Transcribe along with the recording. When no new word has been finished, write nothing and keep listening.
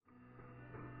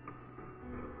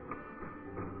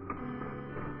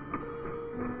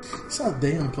It's not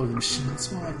they unplug the machine,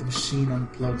 it's more like the machine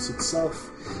unplugs itself.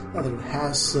 Now that it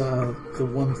has the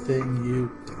one thing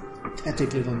you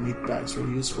technically little meat bags are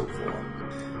useful for.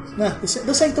 Nah,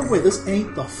 this ain't the way. This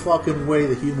ain't the fucking way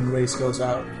the human race goes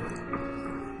out.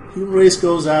 Human race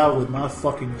goes out with my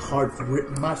fucking heart,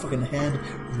 my fucking hand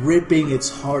ripping its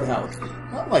heart out.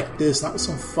 Not like this, not with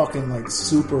some fucking like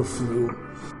super flu.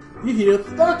 You hear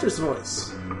the doctor's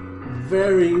voice.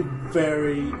 Very,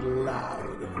 very loud.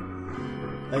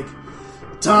 Like,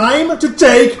 time to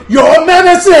take your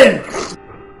medicine!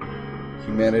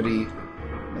 Humanity,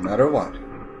 no matter what,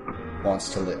 wants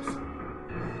to live.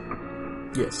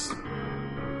 Yes.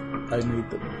 I made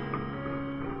them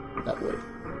that way.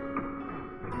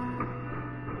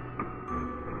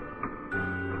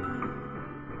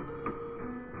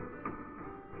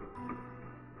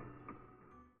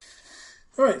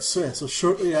 Alright, so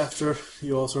shortly after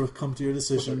you all sort of come to your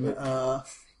decision,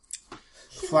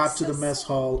 flap to the mess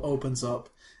hall opens up,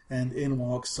 and in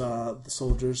walks the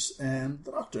soldiers and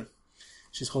the doctor.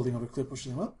 She's holding up a clipboard.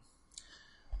 She's like, well,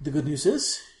 the good news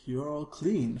is, you're all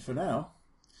clean for now.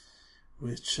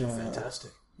 Which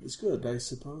fantastic. Is good, I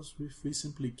suppose. If we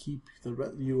simply keep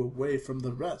you away from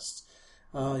the rest,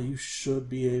 you should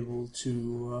be able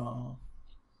to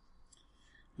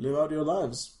live out your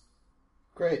lives.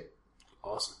 Great.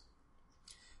 Awesome.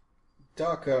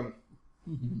 Doc,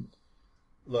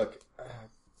 look,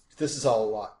 this is all a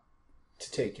lot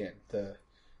to take in. The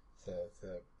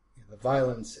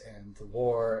violence and the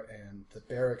war and the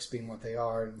barracks being what they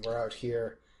are, and we're out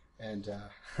here, and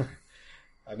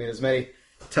I mean, as many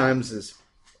times as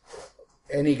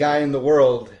any guy in the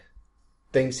world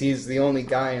thinks he's the only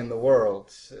guy in the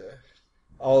world,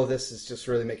 all of this is just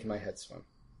really making my head swim.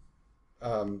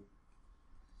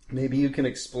 Maybe you can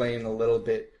explain a little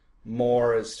bit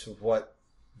more as to what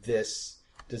this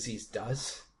disease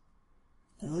does?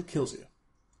 Well, it kills you.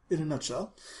 In a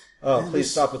nutshell. Oh, and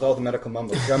please stop with all the medical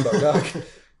mumbo-jumbo, Doc.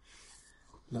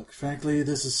 Look, frankly,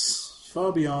 this is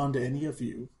far beyond any of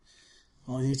you.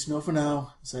 All you need to know for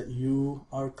now is that you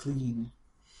are clean.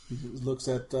 He looks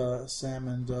at Sam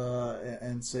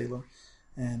and Salem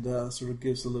and sort of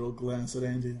gives a little glance at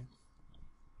Andy.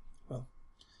 Well,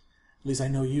 at least I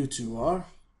know you two are.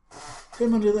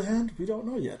 Him, on the other hand, we don't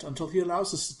know yet, until he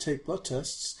allows us to take blood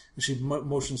tests. And she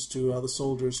motions to the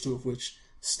soldiers, two of which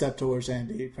step towards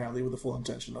Andy, apparently with the full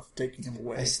intention of taking him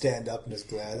away. I stand up and just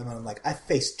glare at him, and I'm like, I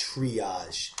faced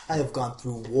triage. I have gone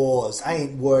through wars. I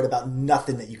ain't worried about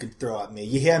nothing that you can throw at me.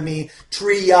 You hear me?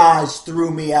 Triage threw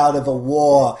me out of a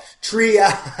war.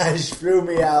 Triage threw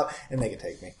me out, and they can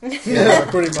take me.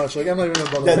 Yeah, pretty much. Like, I'm not even going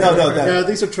to bother. No. Yeah,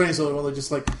 these are trained soldiers. They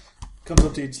just, like, comes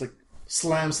up to you, just, like,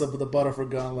 slams the butt of her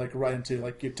gun, like, right into,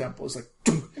 like, your temple. It's like,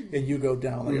 and you go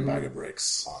down like a bag of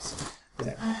bricks. Awesome.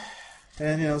 Yeah.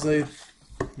 And, you know, say,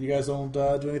 you guys don't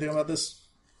do anything about this?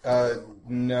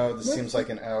 No, this seems like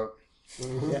an out.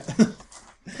 Yeah.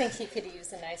 I think he could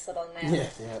use a nice little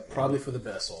nap. Yeah, probably for the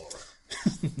best all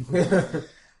around.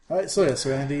 Alright, so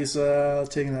Andy's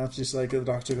taking out, just like the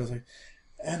doctor goes like,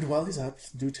 and while he's out,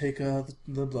 do take the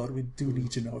blood. We do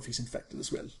need to know if he's infected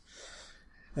as well.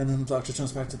 And then the doctor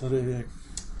turns back to the lady like,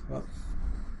 well,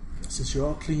 since you're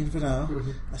all clean for now,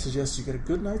 I suggest you get a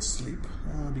good night's sleep,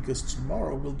 because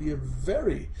tomorrow will be a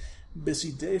very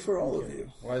busy day for all of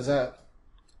you. Why is that?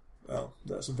 Well,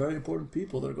 there are some very important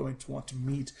people that are going to want to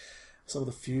meet some of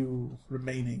the few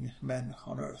remaining men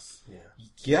on Earth.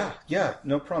 Yeah,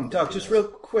 no problem. Doc, just real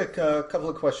quick, a couple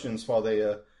of questions while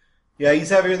they... Yeah, he's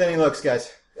heavier than he looks,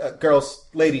 guys. Girls,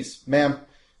 ladies, ma'am.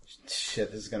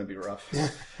 Shit, this is going to be rough.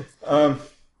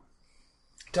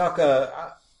 Doc,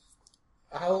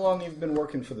 how long have you been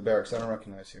working for the barracks? I don't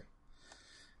recognize you.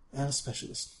 I'm a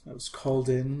specialist. I was called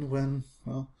in when,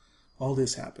 well, all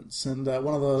this happens. And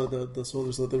one of the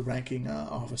soldiers, the ranking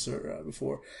officer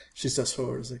before, she steps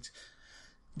forward. Is like,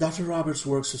 Dr. Roberts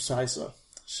works with CISA.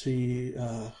 She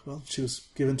was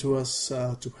given to us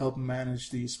to help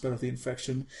manage the spread of the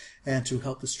infection and to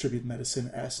help distribute medicine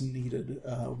as needed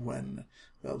when,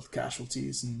 well,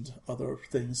 casualties and other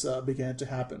things began to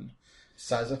happen.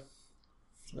 CISA?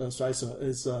 CISA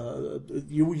is,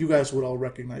 you guys would all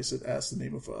recognize it as the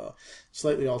name of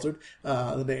slightly altered,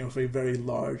 the name of a very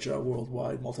large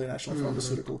worldwide multinational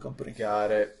pharmaceutical company.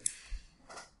 Got it.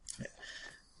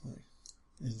 Yeah.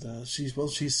 And, she's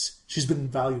been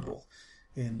invaluable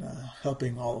in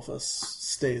helping all of us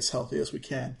stay as healthy as we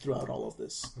can throughout all of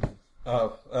this.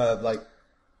 Oh, like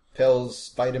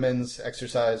pills, vitamins,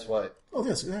 exercise, what? Oh,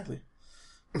 yes, exactly.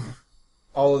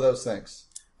 All of those things.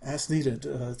 As needed.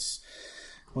 It's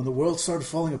when the world started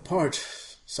falling apart,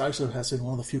 CISA has been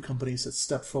one of the few companies that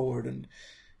stepped forward and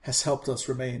has helped us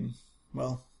remain.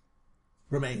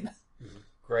 Great.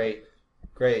 Great.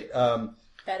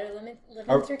 Better living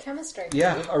through chemistry.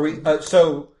 Yeah. Are we?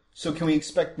 So can we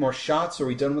expect more shots? Are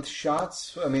we done with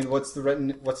shots? I mean, what's the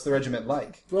regiment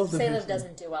like? Well, Salem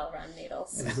doesn't do well around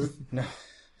needles. No.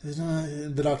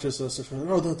 The doctor says,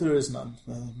 no, there is none.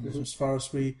 As far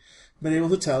as we've been able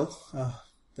to tell,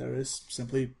 there is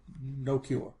simply no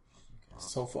cure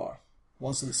so far.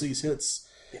 Once the disease hits,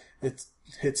 it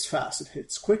hits fast, it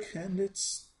hits quick, and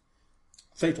it's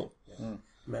fatal.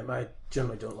 Man, I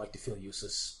generally don't like to feel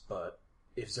useless, but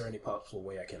is there any possible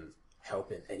way I can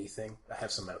help in anything? I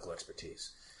have some medical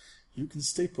expertise. You can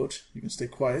stay put, you can stay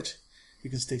quiet, you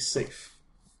can stay safe.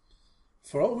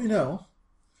 For all we know,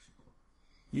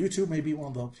 you two may be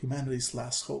one of humanity's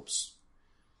last hopes.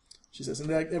 She says,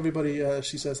 and everybody,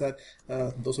 she says that,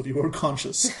 those of you who are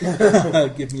conscious,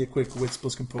 give me a quick wits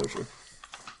plus composure.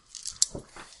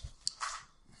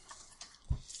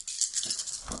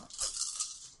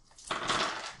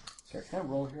 Sorry, can I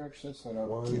roll here actually so I don't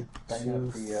 1, bang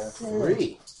up 2, the...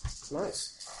 3.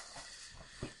 Nice.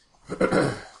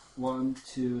 1,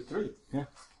 2, 3. Yeah.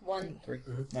 1. 3.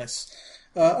 Nice.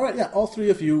 All right, yeah, all three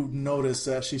of you notice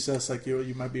that she says, like,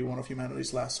 you might be one of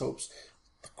humanity's last hopes.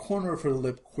 The corner of her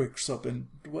lip quirks up in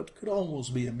what could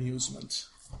almost be amusement.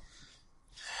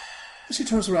 She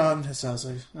turns around and says,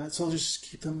 so just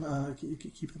keep them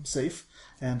safe,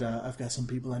 and I've got some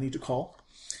people I need to call.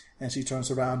 And she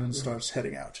turns around and starts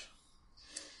heading out.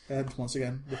 And once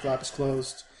again, the flap is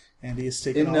closed, and he is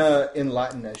taken off. In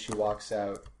Latin, as she walks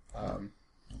out,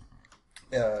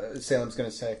 Salem's going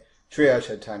to say, Triage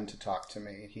had time to talk to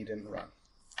me. He didn't run.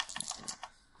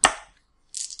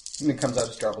 And it comes out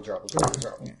as jarble.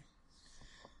 Yeah.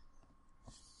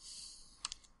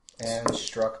 And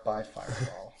struck by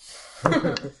fireball.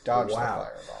 Dodged the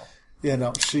fireball. Yeah,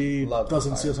 no, she She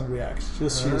doesn't react. She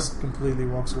just completely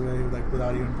walks away, like,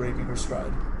 without even breaking her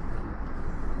stride.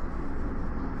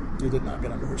 You did not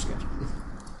get under her skin.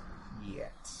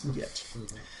 Yet.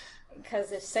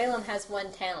 Because if Salem has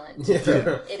one talent, it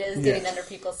is getting under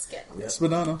people's skin. Yes,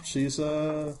 but no, she's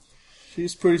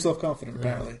pretty self-confident,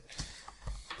 apparently.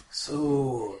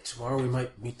 So, tomorrow we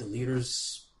might meet the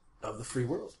leaders of the free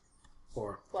world.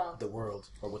 Or the world,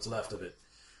 or what's left of it.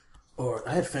 Or,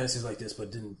 I had fantasies like this,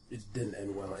 but it didn't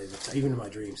end well. Even in my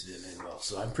dreams, it didn't end well.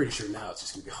 So I'm pretty sure now it's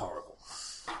just going to be horrible.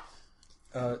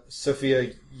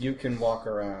 Sophia, you can walk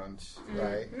around,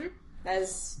 right?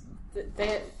 As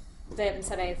they haven't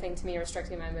said anything to me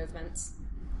restricting my movements.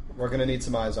 We're going to need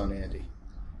some eyes on Andy.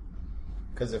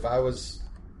 Because if I was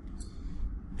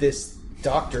this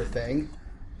doctor thing,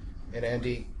 and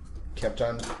Andy kept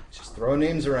on just throwing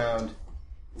names around,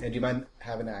 and you might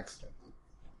have an accident.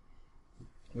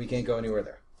 We can't go anywhere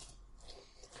there.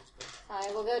 I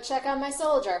will go check on my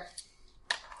soldier.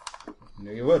 I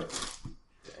knew you would.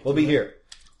 We'll be here,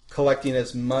 collecting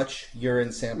as much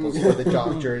urine samples for the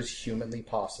doctor as humanly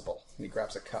possible. And he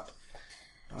grabs a cup.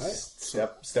 All right.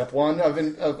 Step one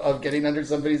of getting under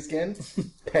somebody's skin,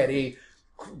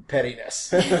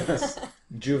 pettiness,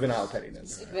 juvenile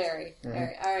pettiness. Very. All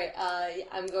right.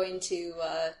 I'm going to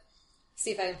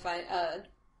see if I can find.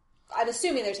 I'm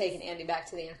assuming they're taking Andy back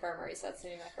to the infirmary, so that's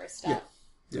going to be my first step.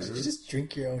 Did you just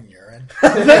drink your own urine?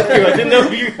 I didn't know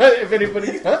if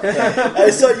anybody got that. I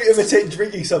saw you imitate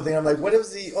drinking something. I'm like, what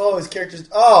is the... Oh, his character's...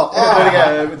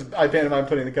 I pantomime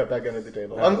putting the cup back under the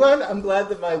table. I'm glad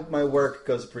that my work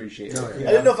goes appreciated. I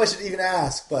didn't know if I should even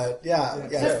ask, but yeah.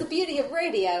 Because the beauty of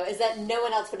radio is that no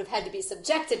one else would have had to be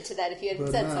subjected to that if you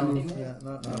hadn't said something. Yeah,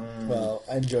 no. Well,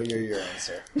 I enjoy your urine,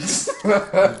 sir.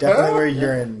 Definitely wear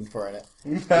urine for it.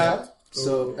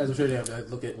 So, as I'm sure you have, I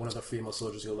look at one of the female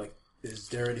soldiers and go like, is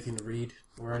there anything to read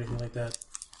or anything like that?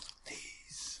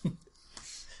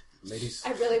 Ladies?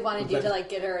 I really wanted you to like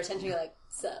get her attention. You're like,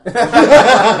 sup?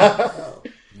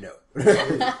 No.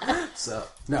 So,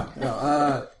 no.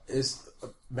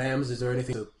 Ma'ams, is there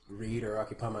anything to read or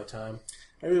occupy my time?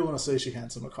 I really want to say she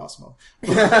hands him a Cosmo.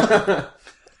 It's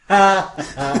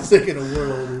like in a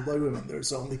world with white women,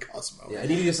 there's only Cosmo. Yeah, I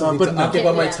need to get something to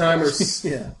occupy my time. Or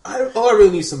Yeah. I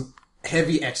really need some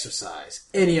heavy exercise.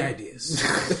 Any ideas?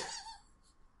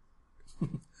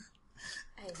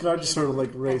 God just sort of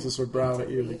like raises her brow at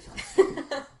you. Like,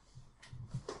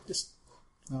 just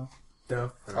no.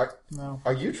 No.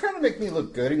 Are you trying to make me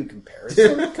look good in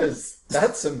comparison? Because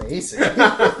that's amazing.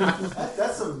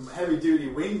 That's some heavy-duty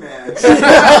wingman.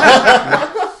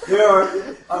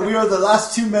 We are the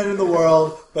last two men in the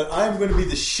world, but I'm going to be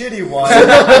the shitty one,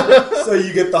 so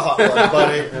you get the hot one,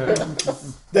 buddy.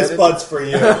 This bud's for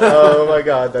you. Oh my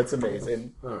god, that's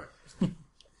amazing. All right.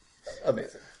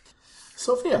 Amazing.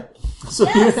 Sophia. So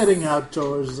you're heading out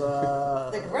towards...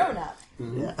 The grown-up.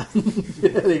 Yeah.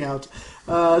 You're heading out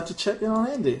to check in on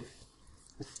Andy.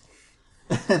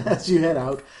 And as you head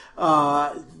out,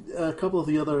 a couple of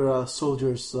the other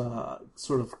soldiers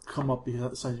sort of come up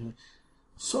beside you.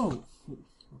 So,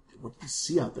 what do you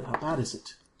see out there? How bad is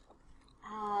it?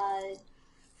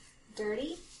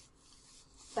 Dirty,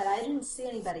 but I didn't see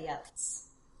anybody else.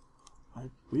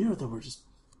 Weird. There were just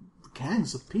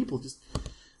gangs of people just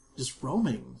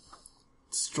roaming,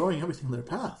 destroying everything in their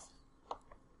path.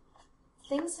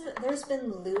 There's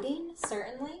been looting,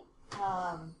 certainly.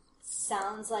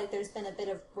 Sounds like there's been a bit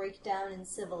of breakdown in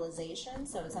civilization,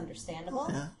 so it's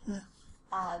understandable.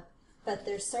 Yeah. But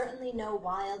there's certainly no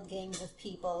wild gangs of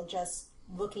people just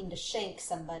looking to shank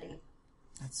somebody.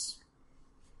 That's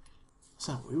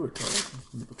not what we were told.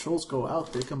 When the patrols go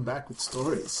out, they come back with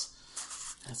stories.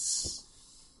 It's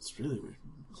really weird.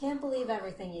 Can't believe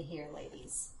everything you hear,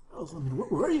 ladies. Oh, I mean, where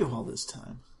were you all this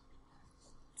time?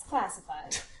 It's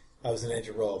classified. I was in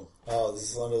Agent Rome. Oh, this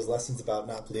is one of those lessons about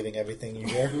not believing everything you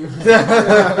hear.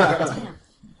 Damn.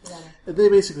 They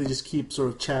basically just keep sort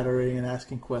of chattering and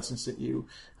asking questions at you,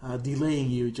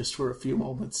 delaying you just for a few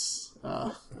moments.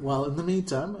 While in the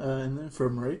meantime, in the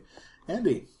infirmary,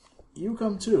 Andy, you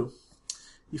come too.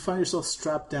 You find yourself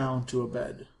strapped down to a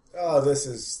bed. Oh, this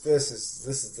is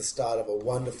the start of a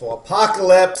wonderful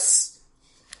apocalypse.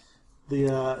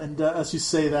 As you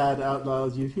say that out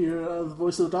loud, you hear the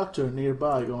voice of the doctor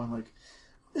nearby going like,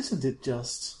 "Isn't it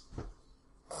just?"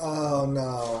 Oh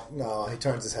no! He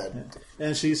turns his head,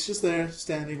 and she's just there,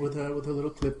 standing with her little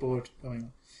clipboard,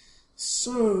 going,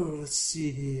 "So let's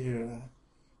see here,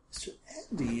 Mr.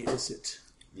 Andy, is it?"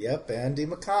 Yep, Andy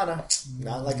McConnor.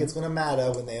 Not like it's going to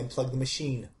matter when they unplug the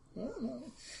machine. No.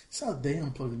 It's not how they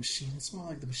unplug the machine. It's more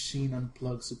like the machine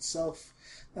unplugs itself.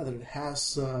 Now that it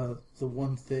has the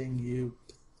one thing you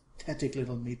pathetic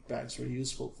little meatbags are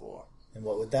useful for. And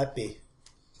what would that be?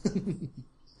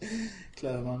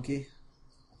 Clever monkey.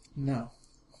 No.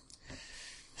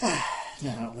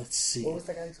 Now, let's see. What was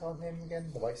that guy's name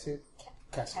again? The white suit?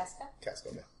 Casca?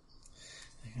 Casco, yeah.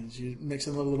 And she makes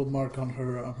a little mark on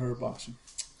her box.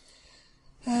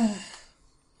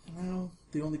 Now,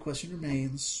 the only question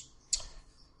remains,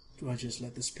 do I just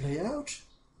let this play out?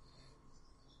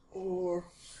 Or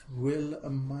will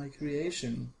my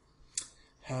creation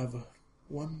have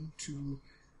 1, 2,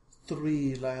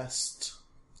 3 last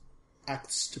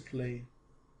acts to play?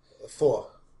 4.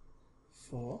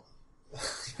 4? You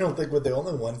don't think we're the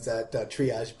only ones that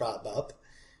Triage brought up?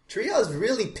 Triage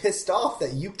really pissed off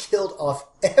that you killed off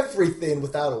everything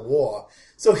without a war.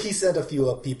 So he sent a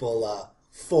few people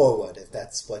forward, if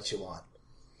that's what you want.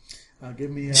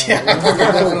 Give me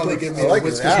definitely give me like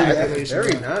wits plus that. manipulation.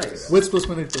 Very nice. Wits plus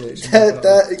manipulation. I'm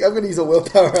going to use a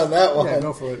willpower on that one. Yeah,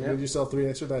 go for it. Give yourself 3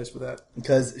 extra dice for that.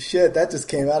 Because, shit, that just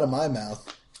came out of my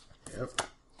mouth. Yep.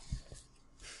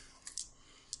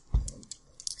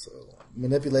 So,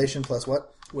 manipulation plus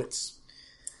what? Wits.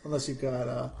 Unless you've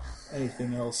got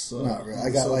anything else. Not really. I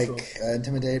got, social.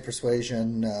 intimidate,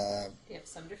 persuasion. Do you have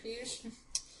subterfuge?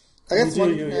 I guess You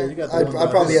one. do, you got the I one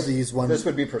probably this- have to use one. This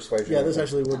would be persuasion. Yeah, this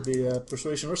actually would be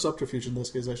persuasion or subterfuge in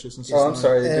this case, actually. Since Oh, I'm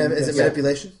sorry. And is it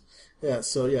manipulation? Yeah,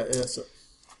 so.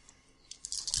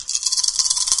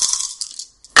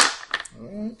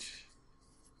 Alright.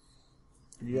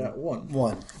 You got 1.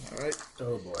 1. Alright.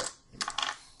 Oh boy.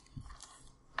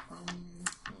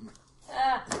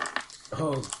 Ah,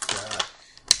 Oh god.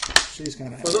 She's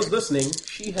kind of For those listening,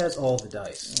 she has all the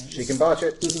dice. She can botch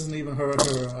it. This isn't even her.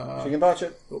 She can botch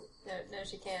it. no,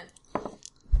 she can't.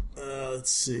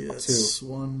 Let's see. That's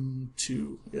 1,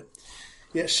 2. Yeah.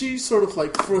 Yeah, she sort of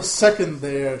like, for a second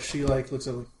there, she like looks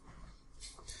at me.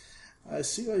 I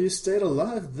see why you stayed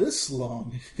alive this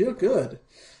long. You're good.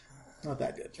 Not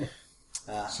that good.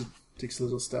 She takes a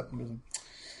little step and goes,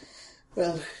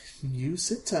 well, you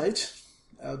sit tight.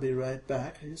 I'll be right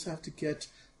back. I just have to get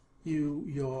you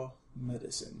your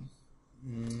medicine.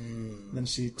 Then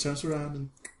she turns around and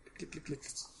click,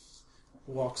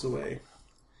 walks away.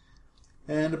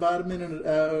 And about a minute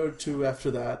or two after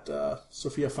that,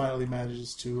 Sophia finally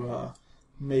manages to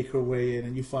make her way in,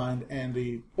 and you find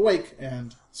Andy awake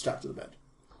and strapped to the bed.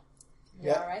 You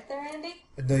Yeah. alright there, Andy?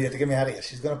 No, you have to get me out of here.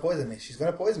 She's going to poison me. She's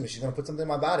going to put something in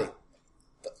my body.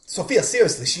 Sophia,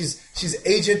 seriously, she's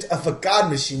agent of a god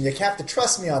machine. You have to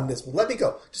trust me on this. Well, let me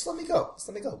go. Just let me go.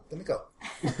 Let me go.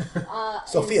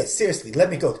 Sophia, seriously, let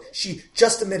me go. She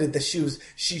just admitted that she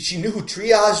knew who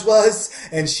Triage was,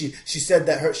 and she said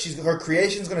that her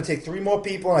creation's going to take 3 more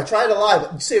people. And I tried to lie,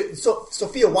 but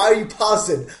Sophia, why are you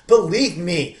pausing? Believe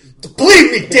me,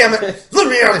 damn it! Let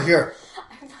me out of here.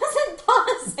 I wasn't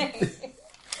pausing.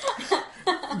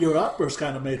 Your outburst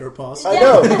kind of made her pause. I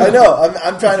know.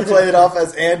 I'm trying to play it off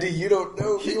as Andy. You don't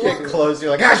know. You get close.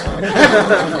 You're like,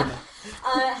 ah!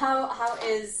 How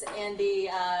is Andy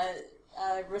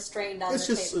restrained on It's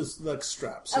the just table? it's like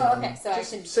straps. Oh, okay. So I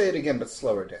can. Say it again, but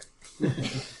slower down.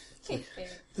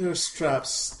 There are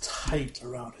straps tight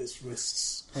around his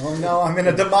wrists. Oh no, I'm in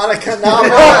a Demonica novel.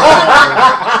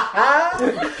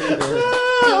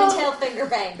 Demon tail finger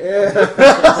bang.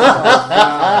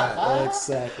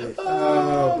 Exactly.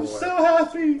 Oh, boy. So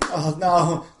happy. Oh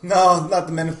no, not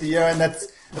the Men of the Year, and that's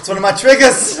one of my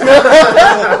triggers.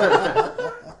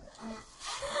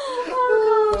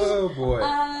 Oh, boy.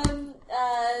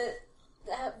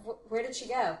 Where did she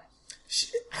go?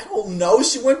 I don't know.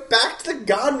 She went back to the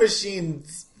God Machine.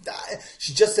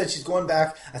 She just said she's going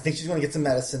back. I think she's going to get some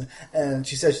medicine, and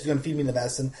she said she's going to feed me the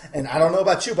medicine. And I don't know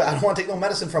about you, but I don't want to take no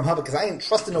medicine from her because I ain't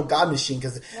trusting no God Machine.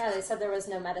 Cause Yeah, they said there was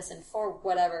no medicine for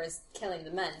whatever is killing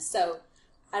the men, so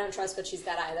I don't trust what she's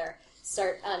got either.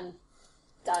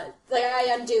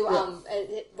 I undo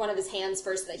one of his hands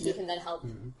first, so that he can then help.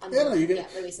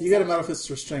 Release you get him out of his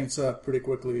restraints pretty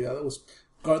quickly.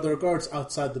 There are guards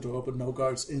outside the door, but no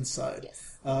guards inside.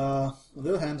 Yes. On the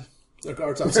other hand, there are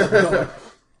guards outside the door.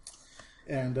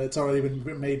 And it's already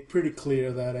been made pretty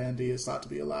clear that Andy is not to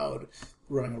be allowed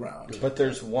running around. But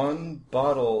there's one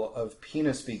bottle of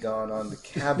Penis Be Gone on the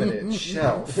cabinet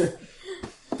shelf.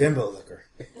 bimbo liquor.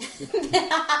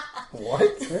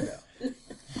 What?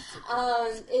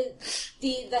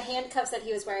 The handcuffs that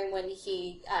he was wearing when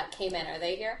he came in, are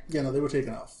they here? Yeah, no, they were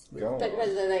taken off. But are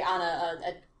they on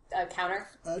a counter?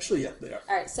 Actually, yeah, they are.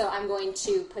 All right, so I'm going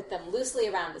to put them loosely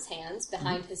around his hands,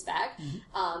 behind his back,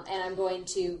 and I'm going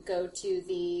to go to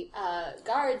the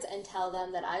guards and tell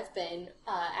them that I've been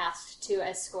asked to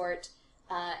escort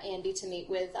Andy to meet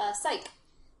with Psyche.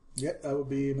 Yeah, that would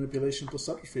be manipulation plus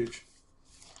subterfuge.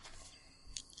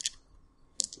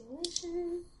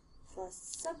 Manipulation plus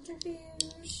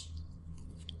subterfuge.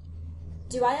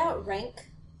 Do I outrank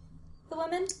the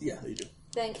women? Yeah, you do.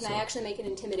 Then can I actually make an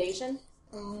intimidation?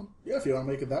 Yeah, if you want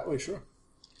to make it that way, sure.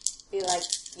 Be like,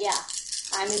 yeah,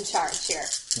 I'm in charge here.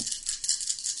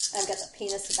 I've got the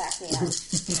penis to back me up.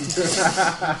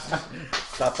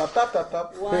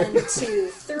 Stop. 1, 2,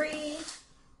 3,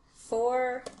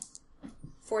 4.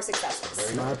 4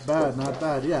 successes. Not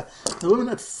bad, yeah. The women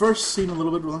at first seem a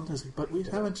little bit reluctant, but we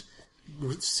haven't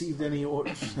received any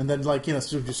orders. And then, you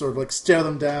sort of stare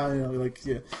them down,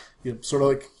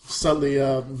 sort of subtly,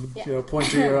 point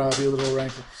to your little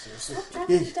rank. Drop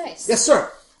the dice. Yes, sir!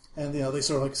 And, they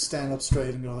sort of, stand up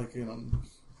straight and go,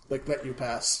 let you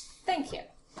pass. Thank you.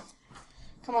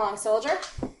 Come along, soldier.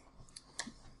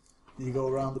 You go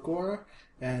around the corner,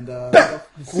 and,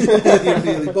 you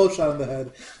immediately both shot in the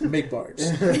head, make barge.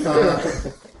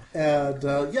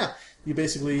 You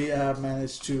basically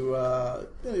manage to,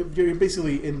 you're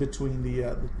basically in between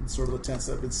the sort of the tents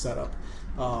that have been set up.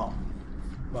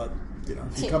 But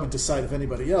if you come into sight of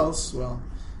anybody else, well,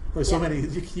 there's so many.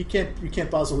 You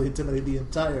can't possibly intimidate the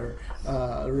entire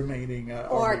remaining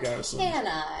army garrison. Or can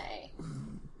I?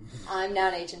 I'm now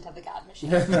an agent of the God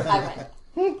Machine. I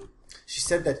win. She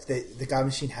said that the God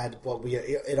Machine had what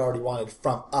it already wanted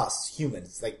from us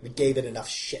humans. We gave it enough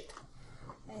shit.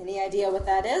 Any idea what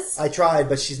that is? I tried,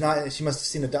 but she's not. She must have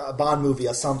seen a Bond movie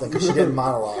or something because she didn't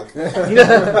monologue.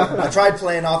 I tried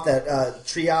playing off that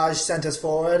triage sent us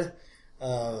forward.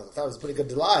 That was a pretty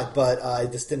good lie, but I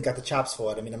just didn't got the chops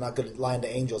for it. I mean, I'm not good at lying to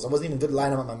angels. I wasn't even good at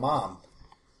lying about my mom.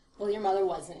 Well, your mother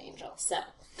was an angel, so.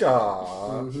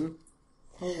 Aww.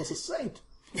 Oh, it was a saint.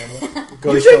 You take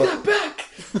that back!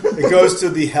 It goes to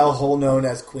the hellhole known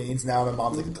as Queens. Now my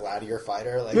mom's like a gladiator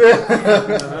fighter.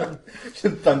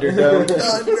 Thunderdome.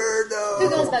 Thunderdome! Who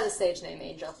goes by the stage name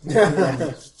Angel?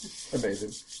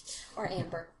 Amazing. Or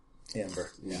Amber.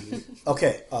 Amber. Yeah.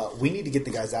 Okay, we need to get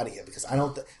the guys out of here because I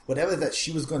don't. Whatever that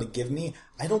she was going to give me,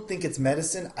 I don't think it's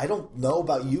medicine. I don't know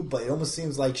about you, but it almost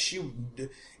seems like it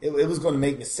was going to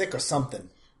make me sick or something.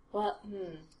 Well,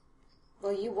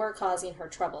 you were causing her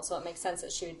trouble, so it makes sense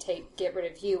that she would get rid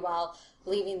of you while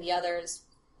leaving the others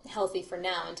healthy for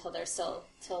now until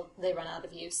they run out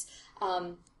of use.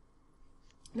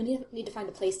 We need to find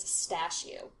a place to stash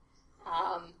you,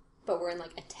 but we're in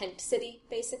a tent city,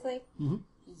 basically. Mm-hmm.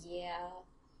 Yeah.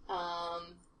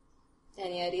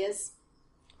 Any ideas?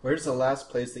 Where's the last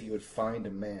place that you would find a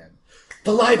man?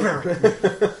 The library!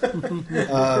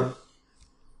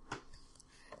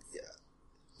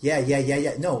 Yeah.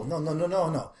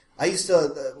 No. I used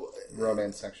to...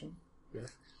 Romance section. Yeah.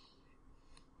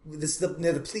 This is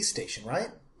near the police station, right?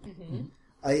 Mm-hmm.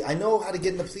 I know how to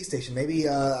get in the police station. Maybe,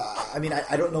 I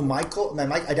don't know my code.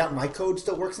 I doubt my code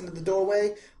still works into the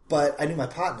doorway, but I knew my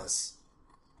partner's.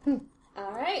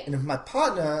 All right. And if my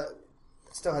partner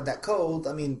still had that code,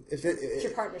 if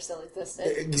your partner still existed.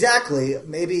 Exactly.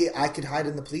 Maybe I could hide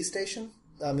in the police station?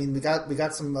 I mean, we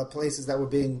got some places that were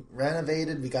being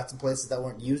renovated. We got some places that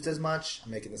weren't used as much.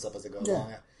 I'm making this up as I go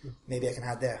along. Maybe I can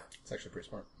hide there. It's actually pretty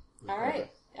smart. All right.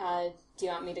 Do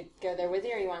you want me to go there with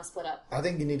you, or you want to split up? I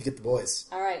think you need to get the boys.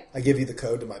 All right. I give you the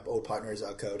code to my old partner's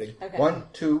coding. Okay. 1,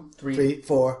 2, 3. 3,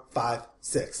 4, 5,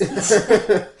 6.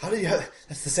 How do you?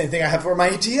 That's the same thing I have for my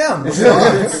ATM.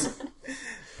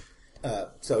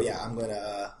 So yeah, I'm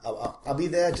gonna. I'll be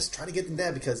there. Just try to get them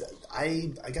there because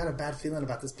I got a bad feeling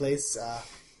about this place.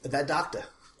 That doctor.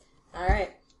 All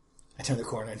right. I turn the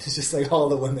corner and it's just like all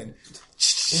the women.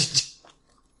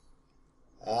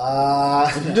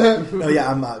 No, yeah,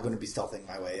 I'm going to be stealthing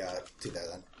my way to there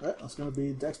then. All right, that's going to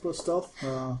be Dex plus Stealth.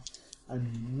 I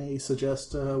may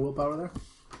suggest willpower there.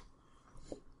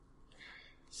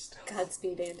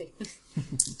 Godspeed, Andy.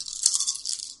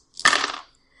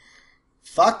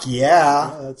 Fuck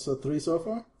yeah. That's a 3 so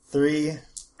far. 3,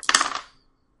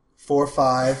 4,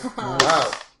 5,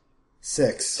 Wow.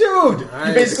 6. Dude! Nice.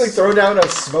 You basically throw down a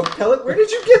smoke pellet? Where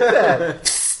did you get that?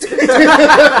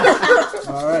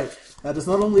 All right. That is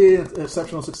not only an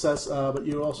exceptional success, but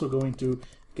you're also going to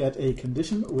get a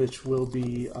condition which will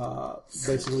be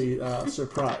basically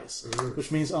surprise.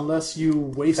 Which means unless you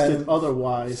waste it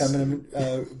otherwise... Feminine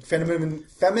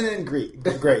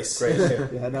grace.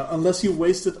 Yeah, no, unless you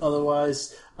waste it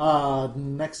otherwise,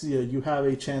 next year you have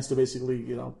a chance to basically,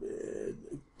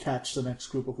 catch the next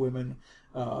group of women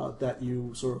that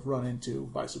you sort of run into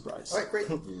by surprise. All right, great.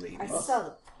 I saw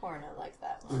the porno like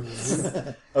that one.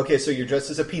 Okay, so you're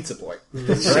dressed as a pizza boy.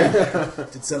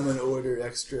 Did someone order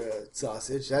extra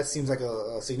sausage? That seems like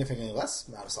a significantly less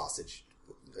amount of sausage.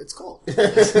 It's cold.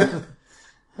 So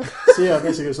yeah,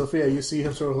 basically, Sophia, you see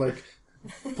him sort of like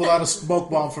pull out a smoke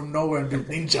bomb from nowhere and do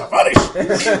ninja vanish.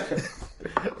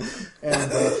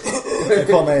 And I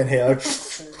pull my inhaler.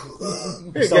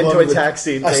 Get into a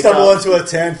taxi and I take stumble off. into a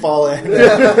tent, fall in.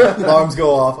 Alarms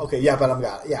go off. Okay, yeah, but I'm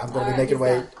going to be making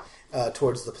way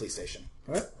towards the police station.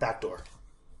 all right. Back door.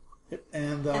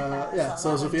 And yeah,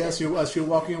 so Sophia, as you're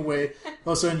walking away,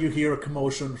 all of a sudden you hear a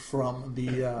commotion from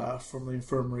the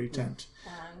infirmary tent.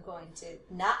 I'm going to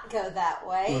not go that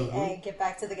way and get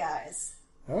back to the guys.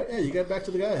 All right, yeah, you get back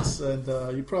to the guys, and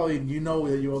you know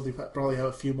that you only probably have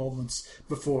a few moments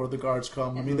before the guards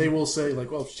come. I mean, they will say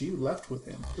like, "Well, she left with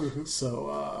him,"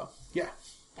 so yeah.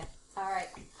 All right.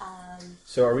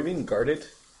 So are we being guarded?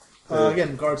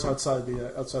 Again, guards outside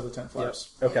the tent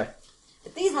flaps. Okay.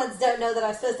 But these ones don't know that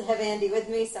I'm supposed to have Andy with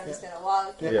me, so I'm just going to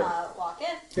walk in.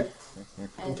 Yep.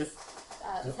 And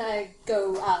I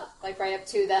go like right up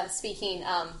to them, speaking,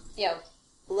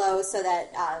 low so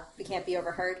that we can't be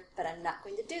overheard. But I'm not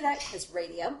going to do that because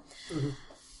radio.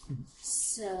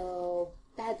 So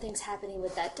bad things happening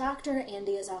with that doctor.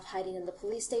 Andy is off hiding in the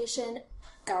police station.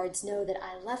 Guards know that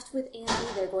I left with Andy.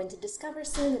 They're going to discover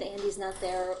soon that Andy's not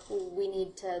there. We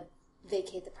need to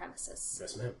vacate the premises.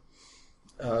 Yes, ma'am.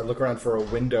 Look around for a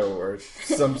window or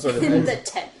some sort of... In the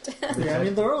tent. Yeah, I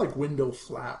mean there are like window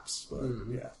flaps, but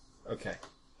yeah. Okay.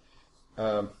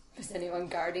 Is anyone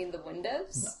guarding the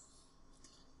windows?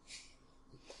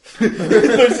 No.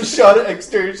 There's a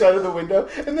exterior shot of the window,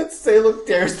 and then Salem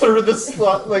tears through the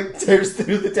tears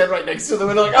through the tent right next to the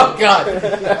window, like, oh god!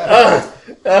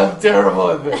 I'm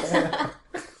terrible at this.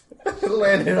 It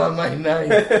landed on my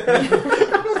knife.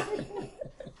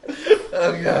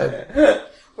 Oh god.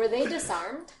 Were they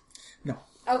disarmed? No.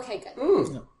 Okay, good.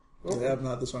 No. They have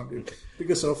not disarmed you.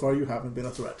 Because so far you haven't been a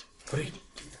threat.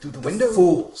 Through the window?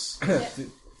 Fools.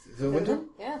 Through the window?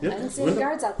 Yeah, I didn't see any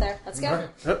guards out there. Let's go.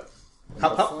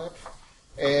 Hop, hop.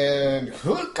 And...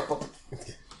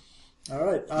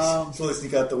 Alright, Slowly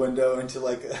sneak out the window into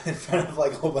like in front of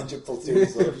like a whole bunch of platoon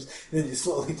soldiers, and then you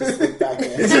slowly just sneak back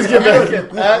in. Just get back in.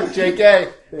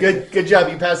 JK. Good job,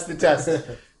 you passed the test.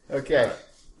 Okay.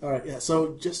 alright, yeah,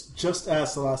 so just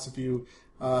as the last of you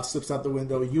slips out the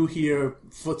window, you hear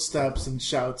footsteps and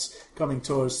shouts coming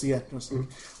towards the entrance.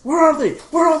 Where are they?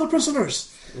 Where are the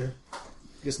prisoners? Yeah.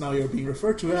 Because now you're being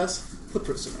referred to as the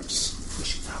prisoners. We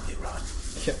should probably run.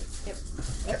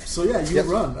 So yeah, you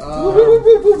run.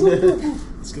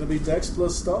 It's going to be Dex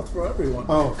plus Stealth for everyone.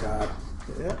 Oh, God.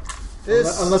 Yeah.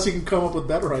 This... Unless you can come up with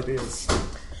better ideas.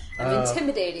 I'm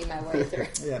intimidating my way through.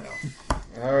 Yeah, no.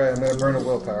 Alright, I'm going to burn a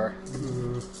willpower.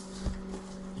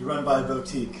 You run by a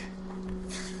boutique.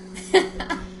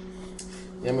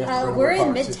 Yeah, we're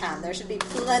in Midtown. There should be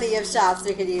plenty of shops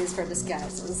we could use for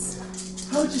disguises.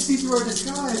 How did you see through our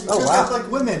disguise? Oh, Dressed wow. up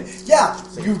like women. Yeah,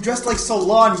 you dressed like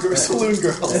saloon girls.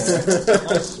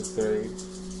 3,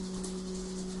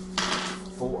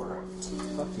 4.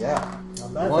 Fuck yeah.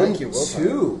 Not bad. One, Thank you, willpower.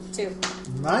 2. 2.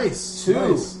 Nice. 2.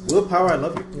 Nice. Willpower, I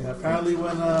love you. Yeah, apparently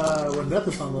when Death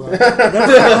is on the line. Death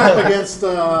is up against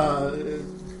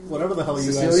whatever the hell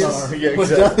you guys Sicilians? are. Yeah,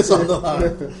 But exactly. death is on the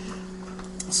line.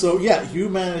 So yeah, you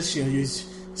manage. You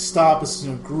stop as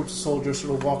groups of soldiers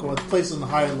sort of walk away. The place is on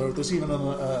high alert. There's even an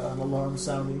alarm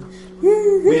sounding.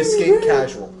 We escaped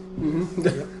casual.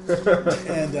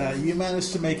 And you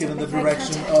manage to make it in the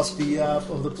direction of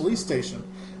the police station,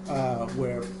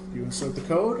 where you insert the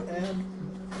code and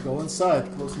go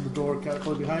inside, closing the door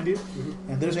carefully behind you.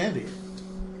 And there's Andy.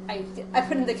 I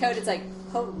put in the code. It's like,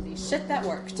 holy shit, that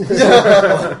worked.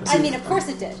 I mean, of course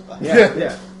it did.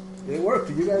 Yeah. It worked.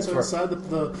 You guys are inside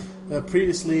the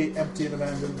previously empty and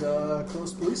abandoned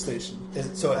closed police station.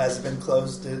 So it has been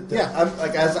closed? Yeah.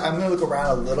 I'm going to look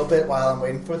around a little bit while I'm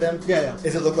waiting for them. Yeah.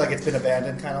 Does it look like it's been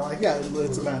abandoned, kind of like? Yeah,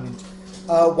 it's abandoned.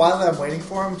 While I'm waiting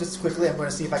for him, just quickly, I'm going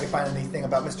to see if I can find anything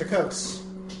about Mr. Coates.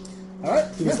 All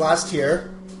right. He was last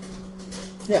here.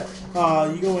 Yeah.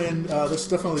 You go in.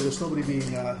 There's nobody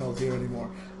being held here anymore.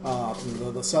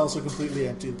 The cells are completely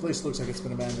empty. The place looks like it's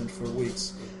been abandoned for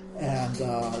weeks. And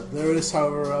there is,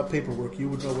 however, paperwork. You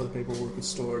would know where the paperwork is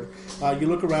stored. You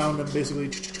look around, and basically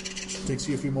it takes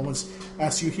you a few moments.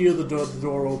 As you hear the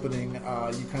door opening,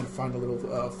 you kind of find a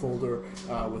little folder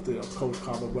with the code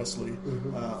comma Wesley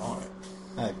on it.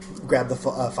 I grab the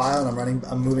file and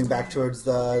I'm moving back towards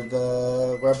the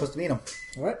where I'm supposed to meet him.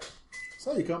 All right.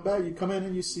 So you come back. You come in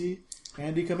and you see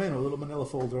Andy come in with a little manila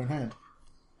folder in hand.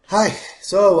 Hi.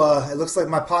 So it looks like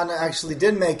my partner actually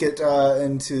did make it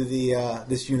into the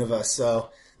this universe. So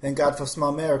thank God for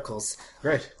small miracles.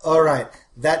 Great. All right.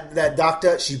 That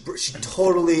doctor, she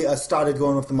totally started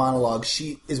going with the monologue.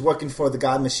 She is working for the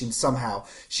God Machine somehow.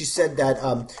 She said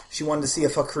that she wanted to see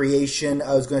if her creation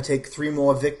was going to take 3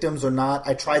 more victims or not.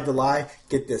 I tried to lie.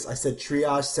 Get this. I said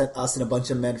triage sent us and a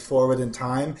bunch of men forward in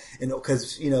time, and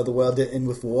because the world didn't end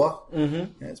with war.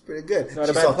 Mm-hmm. That's pretty good. Not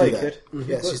She a bad saw play, through that. kid.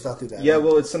 Yeah, she thought through that. Yeah,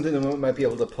 well, it's something that we might be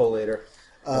able to pull later.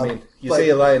 I mean, you but- say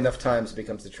you lie enough times, it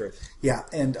becomes the truth. Yeah,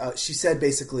 and she said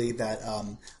basically that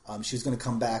she was going to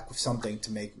come back with something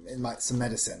to make some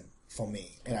medicine for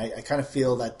me. And I kind of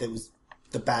feel that it was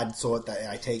the bad sort that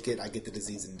I take it, I get the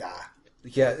disease and die.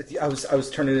 Yeah, I was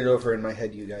turning it over in my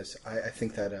head, you guys. I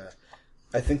think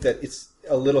that it's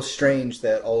a little strange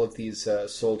that all of these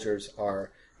soldiers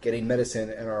are getting medicine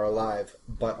and are alive,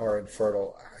 but are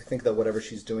infertile. I think that whatever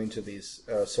she's doing to these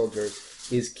soldiers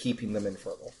is keeping them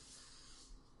infertile.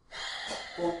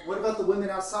 Well, what about the women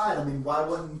outside? I mean, why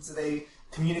wouldn't they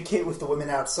communicate with the women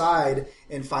outside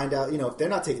and find out, if they're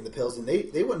not taking the pills, then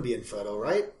they wouldn't be infertile,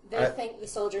 right? The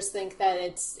soldiers think that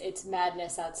it's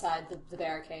madness outside the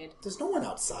barricade. There's no one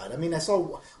outside. I mean, I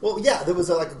saw, there was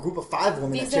a group of 5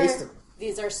 women that chased them.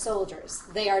 These are soldiers.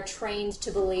 They are trained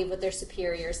to believe what their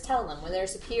superiors tell them. When their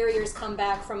superiors come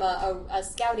back from a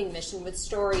scouting mission with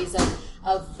stories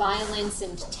of violence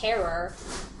and terror,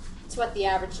 it's what the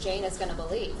average Jane is going to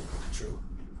believe. True.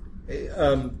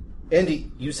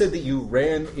 Andy, you said that you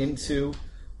ran into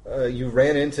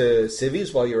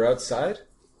civvies while you were outside?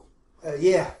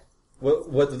 Yeah.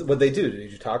 What they do?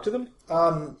 Did you talk to them?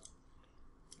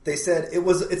 They said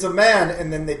it's a man,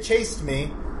 and then they chased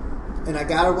me, and I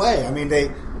got away. I mean,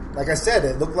 like I said,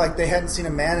 it looked like they hadn't seen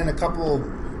a man in a couple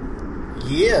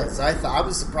years. I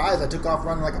was surprised. I took off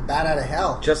running like a bat out of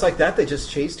hell. Just like that, they just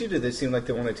chased you? Did they seem like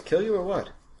they wanted to kill you or what?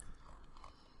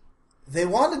 They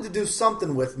wanted to do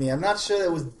something with me. I'm not sure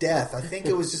it was death. I think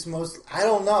it was just I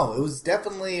don't know. It was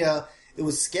definitely, it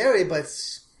was scary, but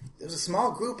it was a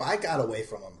small group. I got away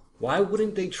from them. Why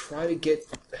wouldn't they try to get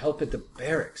help at the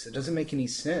barracks? It doesn't make any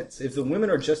sense. If the women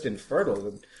are just infertile,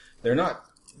 then they're not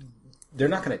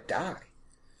going to die.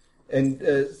 And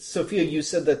Sophia, you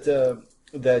said that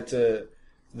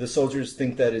the soldiers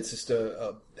think that it's just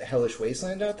a hellish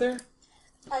wasteland out there?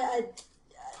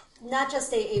 Not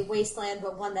just a wasteland,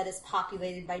 but one that is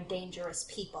populated by dangerous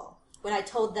people. When I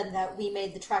told them that we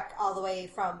made the trek all the way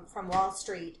from Wall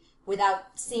Street without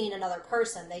seeing another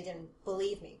person, they didn't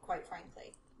believe me, quite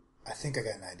frankly. I think I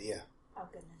got an idea. Oh,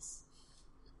 goodness.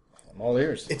 I'm all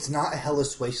ears. It's not a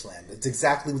hellish wasteland. It's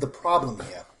exactly the problem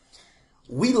here.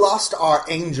 We lost our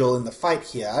angel in the fight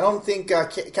here. I don't think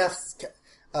Kafka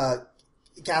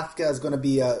is going to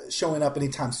be showing up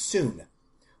anytime soon.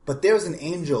 But there's an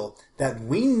angel that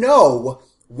we know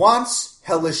wants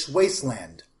hellish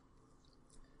wasteland.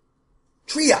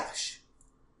 Triage.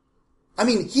 I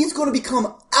mean, he's going to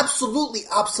become absolutely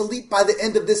obsolete by the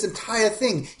end of this entire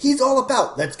thing. He's all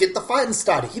about, let's get the fighting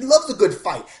started. He loves a good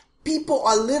fight. People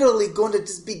are literally going to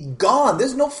just be gone.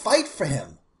 There's no fight for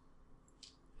him.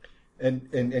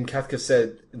 And Kafka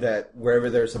said that wherever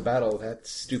there's a battle, that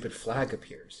stupid flag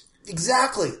appears.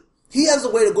 Exactly. He has a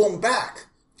way of going back.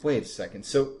 Wait a second.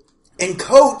 So, And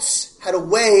Coates had a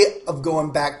way of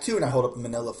going back too, and I hold up the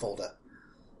manila folder.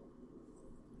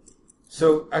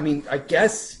 So, I mean, I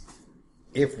guess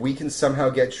if we can somehow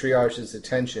get Triage's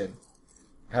attention,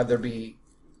 have there be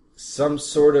some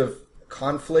sort of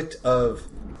conflict of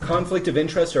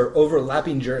interest or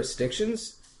overlapping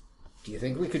jurisdictions, do you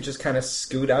think we could just kind of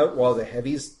scoot out while the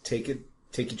heavies take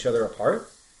each other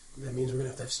apart? That means we're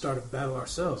going to have to start a battle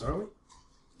ourselves, aren't we?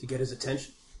 To get his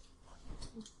attention?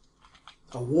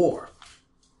 A war.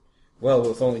 Well,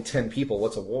 with only 10 people,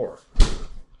 what's a war?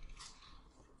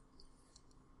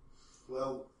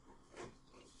 Well,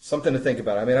 something to think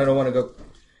about. I mean, I don't want to go...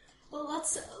 Well,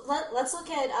 let's look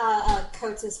at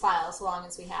Coates' file so long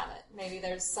as we have it. Maybe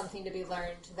there's something to be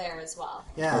learned there as well.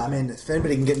 yeah, I mean, if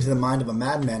anybody can get into the mind of a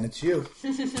madman, it's you.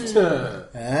 It's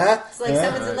like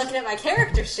someone's been looking at my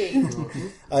character sheet.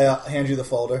 I hand you the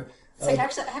folder. It's like,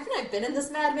 actually, haven't I been in this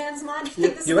madman's mind? I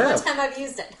think this is the first time I've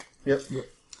used it. Yep.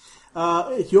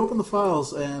 You open the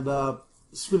files, and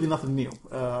it's really nothing new.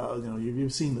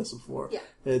 You've seen this before. Yeah.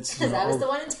 Because I was the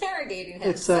one interrogating him.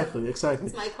 Exactly. It's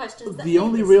my questions. The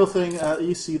only real thing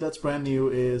you see that's brand new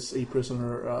is a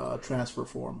prisoner transfer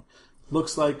form.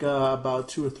 Looks like about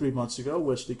 2 or 3 months ago,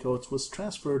 Wesley Coates was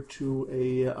transferred to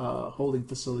a holding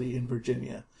facility in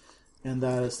Virginia, and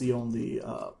that is the only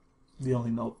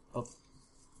note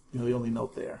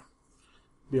there,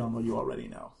 beyond what you already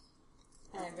know.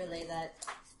 And I relay that.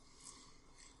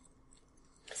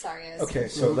 Sorry, Okay,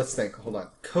 so let's think. Hold on.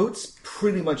 Coates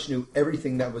pretty much knew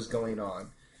everything that was going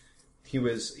on. He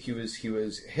was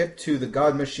hip to the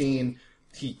God Machine.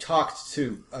 He talked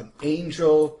to an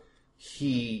angel.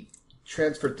 He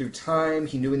transferred through time.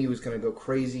 He knew when he was going to go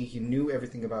crazy. He knew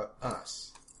everything about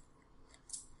us.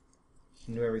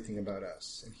 And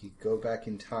he'd go back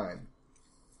in time.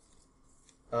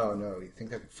 Oh no, you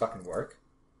think that could fucking work?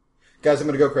 Guys, I'm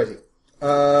going to go crazy.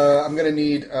 I'm going to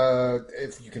need,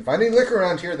 if you can find any liquor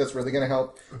around here, that's really going to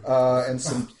help. And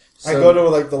some... I go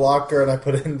to the locker and I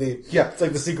put in the... Yeah. It's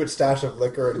like the secret stash of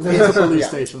liquor. It's a police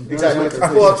station. Exactly. I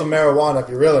pull out some marijuana if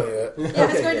you really need it. Yeah, I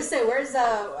was going to say, where's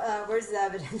the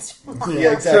evidence?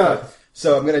 Yeah, exactly.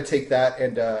 So I'm going to take that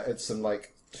and it's some I'm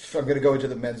going to go into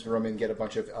the men's room and get a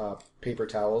bunch of paper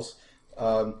towels.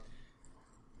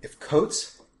 If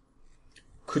Coates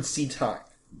could see time,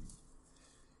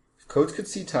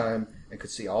 and could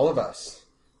see all of us,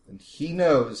 and he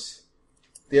knows.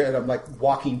 And I'm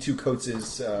walking to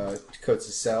Coates'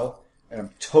 cell, and I'm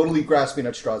totally grasping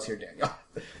at straws here, Daniel.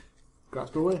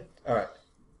 Grasp away. All right,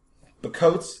 but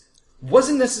Coates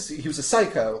wasn't necessarily. He was a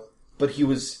psycho, but he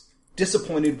was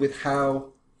disappointed with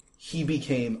how he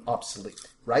became obsolete.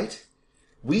 Right?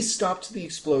 We stopped the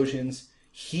explosions.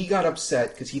 He got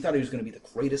upset because he thought he was going to be the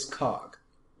greatest cog.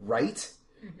 Right?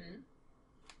 Mm-hmm.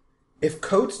 If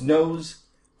Coates knows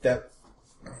that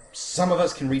some of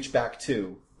us can reach back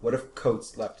too, what if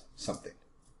Coates left something?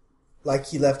 Like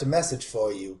he left a message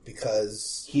for you,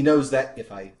 because... He knows that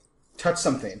if I touch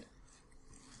something,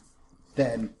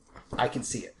 then I can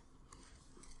see it.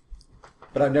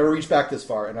 But I've never reached back this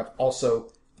far, and I've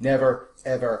also never,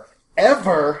 ever,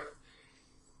 ever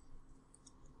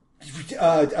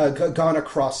gone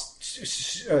across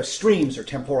streams or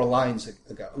temporal lines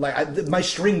ago. My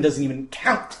string doesn't even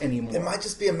count anymore. It might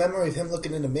just be a memory of him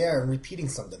looking in the mirror and repeating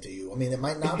something to you. I mean, it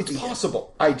might not be... It's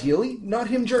possible. Ideally, not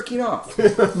him jerking off.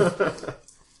 I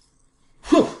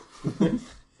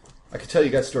could tell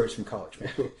you guys stories from college,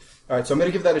 man. All right, so I'm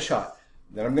going to give that a shot.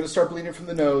 Then I'm going to start bleeding from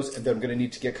the nose, and then I'm going to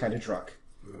need to get kind of drunk.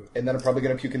 And then I'm probably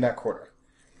going to puke in that corner.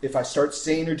 If I start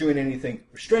saying or doing anything,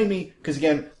 restrain me, because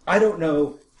again, I don't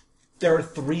know... There are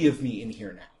 3 of me in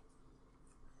here now.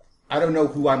 I don't know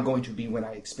who I'm going to be when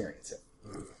I experience it.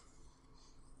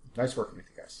 Nice working with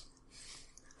you guys.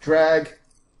 Drag,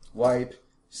 wipe,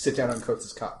 sit down on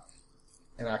Coates' cot,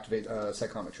 and activate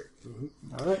psychometry. Mm-hmm.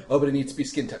 All right. Oh, but it needs to be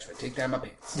skin touch. If I take down my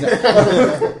pants.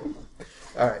 No.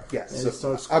 All right, yeah.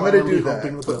 So I'm going to do that.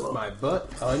 Put my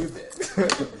butt on your bed.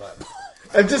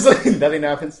 I'm just nothing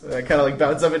happens. I kind of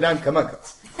bounce up and down. Come on,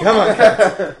 Coates. Come on,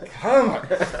 Coates. Come on.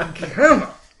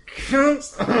 Come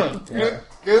on.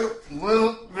 Good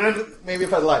little bit. Maybe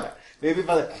if I lie down.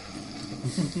 Alright.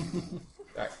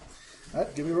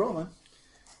 Alright, give me a roll, man.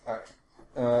 Alright.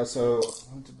 So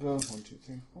 1, 2, 1, 2,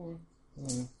 3, 4.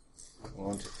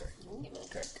 1, 2, 3.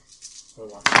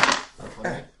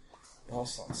 Okay.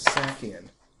 Balls on sack in.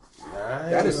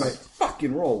 Nice. That is my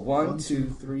fucking roll. 1, 2,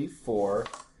 3, 4.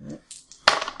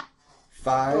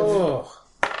 5. Oh.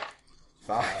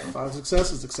 5. 5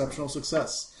 successes, exceptional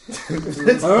success.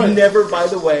 That's right. never, by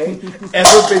the way,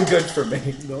 ever been good for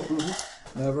me. No,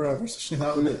 never ever. Especially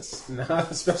not with this. No,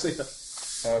 especially...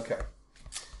 Okay.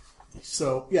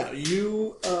 So, yeah,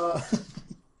 you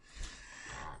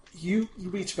You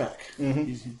reach back.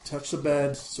 You touch the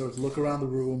bed, sort of look around the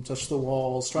room, touch the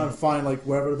walls, trying to find like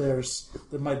wherever there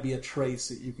might be a trace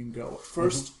that you can go.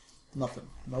 First, nothing.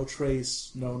 No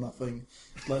trace, no nothing.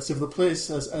 As if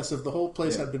the whole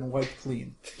place had been wiped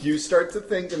clean. You start to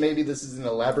think that maybe this is an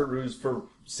elaborate ruse for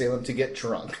Salem to get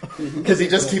drunk. Because he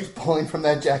just keeps pulling from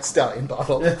that Jack Stallion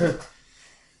bottle.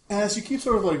 As you keep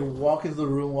sort of like walking to the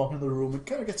room, it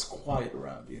kind of gets quiet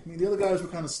around you. I mean, the other guys would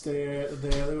kind of stay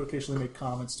there. They would occasionally make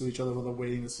comments to each other while they're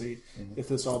waiting to see if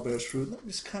this all bears fruit. And then it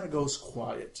just kind of goes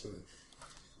quiet.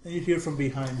 And you hear from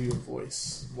behind you a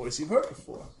voice you've heard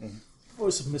before. The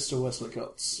voice of Mr. Wesley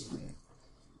Coates.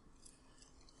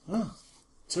 Oh,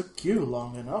 took you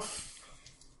long enough.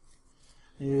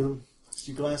 You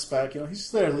glance back,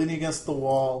 he's there leaning against the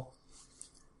wall.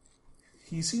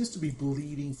 He seems to be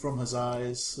bleeding from his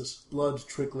eyes. There's blood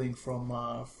trickling from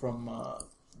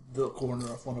the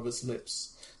corner of one of his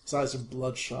lips. His eyes are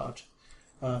bloodshot.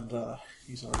 And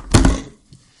he's like,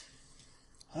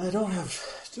 I don't have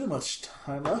too much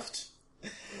time left.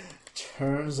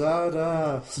 Turns out,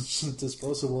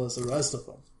 disposable as the rest of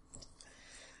them.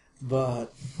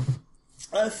 But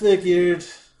I figured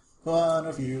one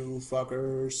of you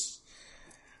fuckers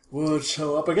would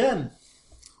show up again.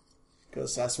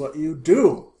 Because that's what you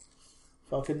do.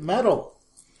 Fucking metal.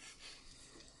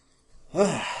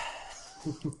 Well,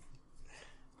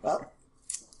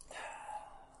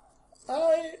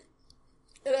 I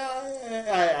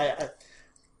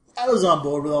was on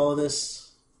board with all of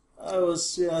this. I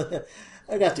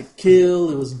got to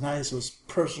kill. It was nice. It was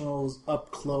personal. It was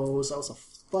up close. I was a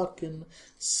fucking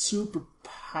super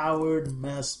powered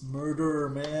mass murderer,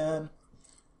 man.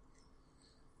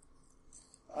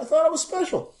 I thought I was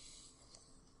special.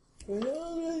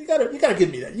 You gotta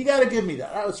give me that. You gotta give me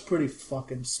that. That was pretty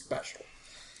fucking special.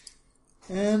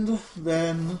 And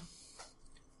then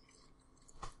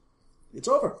it's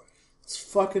over.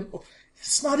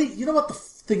 It's not even, you know what the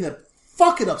thing that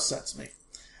fucking upsets me?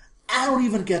 I don't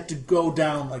even get to go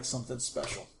down like something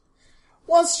special.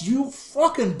 Once you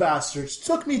fucking bastards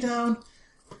took me down,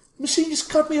 the machine just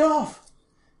cut me off.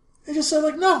 They just said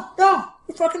like, no,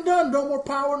 we're fucking done. No more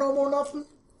power, no more nothing.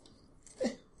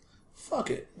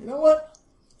 Fuck it. You know what?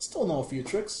 Still know a few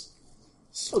tricks.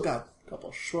 Still got a couple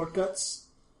shortcuts.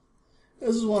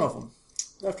 This is one of them.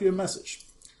 Left you a message.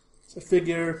 So I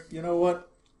figure, you know what?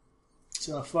 It's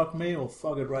gonna fuck me, we'll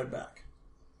fuck it right back.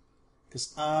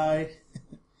 Because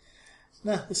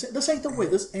this ain't the way.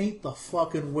 This ain't the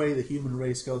fucking way the human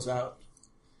race goes out.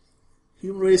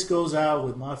 Human race goes out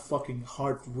with my fucking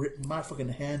my fucking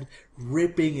hand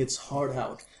ripping its heart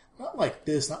out. Not like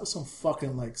this, not with some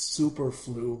fucking like super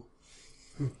flu.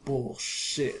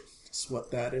 Bullshit. That's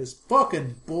what that is.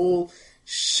 Fucking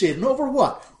bullshit. And over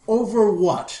what? Over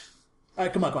what?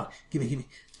 Alright, come on. Give me.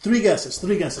 Three guesses. I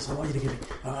want you to give me.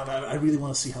 I really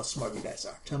want to see how smart you guys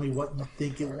are. Tell me what you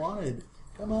think it wanted.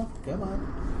 Come on.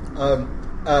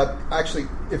 Actually,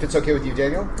 if it's okay with you,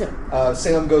 Daniel,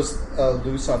 Salem goes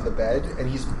loose on the bed, and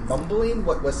he's mumbling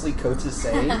what Wesley Coates is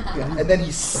saying, and then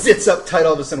he sits up tight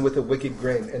all of a sudden with a wicked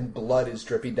grin, and blood is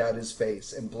dripping down his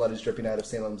face, and blood is dripping out of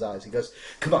Salem's eyes. He goes,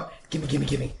 come on,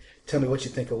 gimme. Tell me what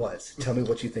you think it was.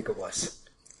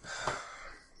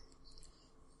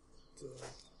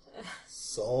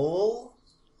 Soul?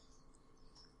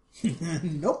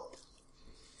 Nope.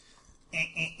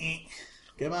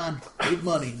 Come on, big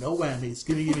money, no whammies.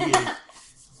 Gimme.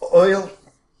 Oil?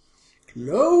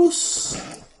 Close,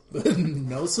 but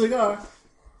no cigar.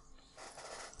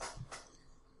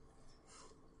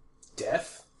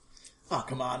 Death? Oh,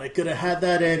 come on, I could have had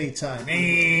that anytime.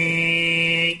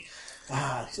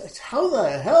 How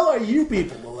the hell are you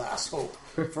people the last hope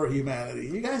for humanity?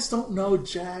 You guys don't know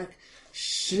jack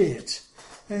shit.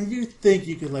 And you think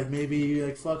you could, maybe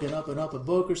fucking up a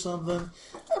book or something?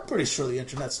 I'm pretty sure the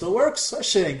internet still works. That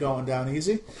shit ain't going down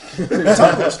easy.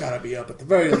 Tumblr's gotta be up at the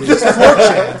very least.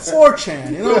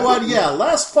 4chan. You know what? Yeah,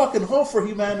 last fucking hope for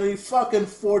humanity, fucking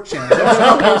 4chan.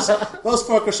 Those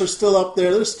fuckers are still up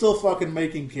there. They're still fucking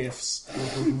making gifs.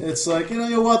 It's like, you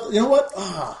know what?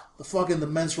 The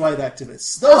men's rights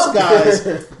activists.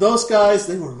 Those guys,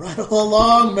 they were right all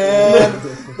along, man.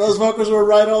 Those fuckers were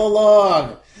right all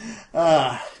along.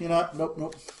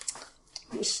 Nope.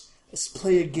 Let's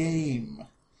play a game.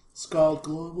 It's called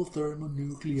Global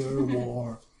Thermonuclear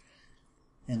War.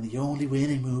 And the only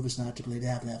winning move is not to play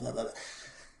blah, blah, blah, blah.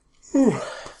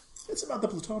 It's about the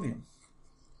plutonium.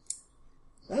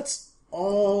 That's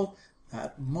all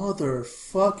that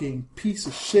motherfucking piece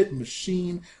of shit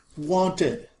machine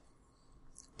wanted.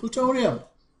 Plutonium.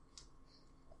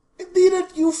 It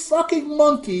needed you fucking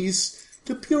monkeys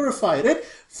to purify it. It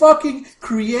fucking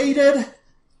created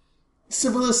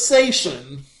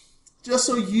civilization Just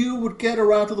so you would get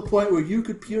around to the point where you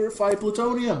could purify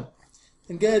plutonium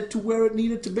and get it to where it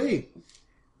needed to be.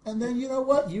 And then, you know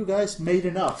what? You guys made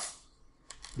enough.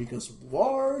 Because of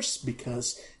wars,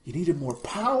 because you needed more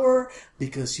power,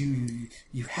 because you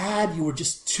were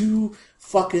just too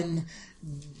fucking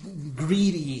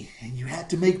greedy, and you had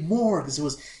to make more because it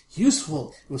was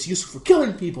useful. It was useful for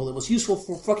killing people. It was useful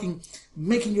for fucking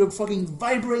making your fucking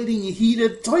vibrating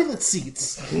heated toilet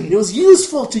seats. It was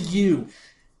useful to you.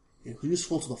 It was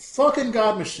useful to the fucking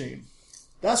God Machine.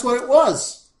 That's what it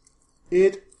was.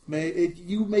 You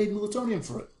made plutonium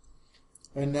for it.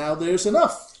 And now there's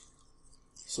enough.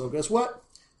 So guess what?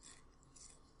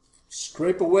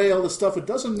 Scrape away all the stuff it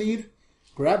doesn't need,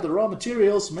 grab the raw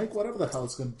materials, make whatever the hell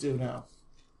it's going to do now.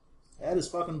 That is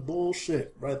fucking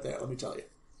bullshit right there, let me tell you.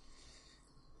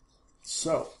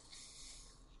 So,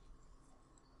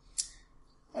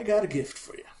 I got a gift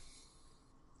for you.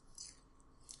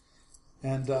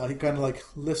 And he kind of like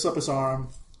lifts up his arm,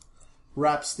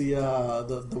 wraps the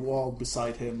wall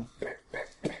beside him,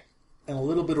 and a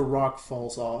little bit of rock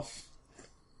falls off.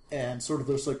 And sort of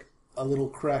there's like a little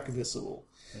crack visible.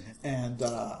 Mm-hmm. And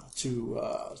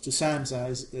to Sam's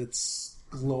eyes, it's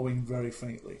glowing very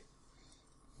faintly.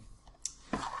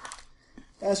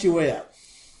 As you weigh out,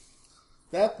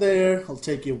 that there will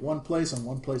take you one place and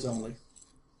one place only.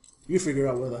 You figure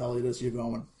out where the hell it is you're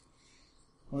going.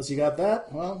 Once you got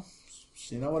that, well,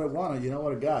 you know what it wanted, you know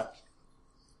what it got.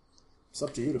 It's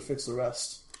up to you to fix the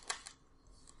rest.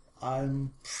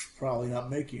 I'm probably not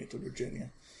making it to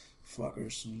Virginia.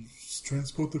 Fuckers. Just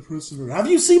transport the prisoner. Have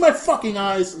you seen my fucking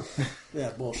eyes? Yeah,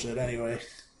 bullshit, anyway.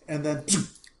 And then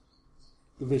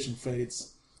the vision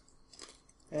fades.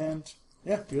 And,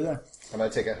 yeah, you're there. I'm going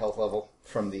to take a health level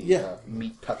from the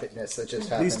meat puppetness that just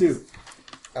happened. Please do.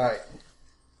 Alright.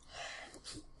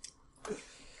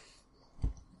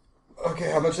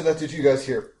 Okay, how much of that did you guys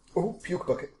hear? Oh, puke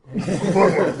bucket.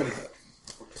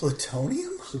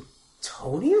 Plutonium?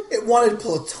 Plutonium? It wanted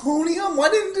plutonium? Why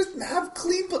didn't it have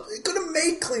clean plutonium? It could have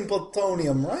made clean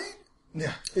plutonium, right?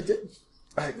 Yeah. It did.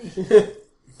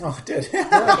 Oh, it did.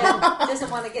 Again,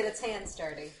 doesn't want to get its hands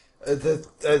dirty.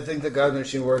 I think the God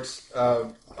Machine works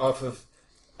off of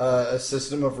a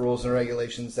system of rules and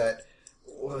regulations that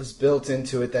was built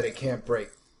into it that it can't break.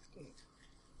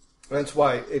 That's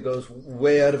why it goes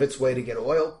way out of its way to get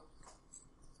oil.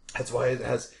 That's why it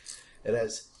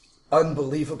has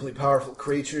unbelievably powerful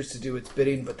creatures to do its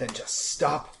bidding, but then just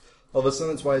stop. All of a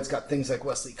sudden, that's why it's got things like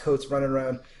Wesley Coates running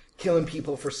around killing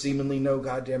people for seemingly no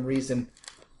goddamn reason.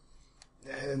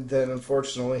 And then,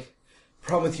 unfortunately, the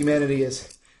problem with humanity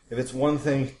is, if it's one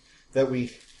thing that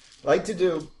we like to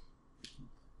do,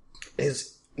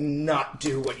 is not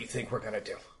do what you think we're going to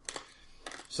do.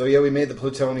 So yeah, we made the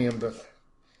plutonium, but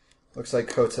looks like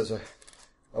Coates has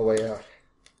a way out.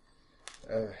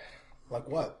 Like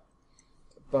what?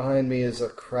 Behind me is a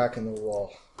crack in the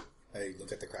wall. Hey,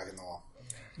 look at the crack in the wall.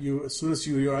 As soon as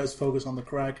your eyes focus on the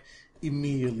crack,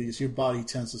 immediately as your body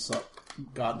tenses up,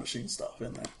 God Machine stuff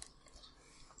in there.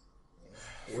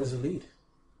 Where does it lead?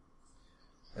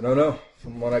 I don't know.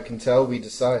 From what I can tell, we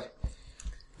decide.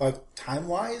 Like,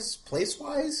 time-wise?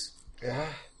 Place-wise?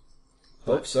 Yeah.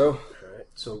 Hope so. Alright,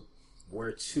 so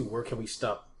where to? Where can we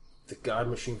stop the God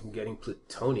Machine from getting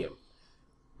plutonium?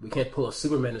 We can't pull a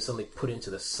Superman and suddenly put it into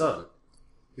the sun.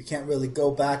 We can't really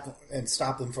go back and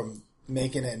stop them from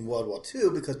making it in World War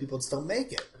II because people would still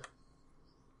make it.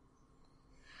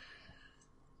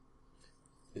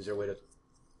 Is there a way to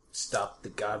stop the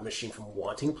God Machine from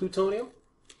wanting plutonium?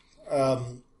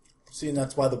 Seeing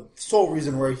that's why the sole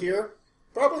reason we're here?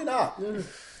 Probably not.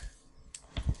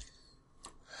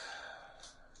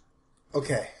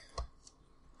 Okay.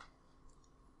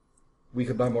 We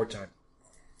could buy more time.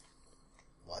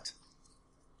 What?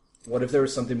 What if there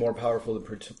was something more powerful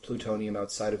than plutonium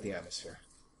outside of the atmosphere?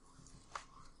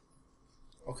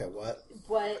 Okay, what?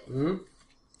 What?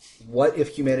 What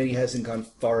if humanity hasn't gone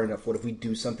far enough? What if we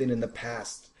do something in the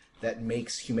past that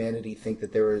makes humanity think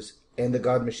that there is, and the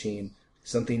God Machine,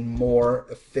 something more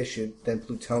efficient than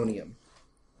plutonium?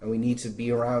 And we need to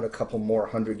be around a couple more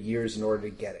 100 years in order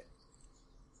to get it.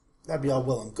 That'd be all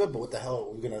well and good, but what the hell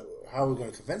are we gonna? How are we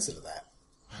gonna convince it of that?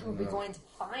 How are we going to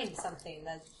find something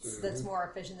that's more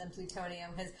efficient than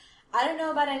plutonium? Because I don't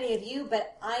know about any of you,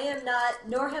 but I am not,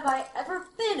 nor have I ever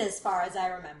been, as far as I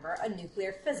remember, a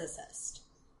nuclear physicist.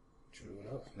 True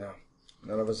enough. No.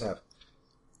 None of us have.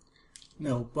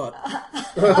 No, but.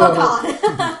 Oh,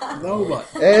 God. No,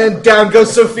 but. And down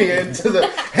goes Sophia into the...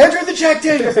 Hand her the Jack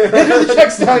Daniels! Hand her the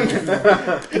Jack Stallion!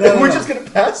 We're just going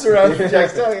to pass around the Jack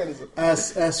Stallion.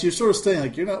 As you're sort of saying,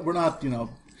 like, we're not, you're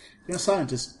a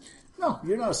scientist. No,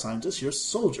 you're not a scientist, you're a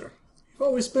soldier. You've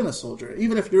always been a soldier.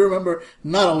 Even if you remember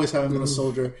not always having been a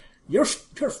soldier, you're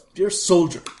a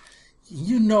soldier.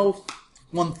 You know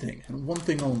one thing, and one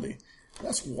thing only.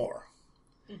 That's war.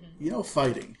 Mm-hmm. You know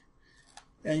fighting.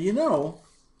 And you know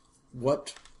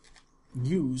what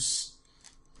use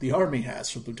the army has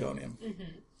for plutonium. Mm-hmm.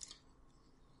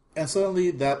 And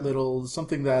suddenly that little,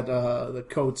 something that the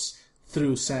Coates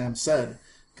through Sam said,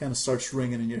 kind of starts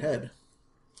ringing in your head.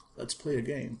 Let's play a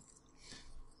game.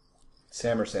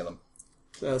 Sam or Salem?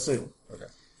 Salem. Okay.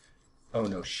 Oh,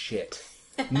 no shit.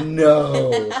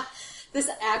 No. This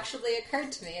actually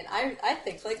occurred to me, and I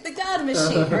think like the God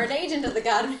Machine, or an agent of the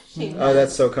God Machine. Oh,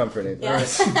 that's so comforting.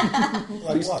 Yes.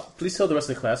 Please tell the rest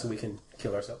of the class so we can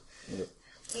kill ourselves. Yeah.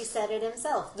 He said it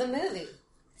himself. The movie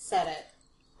said it.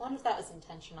 I wonder if that was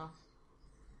intentional.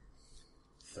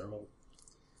 Thermal?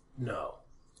 No.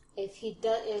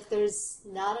 If there's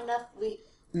not enough, we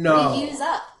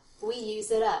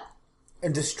use it up.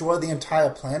 And destroy the entire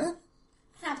planet?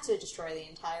 Have to destroy the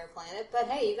entire planet, but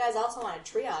hey, you guys also wanted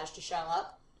triage to show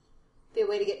up. Be a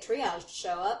way to get triage to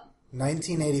show up.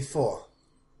 1984.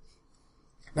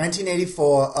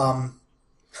 1984,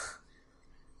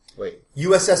 Wait.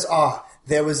 USSR.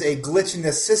 There was a glitch in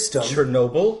the system.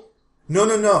 Chernobyl? No.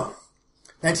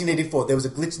 1984. There was a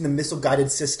glitch in the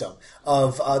missile-guided system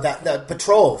of that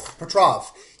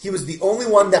Petrov. He was the only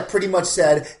one that pretty much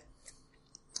said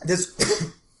this.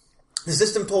 The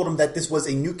system told him that this was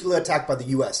a nuclear attack by the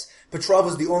U.S. Petrov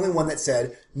was the only one that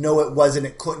said, no, it wasn't.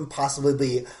 It couldn't possibly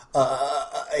be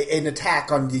an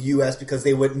attack on the U.S. because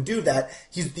they wouldn't do that.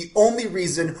 He's the only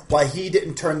reason why he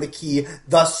didn't turn the key,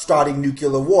 thus starting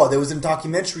nuclear war. There was a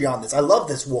documentary on this. I love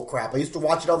this war crap. I used to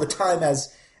watch it all the time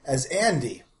as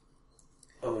Andy.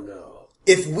 Oh, no.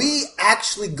 If we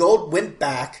actually went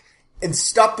back and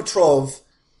stopped Petrov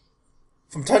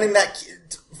from turning that key,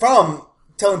 from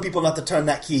telling people not to turn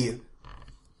that key,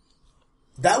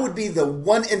 that would be the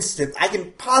one instant I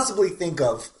can possibly think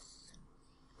of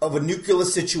a nuclear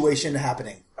situation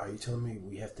happening. Are you telling me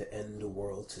we have to end the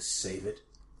world to save it?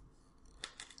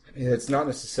 I mean, it's not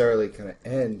necessarily going to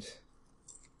end.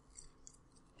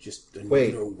 Just a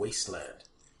nuclear wasteland.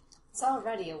 It's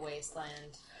already a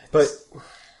wasteland.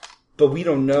 But we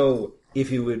don't know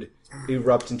if it would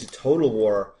erupt into total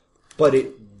war, but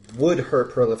it would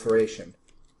hurt proliferation.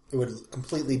 It would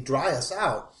completely dry us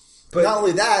out. But not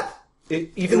only that,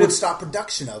 it would stop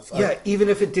production of... even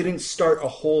if it didn't start a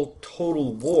whole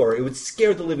total war, it would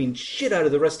scare the living shit out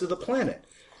of the rest of the planet.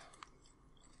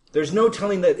 There's no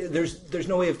telling that... There's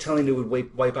no way of telling it would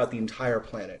wipe out the entire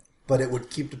planet. But it would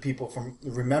keep the people from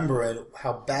remembering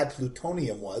how bad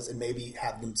plutonium was and maybe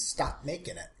have them stop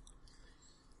making it.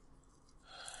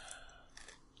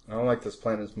 I don't like this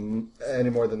planet any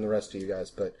more than the rest of you guys,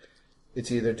 but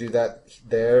it's either do that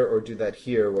there or do that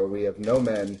here, where we have no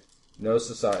men, no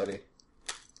society,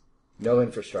 no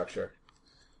infrastructure.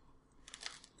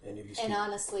 And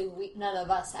honestly, none of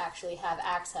us actually have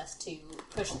access to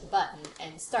push the button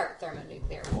and start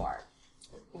thermonuclear war.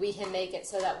 We can make it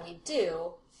so that we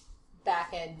do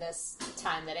back in this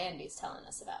time that Andy's telling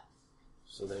us about.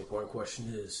 So the important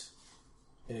question is,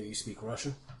 any of you speak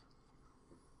Russian?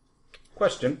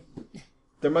 Question.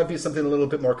 There might be something a little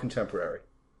bit more contemporary.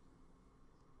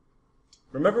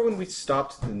 Remember when we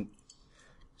stopped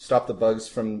the bugs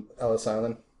from Ellis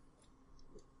Island?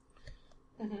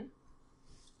 Mm-hmm. Do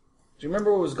you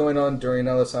remember what was going on during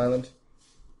Ellis Island?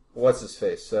 What's his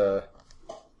face?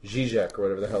 Zizek, or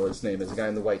whatever the hell his name is. The guy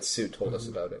in the white suit told us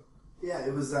about it. Yeah,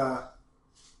 it was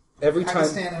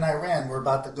Pakistan and Iran were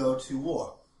about to go to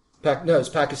war. No, it's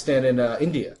Pakistan and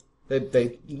India.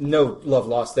 They no love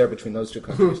lost there between those two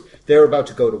countries. They're about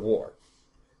to go to war.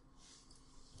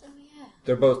 Oh, yeah.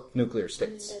 They're both nuclear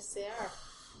states. Yes, they are.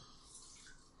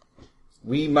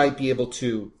 We might be able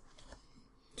to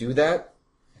do that,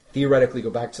 theoretically go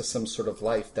back to some sort of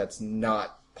life that's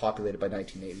not populated by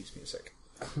 1980s music.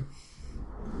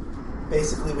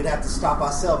 Basically, we'd have to stop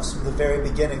ourselves from the very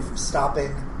beginning from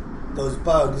stopping those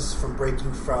bugs from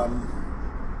breaking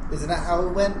from... Isn't that how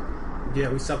it went? Yeah,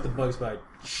 we stop the bugs by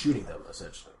shooting them,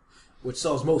 essentially, which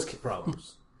solves most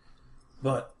problems.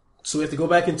 But, so we have to go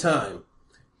back in time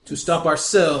to stop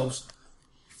ourselves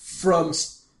from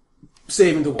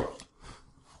saving the world.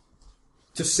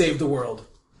 To save the world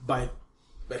by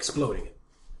exploding it.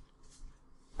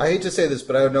 I hate to say this,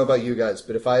 but I don't know about you guys,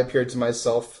 but if I appeared to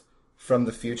myself from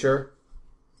the future,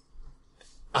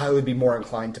 I would be more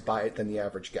inclined to buy it than the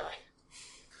average guy.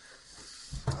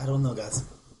 I don't know, guys.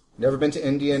 Never been to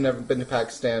India, never been to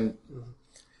Pakistan.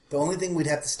 The only thing we'd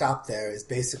have to stop there is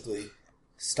basically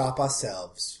stop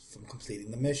ourselves from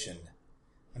completing the mission.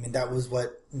 I mean, that was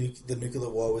what the nuclear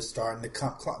war was starting to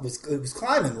it was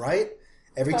climbing, right?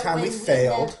 Every But time we when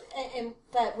failed,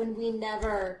 but when we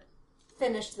never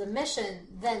finished the mission,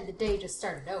 then the day just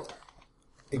started over.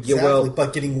 exactly, well-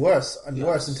 but getting worse and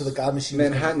worse until the God Machine.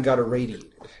 Manhattan got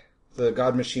irradiated. The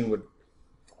God Machine would...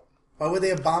 Why would they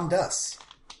have bombed us?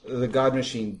 The God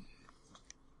Machine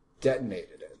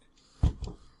detonated it.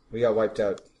 We got wiped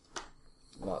out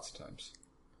lots of times.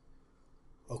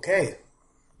 Okay,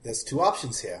 there's two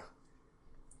options here.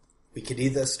 We could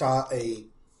either start a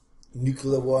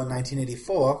nuclear war in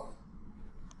 1984,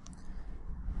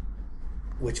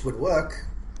 which would work.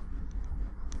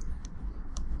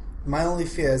 My only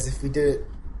fear is if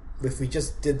we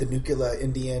just did the nuclear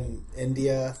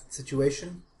India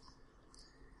situation,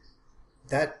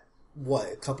 that,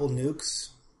 a couple nukes,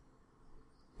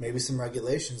 maybe some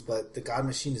regulations, but the God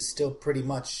Machine is still pretty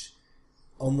much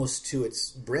almost to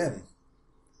its brim.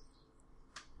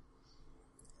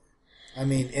 I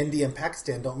mean, India and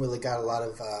Pakistan don't really got a lot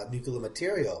of nuclear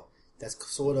material. That's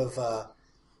sort of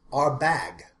our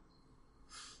bag.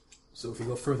 So if we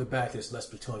go further back, there's less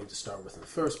plutonium to start with in the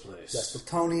first place. Less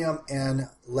plutonium and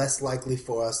less likely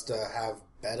for us to have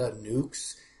better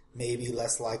nukes. Maybe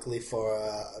less likely for,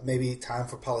 maybe time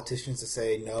for politicians to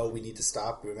say, no, we need to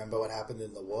stop. Remember what happened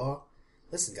in the war?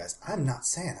 Listen, guys, I'm not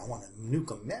saying I want to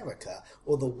nuke America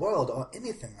or the world or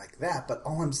anything like that, but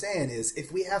all I'm saying is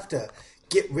if we have to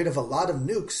get rid of a lot of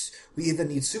nukes, we either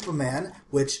need Superman,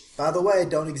 which, by the way,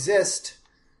 don't exist,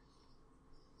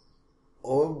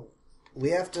 or we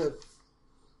have to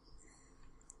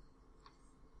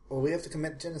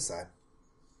commit genocide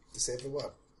to save the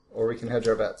world. Or we can hedge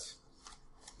our bets.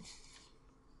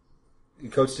 The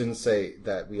coach didn't say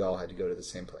that we all had to go to the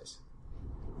same place.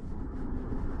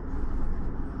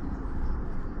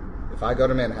 If I go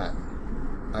to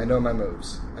Manhattan, I know my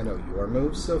moves. I know your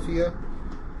moves, Sophia.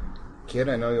 Kid,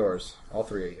 I know yours. All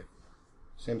three of you.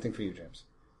 Same thing for you, James.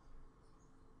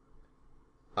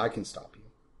 I can stop you.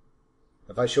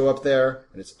 If I show up there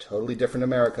and it's a totally different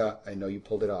America, I know you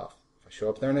pulled it off. If I show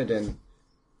up there and I didn't,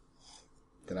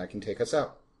 then I can take us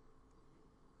out.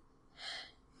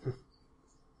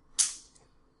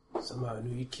 Somehow I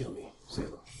knew you'd kill me,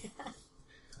 Salem. Yeah.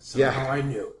 Somehow I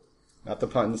knew. Not the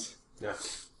puns. Yeah.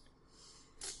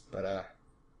 But,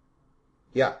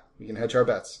 yeah, we can hedge our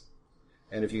bets.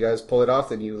 And if you guys pull it off,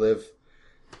 then you live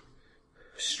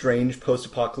strange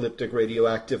post-apocalyptic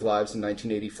radioactive lives in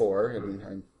 1984. And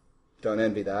I don't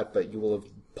envy that, but you will have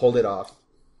pulled it off.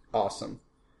 Awesome.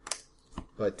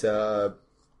 But the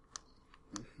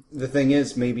thing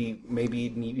is, maybe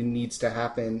it needs to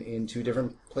happen in two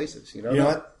different places. You know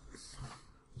what?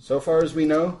 So far as we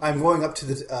know, I'm going up to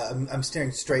the. I'm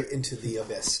staring straight into the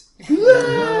abyss,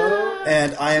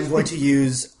 and I am going to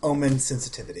use omen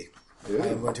sensitivity. I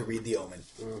am going to read the omen.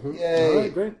 Mm-hmm. Yay! All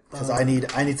right, great. Because I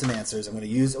need some answers. I'm going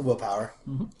to use a willpower.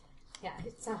 Mm-hmm. Yeah,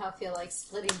 I somehow feel like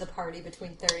splitting the party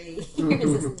between 30 years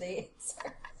isn't the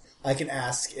answer. I can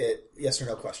ask it yes or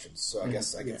no questions. So I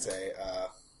guess I can say,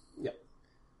 Yep.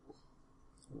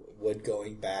 would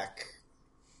going back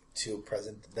to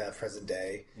the present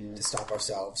day to stop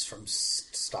ourselves from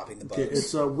stopping the bugs. Okay,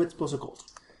 it's wits plus occult.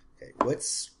 Okay,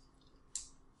 wits.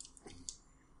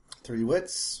 3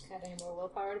 wits. Got any more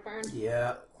willpower to burn?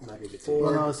 Yeah. Not gonna get to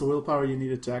Well, no, it's the willpower you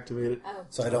needed to activate it. Oh.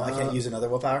 So I can't use another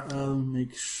willpower?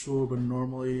 Make sure, but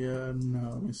normally,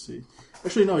 no. Let me see.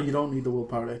 Actually, no, you don't need the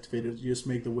willpower to activate it. You just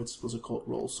make the wits plus occult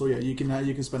roll. So yeah, you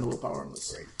can spend the willpower on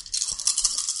this. Great.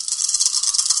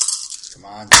 Come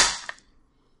on.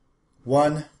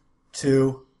 1,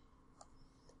 2,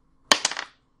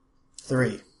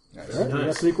 3. nice. All right, we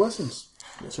got 3 questions.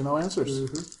 Yes or no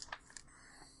answers.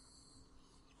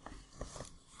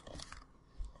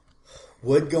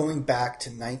 Would going back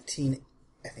to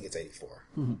 84.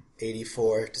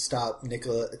 84 to stop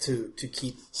Nikola to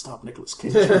keep Stop Nicolas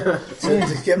Cage.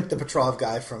 to keep the Petrov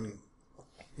guy from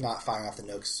not firing off the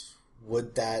nukes.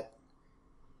 Would that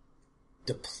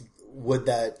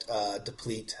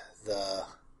deplete the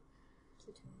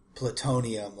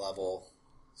plutonium level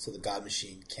so the God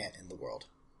Machine can't end the world?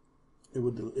 It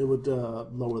would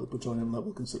lower the plutonium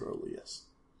level considerably. Yes.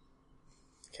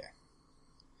 Okay.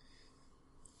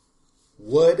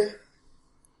 Would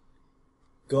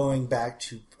going back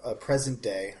to present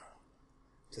day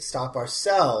to stop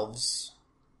ourselves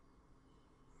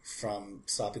from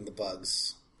stopping the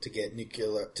bugs to get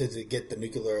the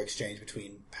nuclear exchange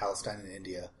between Palestine and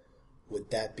India,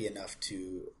 would that be enough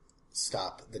to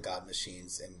stop the God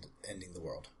Machines and ending the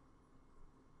world?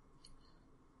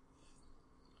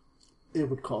 It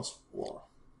would cause war.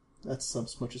 That's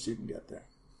as much as you can get there.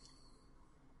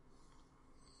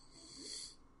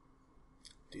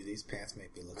 Do these pants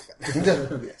make me look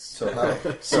fat? Yes.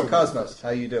 So Cosmos,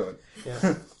 how you doing?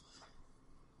 Yeah.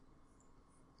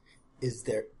 is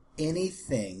there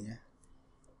anything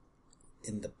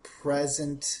in the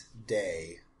present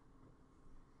day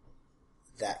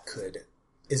that could...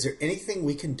 Is there anything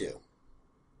we can do?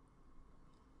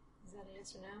 Is that an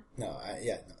yes or no? No,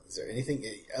 no. Is there anything...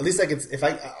 At least I can... If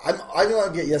I'm going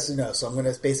to get yes or no, so I'm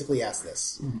going to basically ask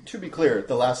this. To be clear,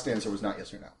 the last answer was not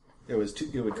yes or no. It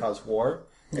would cause war.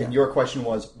 And your question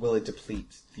was, will it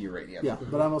deplete the uranium? Yeah,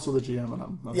 but I'm also the GM, and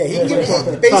I'm Yeah, he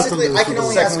can, basically, I can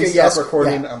only ask Second we a yes. stop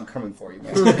recording, Yeah. I'm coming for you,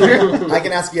 man. I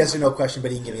can ask a yes or no question, but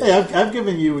he can give me Hey, I've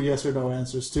given you yes or no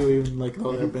answers too, even like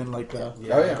though there have been like yeah.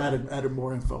 added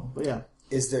more info. But yeah,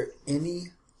 Is there any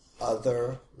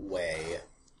other way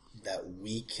that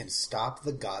we can stop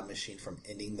the God Machine from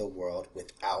ending the world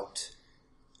without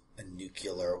a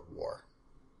nuclear war?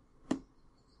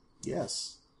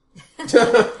 yes.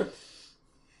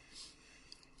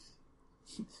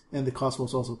 And the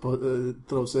Cosmos also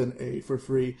throws in a for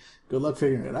free. Good luck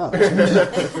figuring it out.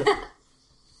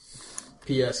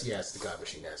 P.S. Yes, the God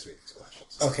Machine answered these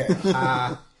questions. Okay.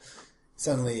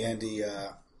 Suddenly, Andy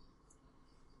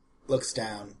looks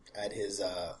down at his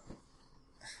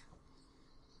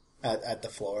at the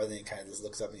floor, and then he kind of just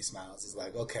looks up and he smiles. He's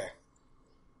like, "Okay,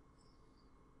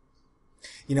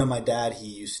 you know, my dad.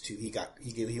 He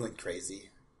went crazy.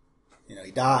 You know,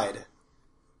 he died.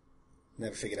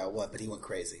 Never figured out what, but he went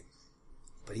crazy.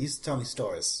 But he used to tell me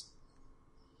stories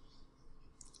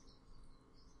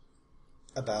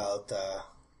about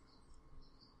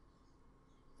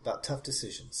tough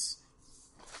decisions."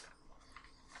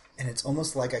 And it's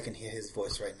almost like I can hear his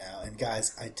voice right now. And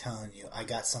guys, I'm telling you, I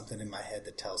got something in my head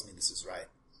that tells me this is right.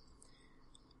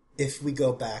 If we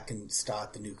go back and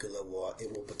start the nuclear war,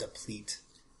 it will deplete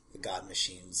the God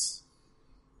Machine's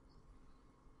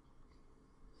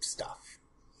stuff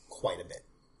quite a bit.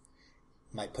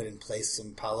 Might put in place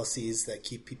some policies that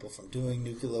keep people from doing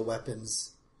nuclear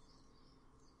weapons.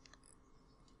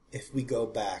 If we go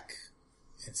back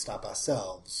and stop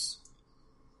ourselves,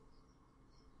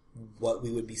 what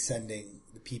we would be sending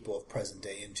the people of present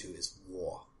day into is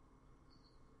war.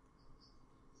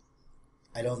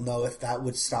 I don't know if that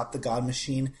would stop the God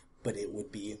Machine, but it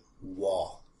would be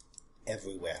war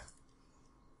everywhere.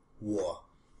 War.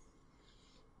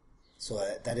 So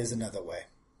that is another way.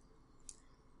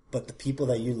 But the people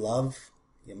that you love,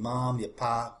 your mom, your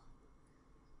pop,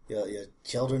 your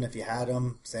children if you had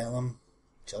them, Salem,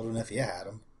 children if you had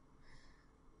them,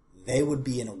 they would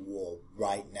be in a war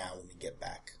right now when we get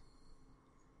back.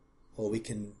 Or we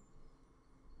can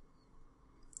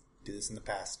do this in the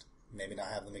past. Maybe not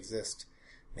have them exist.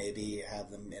 Maybe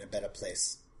have them in a better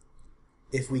place.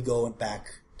 If we go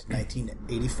back to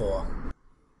 1984,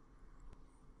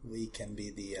 we can be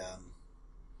the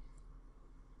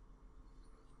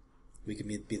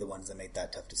be the ones that make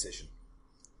that tough decision.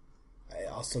 I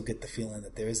also get the feeling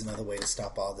that there is another way to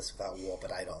stop all this without war,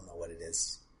 but I don't know what it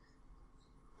is.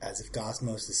 As if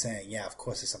Cosmos is saying, yeah, of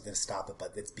course there's something to stop it,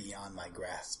 but it's beyond my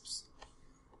grasps.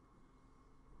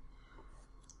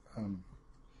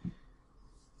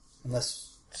 Unless...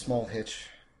 Small hitch.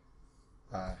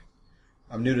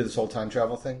 I'm new to this whole time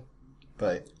travel thing,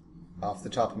 but off the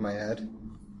top of my head,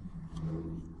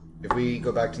 if we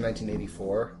go back to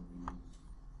 1984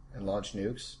 and launch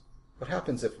nukes, what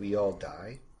happens if we all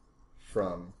die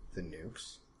from the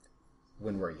nukes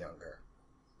when we're younger?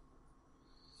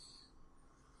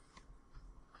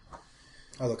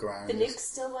 I'll look around. The nukes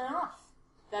still went off.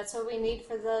 That's what we need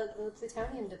for the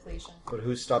plutonium depletion. But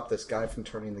who stopped this guy from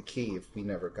turning the key if we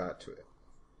never got to it?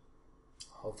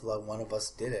 Hopefully one of us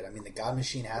did it. I mean, the God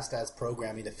Machine has to have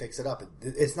programming to fix it up.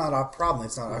 It's not our problem.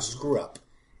 It's not our screw-up.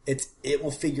 It will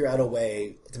figure out a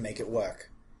way to make it work.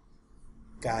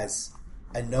 Guys,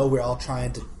 I know we're all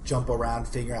trying to jump around,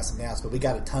 figure out something else, but we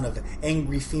got a ton of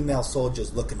angry female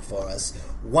soldiers looking for us.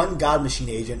 One God Machine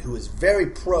agent who is very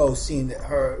pro seeing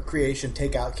her creation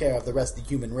take out care of the rest of the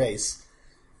human race.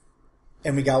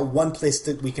 And we got one place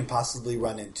that we can possibly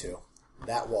run into.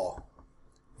 That wall.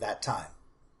 That time.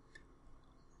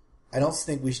 I don't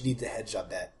think we should need to hedge our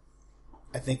bet.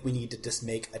 I think we need to just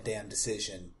make a damn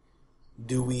decision.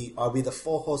 Are we the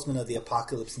four horsemen of the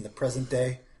apocalypse in the present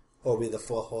day, or are we the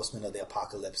four horsemen of the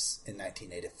apocalypse in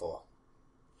 1984?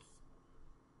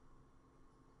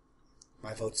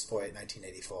 My vote's for it,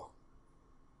 1984.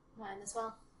 Mine as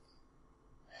well.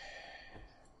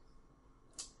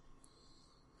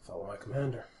 Follow my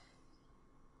commander.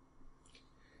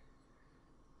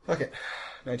 Okay.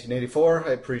 1984,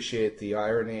 I appreciate the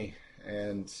irony,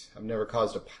 and I've never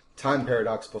caused a time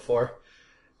paradox before,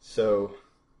 so...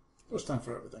 First time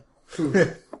for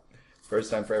everything.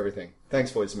 First time for everything. Thanks,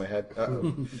 voice in my head.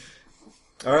 Uh-oh.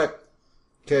 All right,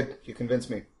 kid, you convinced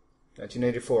me.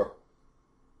 1984.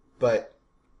 But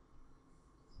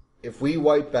if we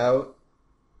wipe out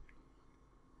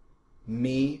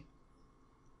me...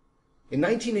 In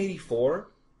 1984,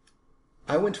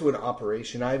 I went to an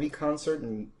Operation Ivy concert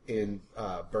in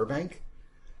Burbank,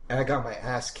 and I got my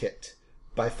ass kicked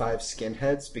by 5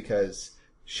 skinheads because,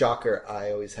 shocker,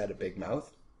 I always had a big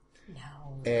mouth.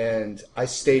 No. And I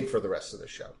stayed for the rest of the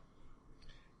show.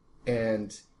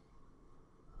 And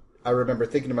I remember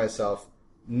thinking to myself,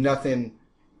 nothing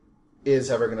is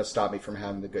ever going to stop me from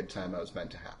having the good time I was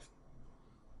meant to have.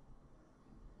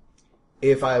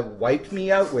 If I wiped me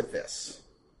out with this,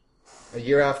 a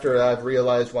year after I've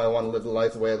realized why I want to live the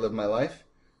life the way I live my life,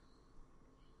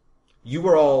 you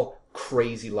were all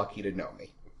crazy lucky to know me.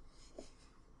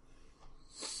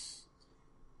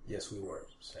 Yes, we were,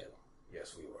 Salem.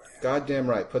 Yes, we were. Goddamn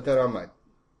right. Put that on my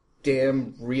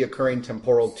damn reoccurring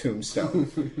temporal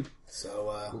tombstone.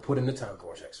 So, We'll put in the time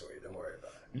vortex for you. Don't worry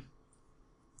about it.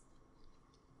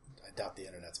 I doubt the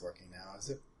internet's working now, is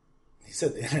it? He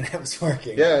said the internet was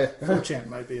working. Yeah. 4chan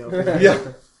might be open.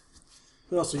 Yeah.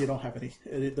 But also, you don't have any.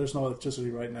 There's no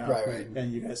electricity right now. Right.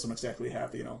 And you guys don't exactly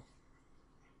have,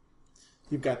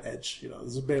 you've got edge.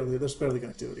 There's barely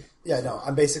connectivity. Yeah, no,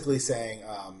 I'm basically saying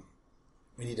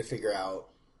we need to figure out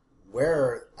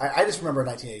where... I just remember in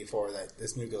 1984 that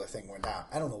this nuclear thing went down.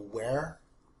 I don't know where,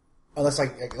 unless I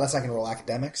can roll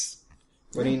academics.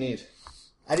 What do you need?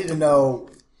 I need to know...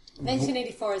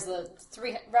 1984 is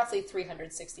roughly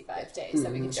 365 days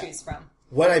that we can choose from.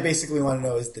 What I basically want to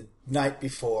know is the night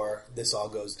before this all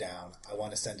goes down, I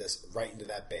want to send us right into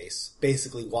that base.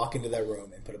 Basically walk into that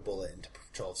room and put a bullet into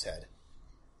Patrol's head.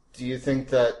 Do you think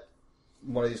that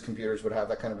one of these computers would have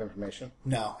that kind of information?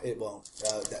 No, it won't.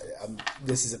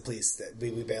 This is a police that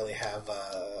we barely have...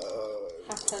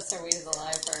 How close are we to the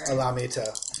live? Allow me to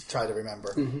try to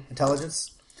remember.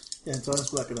 Intelligence? Yeah, intelligence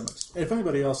for academics. If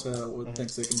anybody else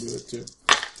thinks they can do it too.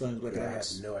 I have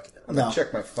no academic. I'm gonna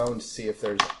check my phone to see if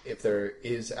there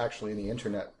is actually any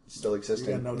internet still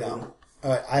existing. You got No.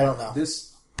 I don't know.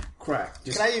 This crack.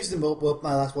 Just Can I use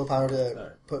my last willpower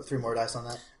to put 3 more dice on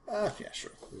that? Yeah,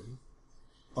 sure.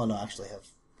 Oh, no, actually I have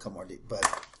a couple more deep, but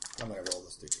I'm going to roll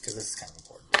this dude because this is kind of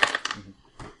important.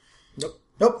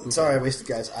 Nope. Sorry, I wasted,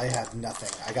 guys. I have nothing.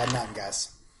 I got nothing,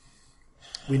 guys.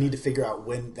 We need to figure out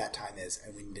when that time is,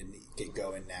 and we need to get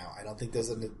going now. I don't think there's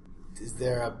is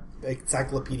there a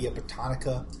Encyclopedia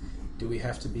Britannica? Do we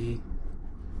have to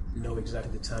know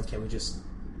exactly the time? Can we just...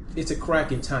 It's a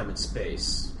crack in time and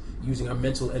space. Using our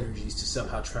mental energies to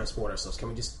somehow transport ourselves. Can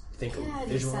we just think of God, you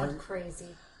visualize? sound crazy.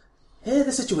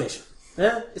 The situation.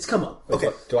 It's come up. Wait, Okay.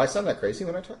 what, do I sound that crazy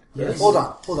when I talk? Yes. Hold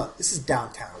on. This is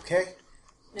downtown, okay?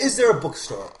 No. Is there a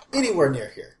bookstore anywhere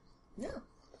near here? Yeah.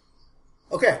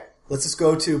 Okay, let's just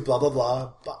go to blah, blah,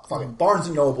 blah, fucking Barnes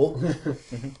 & Noble.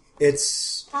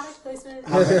 It's... Product placement.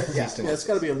 Yeah, It's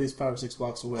got to be at least 5 or 6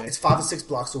 blocks away. it's 5 to 6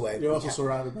 blocks away. You're also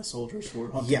surrounded by soldiers who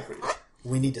are hunting Yeah. for you.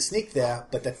 We need to sneak there,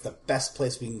 but that's the best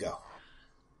place we can go.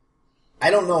 I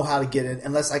don't know how to get in,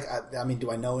 unless, I mean,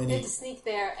 do I know We any... need to sneak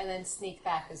there and then sneak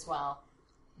back as well.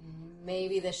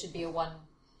 Maybe this should be a one,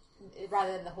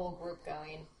 rather than the whole group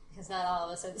going, because not all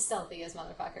of us are the stealthiest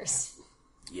motherfuckers.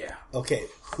 Yeah. Okay,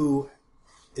 who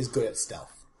is good at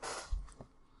stealth?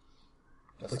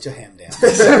 Put your hand down.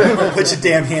 Put your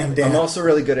damn hand down. I'm also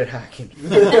really good at hacking.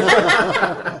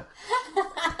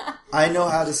 I know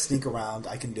how to sneak around.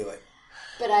 I can do it.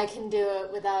 But I can do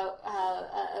it without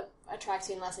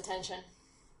attracting less attention.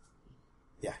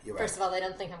 Yeah, you're right. First of all, they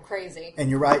don't think I'm crazy. And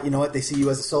you're right. You know what? They see you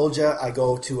as a soldier. I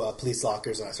go to police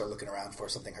lockers and I start looking around for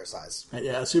something her size.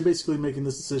 Yeah, so you're basically making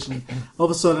this decision. All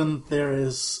of a sudden, there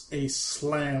is a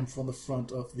slam from the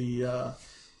front of the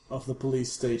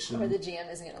police station. Or the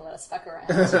GM isn't going to let us fuck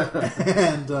around.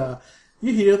 And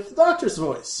you hear the doctor's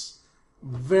voice.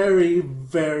 Very,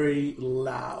 very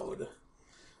loud.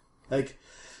 Like,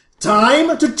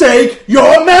 time to take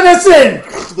your medicine!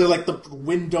 They're like the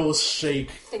windows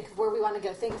shake. Think where we want to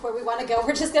go. Think where we want to go.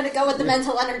 We're just going to go with the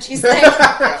mental energies thing.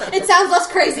 It sounds less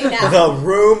crazy now. The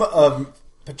room of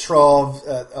Petrov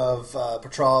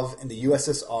in the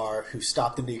USSR who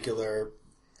stopped the nuclear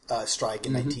strike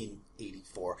in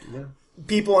 1984. Yeah.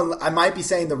 People, I might be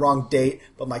saying the wrong date,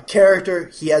 but my character,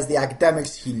 he has the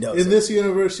academics, he knows In it. this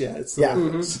universe, yeah. It's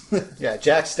Yeah,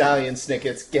 Jack Stallion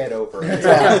Snickets, get over it.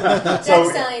 Jack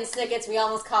Stallion Snickets, we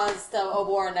almost caused a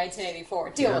war in 1984.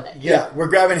 Deal with it. Yeah, we're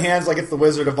grabbing hands like it's the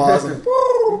Wizard of Oz. And,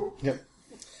 Yep.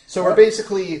 So we're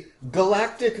basically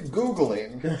galactic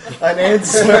Googling an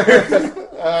answer.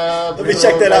 let me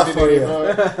check that out for you.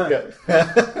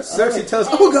 Cersei tells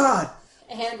us, oh god!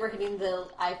 And we're hitting the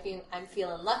I'm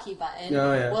feeling lucky button.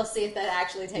 Oh, yeah. We'll see if that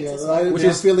actually takes us. Yeah, Which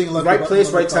is feeling lucky right about place,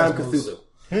 the right time, cosmos. Cthulhu.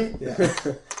 Yeah.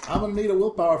 I'm going to need a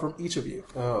willpower from each of you.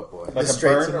 Oh boy. Like a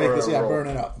straight burn To make or this, a roll? burn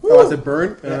it up. Oh, it's a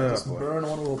burn? Yeah, Oh, just boy. burn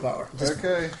one willpower.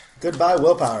 Okay. Goodbye,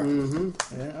 willpower. Yeah,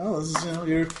 this is,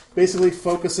 you're basically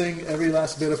focusing every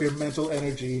last bit of your mental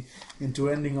energy into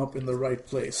ending up in the right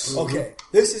place. Okay,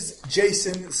 this is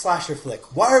Jason Slasher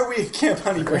Flick. Why are we in Camp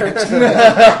Honey Branch?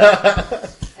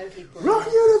 Rock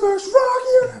universe!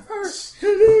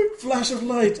 Flash of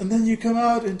light, and then you come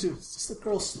out into... Is this the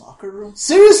girl's locker room?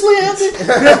 Seriously, Andy?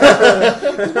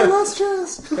 It's my last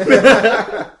chance.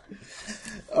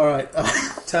 Alright.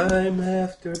 Time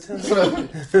after time.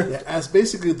 Yeah, as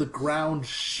basically the ground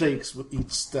shakes with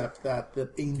each step that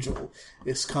angel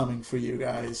is coming for you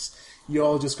guys, you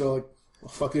all just go like, well,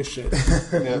 fuck this shit.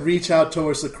 And reach out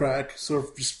towards the crack, sort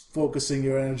of just focusing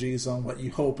your energies on what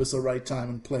you hope is the right time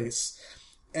and place.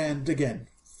 And again,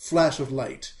 flash of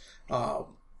light. For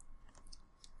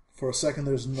a second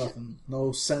there's nothing.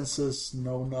 No senses,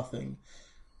 no nothing.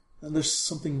 And there's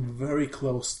something very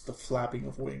close to the flapping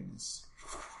of wings.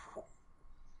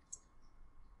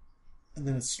 And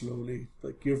then it slowly,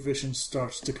 like, your vision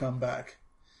starts to come back.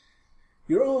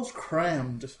 You're all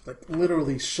crammed, like,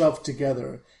 literally shoved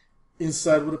together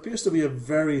inside what appears to be a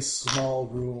very small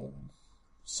room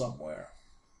somewhere.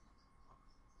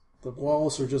 The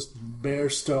walls are just bare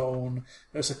stone.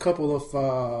 There's a couple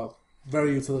of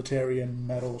very utilitarian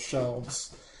metal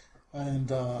shelves. And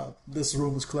this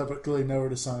room is clearly never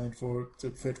designed to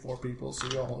fit 4 people, so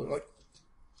you all are like,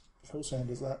 whose hand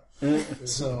is that?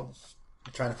 So...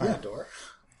 I'm trying to find a door.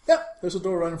 Yeah, there's a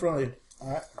door right in front of you.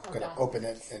 Alright, I'm going to open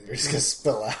it and we're just going to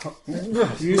spill out.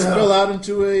 You spill out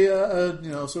into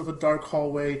a sort of a dark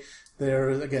hallway. There,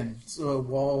 again,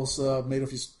 walls made of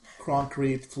these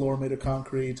concrete, floor made of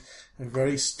concrete, a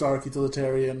very stark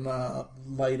utilitarian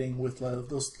lighting with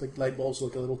those like light bulbs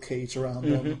with like a little cage around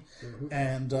them,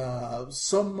 and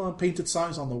some painted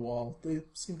signs on the wall. They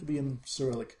seem to be in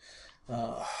Cyrillic.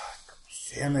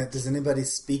 Damn it, does anybody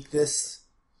speak this?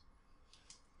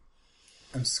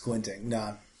 I'm squinting.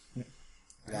 No.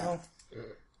 I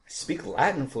speak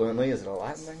Latin fluently. Is it a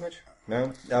Latin language?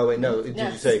 No? Oh, wait, no. Did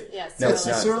you say? Yes. No, It's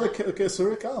it's not.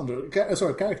 Cyrillic calendar.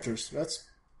 Characters. That's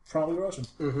probably Russian.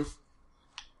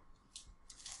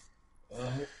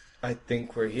 I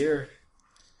think we're here.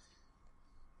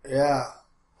 Yeah.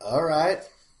 Alright.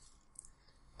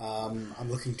 I'm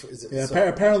looking to... Is it, Yeah, so-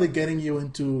 apparently getting you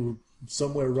into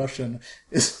somewhere Russian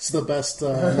is the best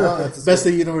that's best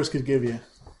the universe could give you.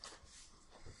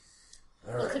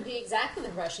 Well, it could be exactly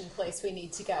the Russian place we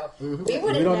need to go. We wouldn't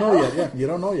You don't know yet. Yeah, you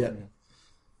don't know yet.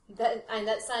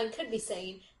 That sign could be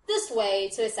saying, this way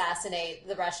to assassinate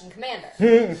the Russian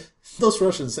commander. Those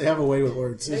Russians, they have a way with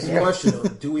words. Question though,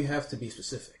 do we have to be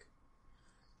specific?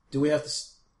 Do we have to...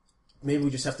 Maybe we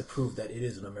just have to prove that it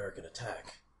is an American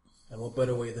attack. And what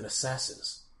better way than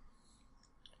assassins?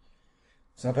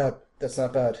 It's not bad. That's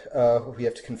not bad. We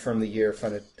have to confirm the year,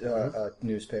 find a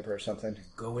newspaper or something.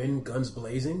 Go in, guns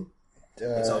blazing?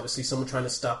 It's obviously someone trying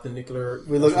to stop the nuclear...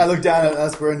 I look down at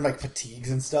us, we're in like fatigues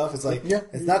and stuff. It's like, Yeah.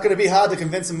 it's not going to be hard to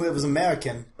convince him it was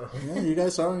American. Yeah, you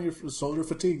guys are in your soldier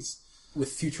fatigues.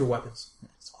 with future weapons.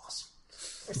 It's awesome.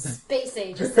 Or space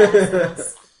age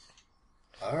assassins.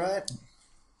 Alright.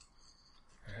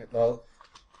 Alright, well,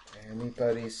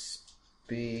 anybody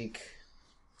speak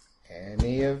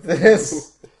any of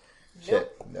this?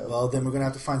 Shit, no. Well, then we're going to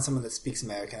have to find someone that speaks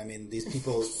American. I mean, these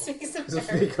people... Speaks of It's a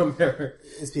America. fake America.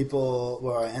 These people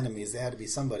were our enemies. There had to be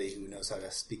somebody who knows how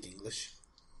to speak English.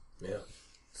 Yeah.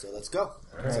 So let's go.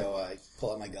 So I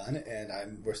pull out my gun,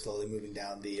 and we're slowly moving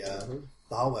down the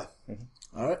hallway.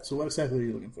 All right. So what exactly are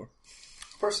you looking for?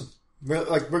 Person.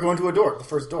 We're going to a door, the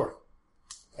first door.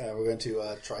 We're going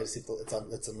to try to see if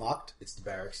it's unlocked. It's the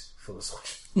barracks full of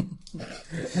soldiers.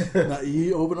 Now,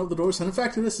 you open up the doors, and in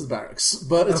fact, this is barracks,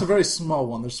 but it's a very small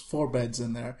one. There's 4 beds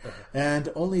in there, and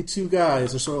only 2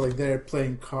 guys are sort of like there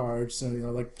playing cards,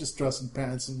 and like just dressed in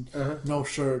pants and no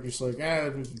shirt, just like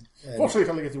fortunately,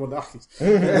 can I get you one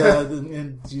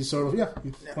and you sort of you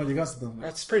point your guns at them.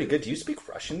 That's pretty good. Do you speak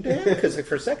Russian, Dan? Because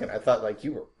for a second I thought like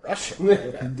you were Russian.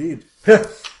 Indeed.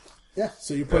 Yeah.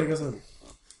 So you point your guns at them.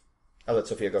 I'll let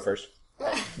Sophia go first.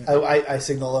 I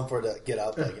signal them for her to get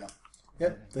out,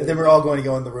 Yep. And then we're all going to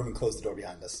go in the room and close the door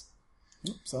behind us.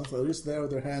 Sounds like they're just there with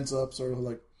their hands up, sort of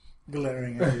like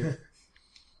glaring at you.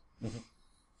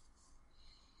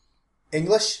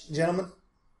 English, gentlemen?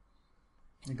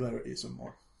 They glare at you some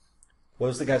more. What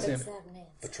was the guy's name?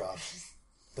 Petrov.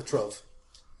 Petrov.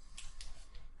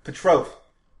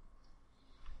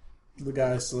 The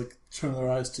guys like turn their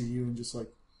eyes to you and just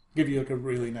like give you like a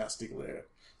really nasty glare.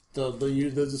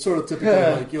 The sort of typical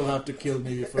like you'll have to kill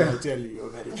me if I tell you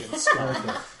American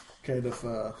kind of.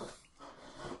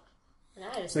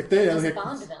 I just like think they- was a okay.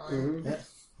 Bond villain.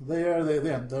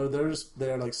 Yeah,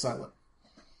 they're like silent.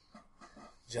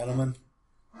 Gentlemen,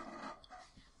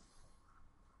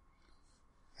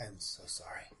 I am so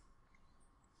sorry.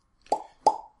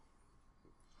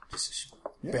 Just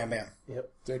bam, bam.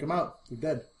 Take them out.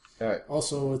 They're dead. All right.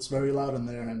 Also, it's very loud in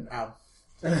there, and ow.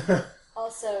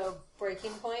 Also,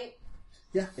 breaking point.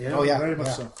 Yeah. Oh, yeah. Very much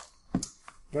Yeah. so.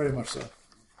 Very much so.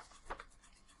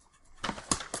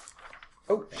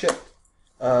 Oh shit.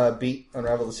 Beat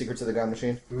Unravel the Secrets of the God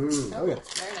Machine, Oh yeah.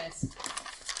 Very nice.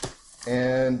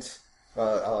 and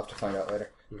I'll have to find out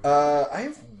later. I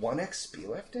have 1 XP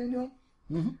left, Daniel.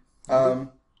 Mm-hmm.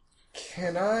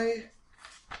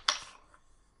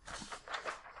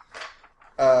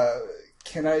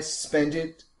 Can I spend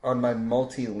it on my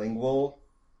multilingual?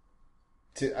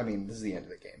 I mean, this is the end of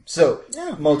the game. So,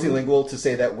 multilingual to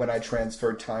say that when I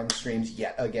transfer time streams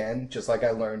yet again, just like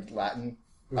I learned Latin,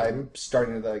 I'm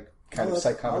starting to kind of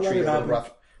psychometry a little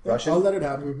Russian. I'll let it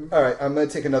happen. All right, I'm going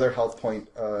to take another health point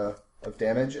of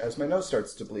damage as my nose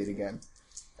starts to bleed again.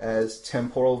 As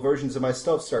temporal versions of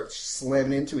myself start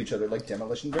slamming into each other like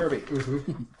Demolition Derby.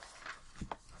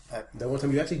 That one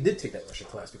time you actually did take that Russian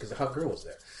class because the hot girl was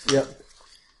there. Yep.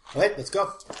 All right, let's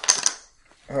go.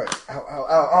 All right. Ow, ow, ow,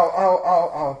 ow, ow,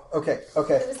 ow, ow. Okay.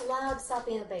 It was loud. Stop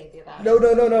being a baby about it.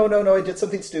 No. I did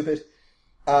something stupid.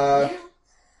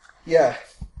 Yeah.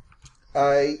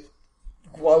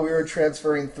 While we were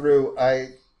transferring through, I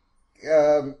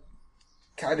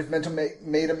kind of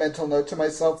made a mental note to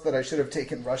myself that I should have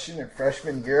taken Russian in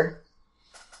freshman year.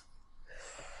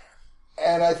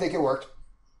 And I think it worked.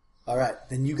 All right,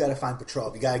 then you got to find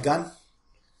patrol. You got a gun?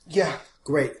 Yeah.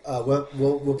 Great.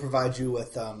 We'll provide you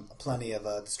with plenty of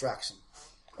distraction.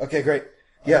 Okay, great.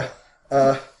 Yeah.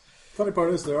 Funny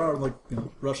part is there are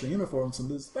Russian uniforms in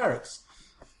these barracks.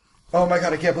 Oh my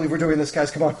god, I can't believe we're doing this,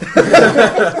 guys. Come on.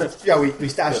 Yeah, we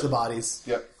stash the bodies.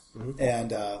 Yep.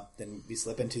 And then we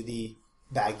slip into the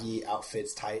baggy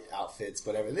outfits, tight outfits,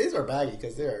 whatever. These are baggy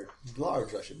because they're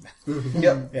large Russian men.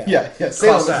 Yep. Yeah. Yeah.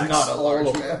 Salem is Cossacks. not a large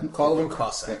All man. Call them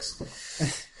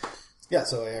Cossacks. Yeah,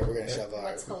 so we're going to shove our...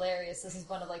 What's hilarious, this is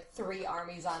one of 3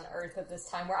 armies on Earth at this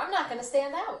time where I'm not going to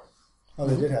stand out. Oh,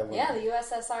 they did have one. Yeah, the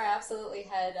USSR absolutely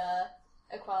had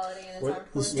equality in its armed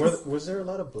forces. Was there a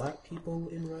lot of black people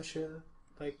in Russia?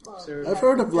 I've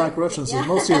heard of black Russians,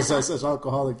 mostly as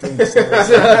alcoholic drinks.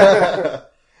 It's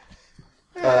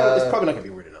probably not going to be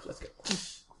weird enough. Let's go.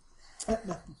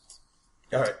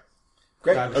 All right.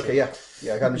 Great. God Okay. machine.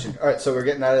 Yeah. God machine. All right. So we're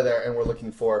getting out of there, and we're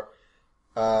looking for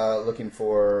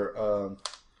more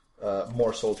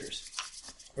soldiers.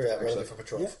 We're looking for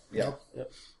patrol. Yeah.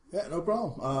 Yeah, no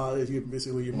problem. If you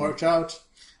march out,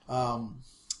 are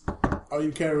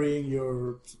you carrying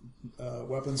your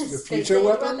weapons, your Space future age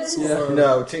weapons? weapons? Or-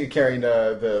 No, carrying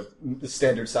the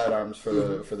standard sidearms for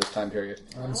this time period.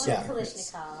 I want Yeah. a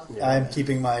Kalashnikov. I'm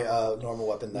keeping my normal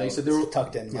weapon you said they were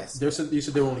tucked in. Yes. You said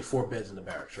there were only 4 beds in the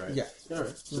barracks, right? Yeah. All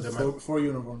right. So there might... Four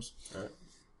uniforms.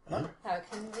 How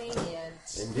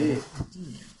convenient. Indeed.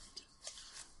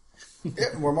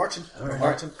 Yeah, we're marching. We're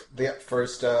marching. The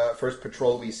first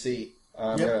patrol we see,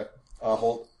 I'm gonna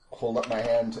hold up my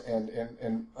hand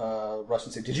and rush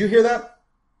and say, "Did you hear that?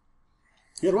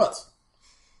 Hear what?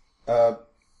 I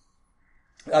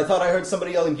thought I heard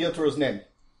somebody yelling Gyotaro's name.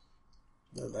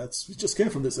 We just came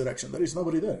from this direction. There is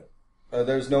nobody there.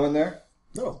 There's no one there.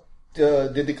 No.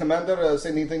 Did the commander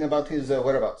say anything about his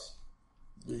whereabouts?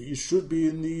 You should be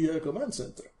in the command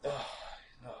center.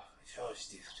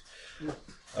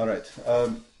 All right.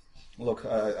 Look,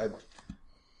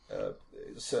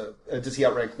 does he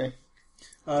outrank me?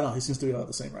 No, he seems to be about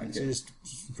the same rank. So he's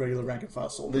just regular rank and file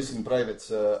soldier. Listen, privates,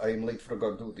 I am late for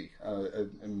guard duty.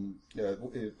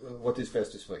 What is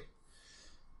fastest way?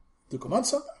 To command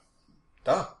center?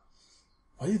 Ah,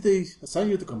 Why did they assign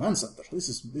you to command center?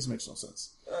 This makes no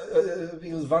sense.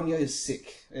 because Vanya is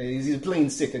sick. He's playing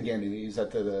sick again. He's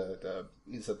at the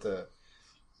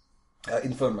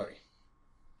infirmary.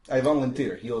 I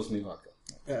volunteer. He owes me vodka.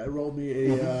 Roll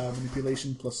me a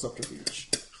manipulation plus subterfuge.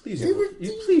 Please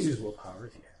use willpower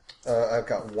if you have. I've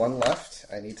got 1 left.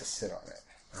 I need to sit on it.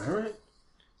 All right.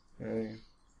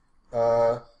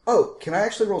 Can I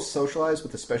actually roll socialize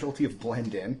with the specialty of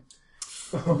blend in?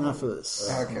 Not for this.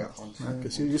 Okay.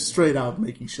 Because you're just straight out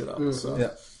making shit up. So.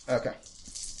 Yeah. Okay.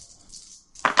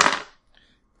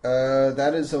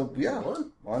 That is a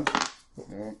one.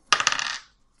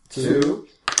 Two.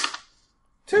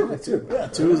 Yeah,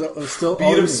 2 is still Bead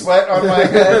all of you sweat on my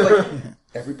head. Like,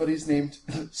 everybody's named.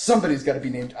 Somebody's got to be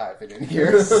named Ivan in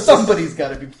here. Somebody's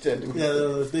got to be pretending. need.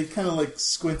 Yeah, they kind of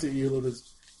squint at you a little bit.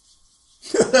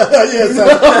 Yes,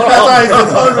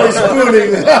 that's always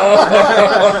spooning.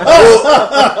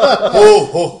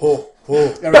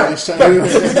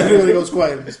 Everybody goes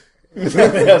quiet.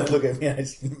 Look at me. I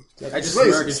just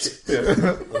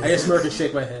smirk and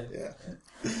shake my head. Yeah.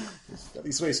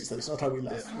 He's racist. That's not how we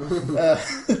laugh.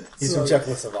 He's from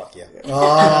Czechoslovakia.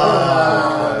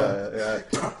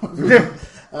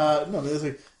 No, there's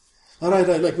like, all right,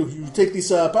 look, you take these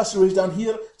passageways down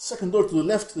here, second door to the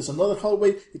left, there's another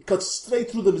hallway, it cuts straight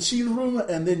through the machine room,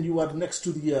 and then you are next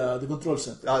to the control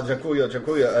center. Dziękuję.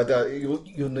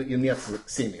 You need to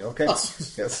see me, okay?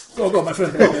 Yes. Go, my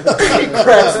friend. Go. He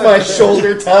grabs my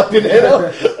shoulder, tapping it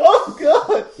up. Oh,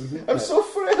 God. I'm so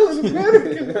frail and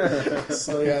American.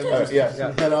 So, yeah.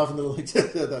 Head off and they're like,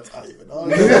 that's Ivan. Oh,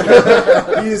 no.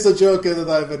 He is a joker, that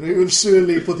Ivan. We will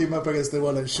surely put him up against the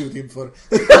wall and shoot him for...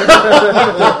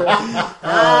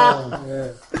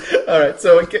 All right,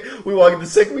 so we walk in. The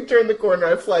second we turn the corner,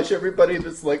 I flash everybody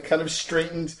this like kind of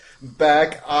straightened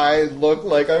back. I look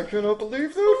like I cannot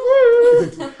believe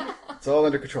that worked. It's all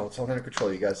under control. It's all under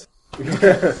control, you guys.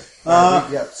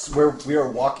 Yes, we are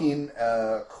walking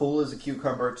cool as a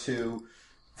cucumber to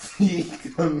the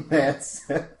command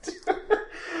center.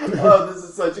 Oh, this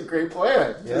is such a great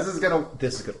plan. Yeah. This is gonna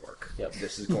work. Yep.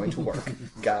 This is going to work,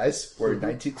 guys. We're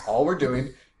 19. All we're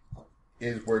doing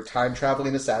is we're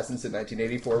time-traveling assassins in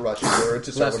 1984 Russia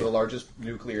to solve one of the largest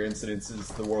nuclear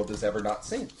incidences the world has ever not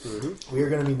seen. Mm-hmm. We are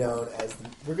going to be known as...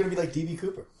 we're going to be like D.B.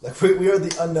 Cooper. Like we are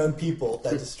the unknown people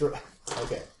that destroy...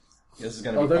 Okay. This is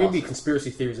going to be there are awesome. going to be conspiracy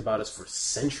theories about us for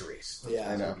centuries. Yeah.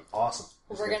 I know. Awesome.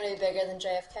 We're going to be bigger than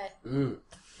JFK.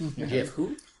 JF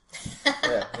who?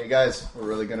 Yeah. Hey, guys, we're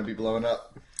really going to be blowing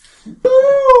up.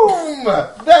 Boom!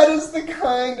 That is the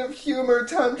kind of humor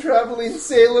time-traveling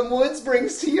Salem Woods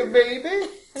brings to you, baby.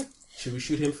 Should we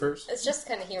shoot him first? It's just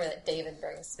kind of humor that David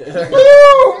brings.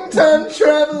 Boom!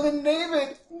 Time-traveling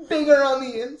David. Bigger on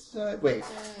the inside. Wait,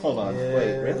 hold on. Yeah.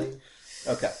 Wait, really?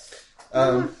 Okay.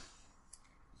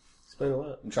 Explain a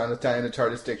lot. I'm trying to tie in a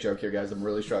TARDIS dick joke here, guys. I'm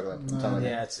really struggling. I'm telling you.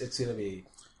 Yeah, it's gonna be.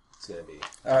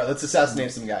 All right, let's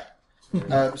assassinate some guy.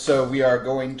 So we are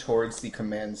going towards the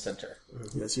command center.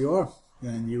 Yes, you are.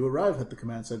 And you arrive at the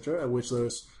command center, at which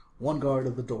there's one guard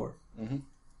at the door. Mm-hmm.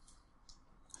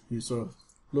 He sort of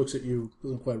looks at you,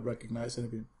 doesn't quite recognize any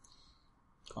of you.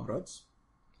 Comrades?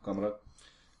 Comrade.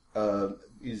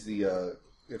 Is the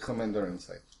commander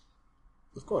inside?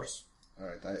 Of course. All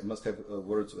right, I must have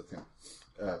words with him.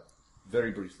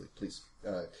 Very briefly, please.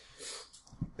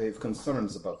 I have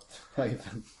concerns about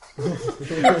Ivan.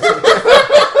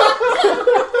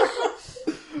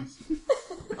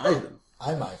 Ivan.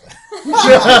 I'm Ivan.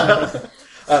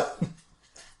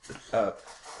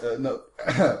 No.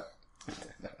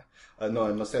 No,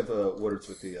 I must have words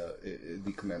with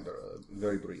the commander.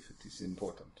 Very brief. It is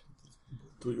important.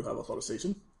 Do you have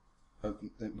authorization?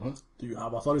 What? Do you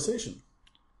have authorization?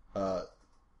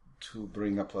 To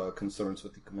bring up concerns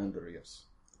with the commander, yes.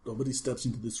 Nobody steps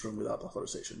into this room without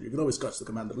authorization. You can always catch the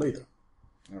commander later.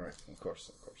 All right, of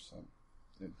course.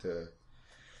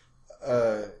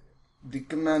 The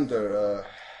commander,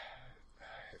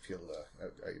 I feel,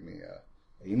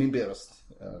 I'm embarrassed.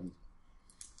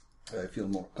 I feel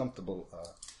more comfortable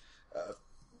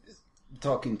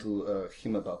talking to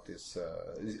him about this,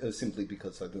 simply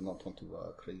because I do not want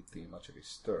to create too much of a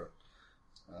stir.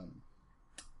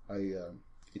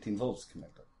 It involves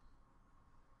commander.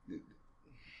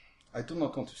 I do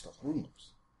not want to start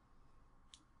rumors.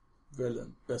 Well,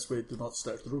 then, best way to not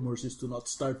start rumors is to not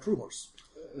start rumors.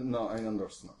 No, I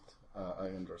understand.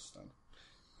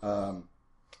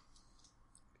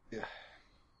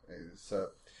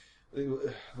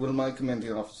 Will my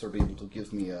commanding officer be able to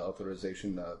give me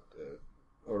authorization,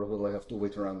 or will I have to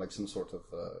wait around like some sort of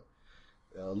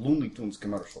Looney Tunes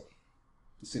commercial,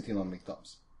 sitting on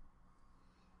McDonald's?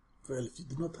 Well, if you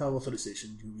do not have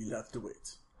authorization, you will have to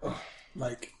wait.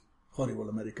 Like horrible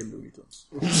American Looney Tunes.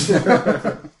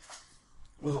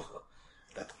 Oh,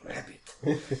 that rabbit.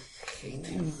 Hate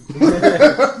him.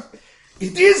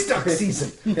 It is duck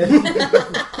season.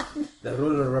 That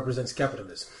ruler represents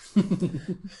capitalism.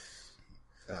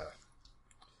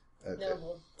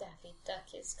 Noble Daffy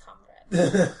Duck is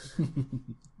comrade.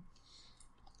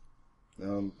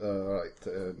 All right.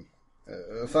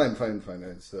 Fine.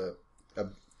 It's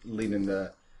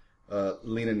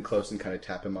lean in close and kind of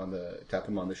tap him on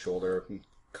the shoulder, in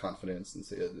confidence, and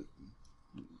say,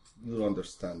 "You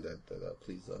understand that?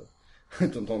 Please, I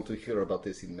don't want to hear about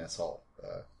this in mess hall.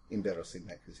 Embarrassing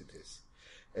as it is."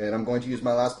 And I'm going to use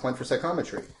my last point for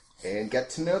psychometry and get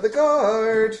to know the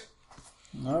guard.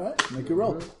 All right, make your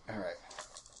roll. All right.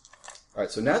 All right,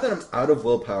 so now that I'm out of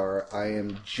willpower, I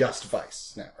am just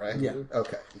vice now, right? Yeah.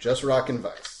 Okay, I'm just rocking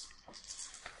vice.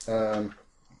 2,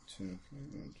 3,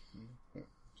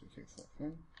 4, 5.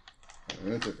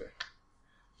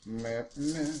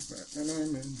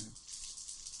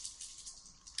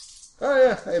 Oh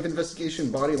yeah, I have investigation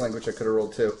body language I could have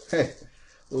rolled too. Hey,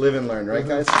 live and learn, right,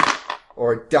 guys?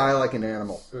 Or die like an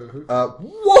animal.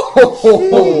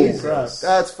 Whoa! Jesus.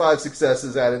 That's 5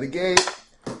 successes out of the gate.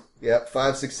 Yep,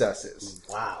 5 successes.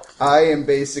 Wow. I am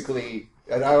basically,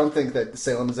 and I don't think that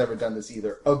Salem has ever done this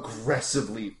either,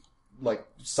 aggressively, like,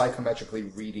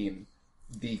 psychometrically reading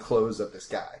the clothes of this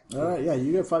guy. All right, yeah,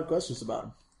 you got 5 questions about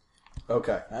him.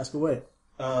 Okay. Ask away.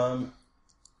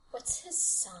 What's his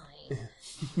sign?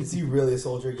 Is he really a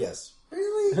soldier? Yes.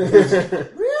 Really?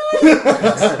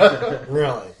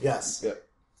 Really? Yes. Yeah.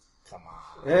 Come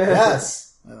on.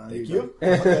 Yes. Thank You?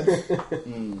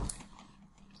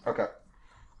 Okay.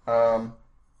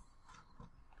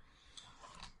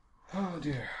 Oh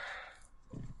dear.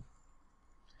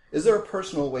 Is there a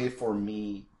personal way for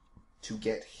me to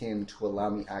get him to allow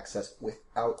me access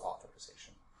without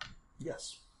authorization?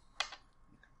 Yes.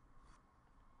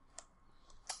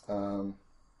 Those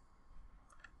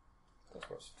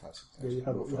were 5 successes. Yeah,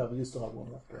 you still have one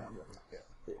left around. Yeah,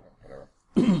 whatever.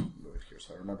 Move it here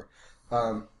so I remember.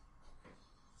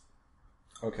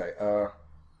 Okay.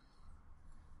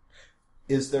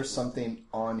 Is there something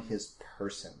on his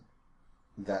person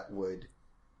that would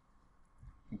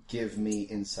give me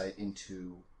insight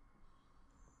into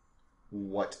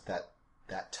what that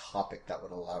topic that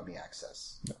would allow me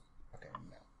access? No. Okay,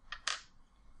 no.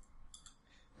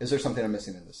 Is there something I'm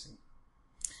missing in this scene?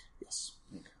 Yes.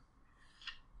 Okay.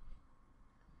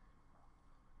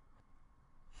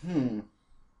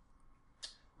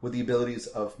 Would the abilities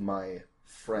of my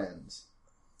friends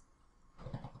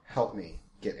help me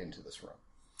get into this room?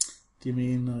 Do you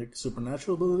mean like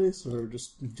supernatural abilities or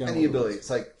just general Any abilities,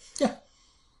 like Yeah.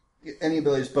 any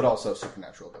abilities, but also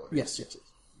supernatural abilities. Yes, yes, yes.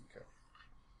 Okay.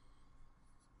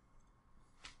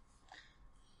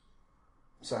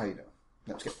 So how you doing?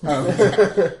 No, just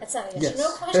kidding. That's not a Yes.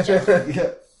 no question.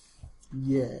 Yeah.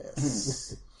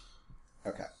 Yes.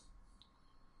 Okay.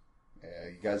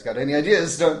 You guys got any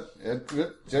ideas? Don't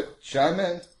chime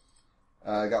in.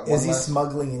 I got one. Is he last.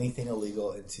 smuggling anything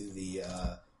illegal into the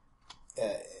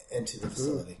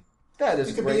facility? That is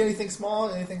It could great. be anything small,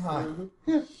 anything high.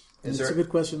 Is It's there a good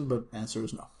question, but answer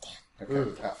is no.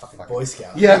 Okay. Ah, fuck. Boy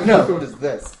Scout. Yeah. No. What is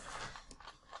this?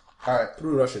 All right.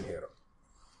 Through Russian hero.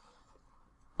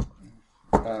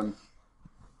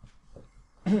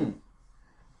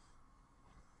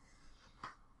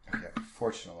 Okay.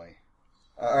 Fortunately.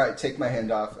 All right. Take my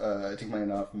hand off.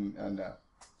 And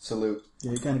salute.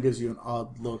 Yeah, it kind of gives you an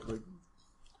odd look, like,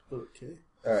 okay.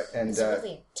 All right. And It's a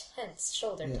really intense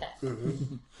shoulder Yeah. pat.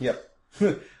 yep.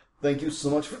 Thank you so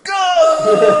much for.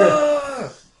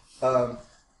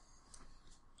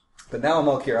 But now I'm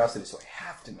all curiosity, so I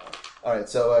have to know. All right.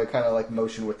 So I kind of like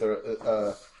motion with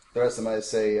the rest of them. I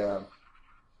say.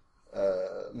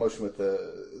 Motion with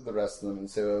the rest of them and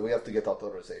say, well, we have to get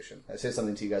authorization. I say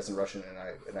something to you guys in Russian,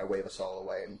 and I wave us all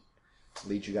away and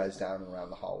lead you guys down around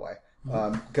the hallway.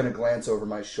 I'm going to glance over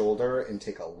my shoulder and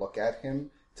take a look at him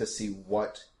to see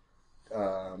what,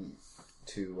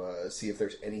 see if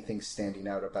there's anything standing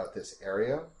out about this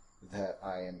area that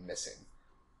I am missing.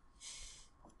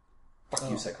 Fuck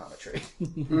you, psychometry.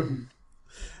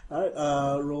 All right,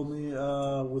 roll me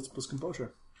with plus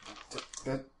composure.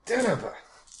 Yeah.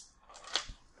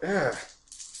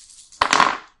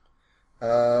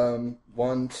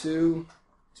 1, 2,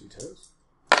 2 toes.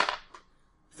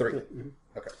 3.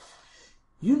 Okay.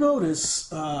 You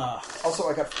notice, Also,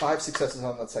 I got 5 successes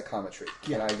on that psychometry.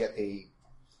 Can I get a...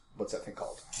 What's that thing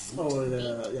called?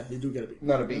 yeah, you do get a B.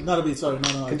 Not a B. Not a B, sorry,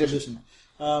 no, Condition.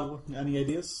 Any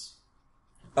ideas?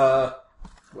 What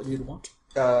do you want?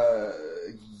 Yeah,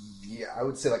 I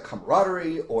would say like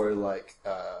camaraderie or like,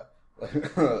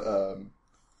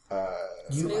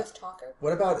 Smooth talker.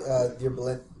 What about your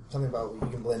blend? Something about you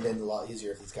can blend in a lot easier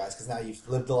with these guys because now you've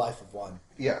lived the life of one.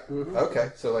 yeah, okay,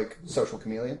 so like social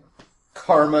chameleon,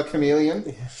 karma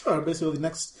chameleon. Sure, basically,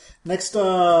 next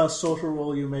social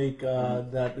roll you make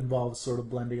that involves sort of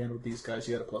blending in with these guys,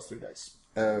 you get a +3 dice.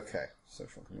 Okay,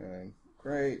 social chameleon,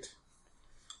 great.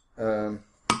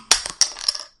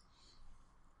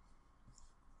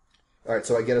 All right,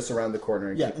 so I get us around the corner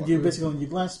and Yeah, keep you looking. basically, when you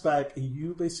glance back,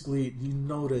 you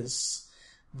notice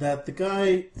that the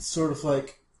guy sort of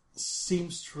like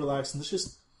seems to relax, and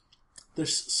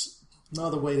there's no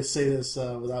other way to say this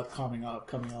without coming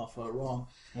off wrong,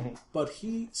 but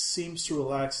he seems to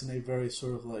relax in a very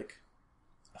sort of like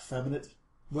effeminate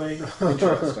way.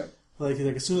 Interesting. Like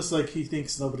as soon as he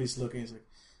thinks nobody's looking, he's like,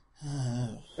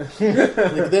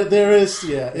 there is,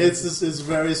 it's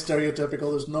very stereotypical.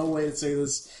 There's no way to say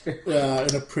this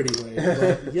in a pretty way.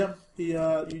 But,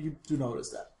 you do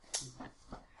notice that.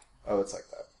 Oh, it's like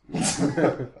that.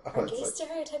 Are gay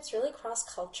stereotypes really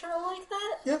cross-cultural like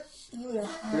that? Yep.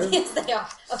 Yes, they are.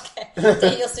 Okay.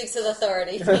 Daniel speaks with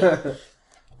authority.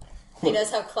 He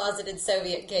knows how closeted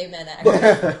Soviet gay men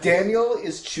act. Daniel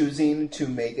is choosing to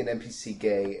make an NPC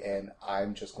gay, and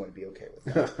I'm just going to be okay with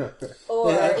that.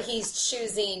 Or he's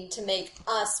choosing to make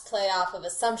us play off of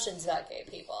assumptions about gay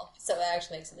people. So it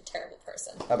actually makes him a terrible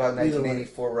person. How about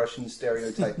 1984 Russian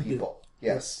stereotype people?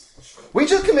 Yes. We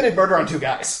just committed murder on 2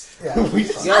 guys. Yeah. I'm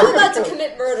about to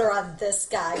commit murder on this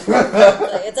guy.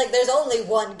 It's like there's only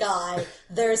one guy.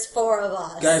 There's 4 of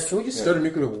us. Guys, can we just start a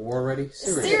nuclear war already?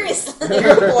 Seriously.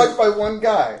 You're blocked by 1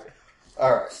 guy.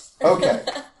 All right. Okay.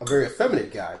 A very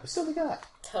effeminate guy, but still a guy.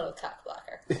 Total cock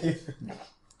blocker. That's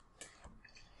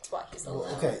why he's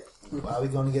alone. Okay, are we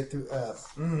going to get through? So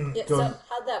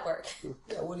how'd that work?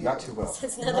 Yeah, what do you Not too well.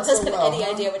 Since none Not of us so have well, any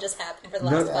huh? idea what just happened for the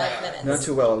last 5 minutes. Not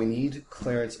too well. We need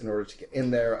clearance in order to get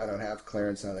in there. I don't have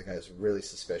clearance now. That guy is really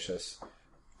suspicious.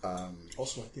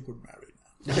 Also, I think we're married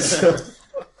now.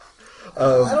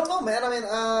 I don't know, man. I mean,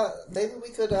 maybe we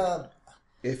could.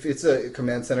 If it's a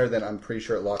command center, then I'm pretty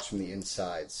sure it locks from the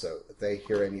inside. So if they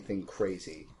hear anything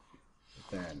crazy,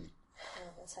 then...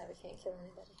 Oh, that's how we can't kill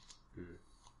anybody.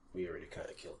 We already kind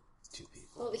of killed 2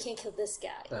 people. Well, we can't kill this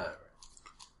guy. All right.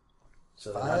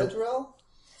 So Fire drill?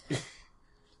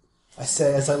 I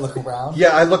say as I look around.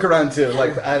 Yeah, I look around too.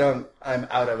 Like, I'm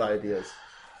out of ideas.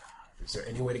 is there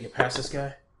any way to get past this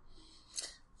guy?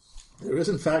 There is,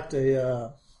 in fact,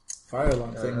 a fire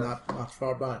alarm thing not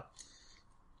far by.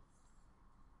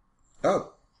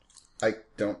 Oh. I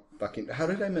don't fucking... How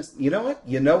did I miss... You know what?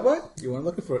 You weren't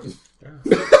looking for it.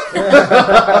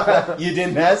 You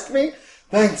didn't ask me?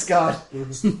 Thanks, God.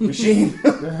 Machine.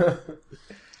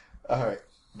 All right.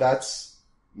 That's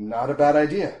not a bad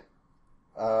idea.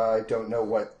 I don't know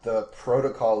what the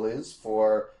protocol is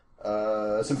for...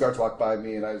 some guards walk by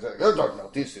me and I was like, I don't know.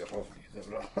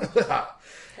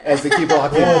 As they keep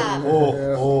walking.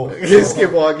 Just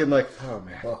keep walking like, oh,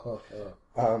 man.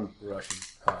 Russian.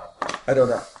 I don't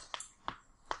know.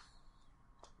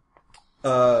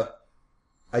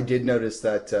 I did notice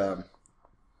that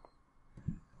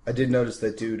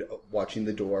dude watching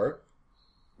the door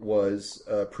was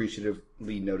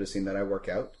appreciatively noticing that I work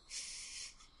out,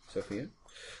 Sophia.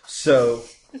 So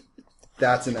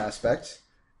that's an aspect,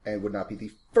 and would not be the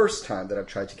first time that I've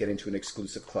tried to get into an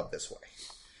exclusive club this way.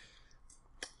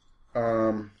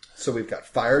 So we've got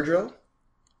fire drill.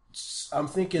 I'm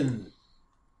thinking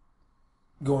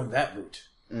going that route.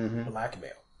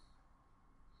 Blackmail.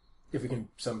 If we can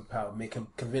somehow make him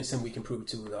convince him, we can prove it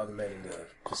to the other men in the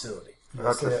facility. So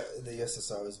the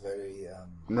USSR is very.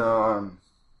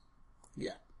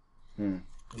 Yeah.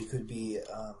 We could be,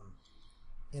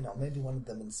 maybe one of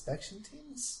them inspection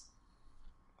teams.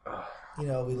 We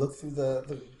look through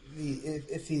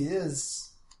if he is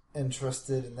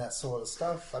interested in that sort of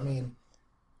stuff. I mean,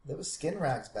 there was skin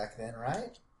rags back then,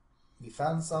 right? We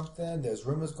found something. There's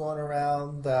rumors going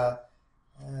around.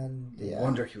 And yeah. No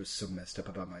wonder he was so messed up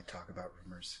about my talk about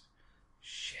rumors.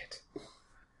 Shit.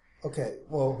 Okay,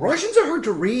 well, Russians are hard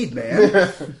to read, man.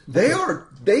 They are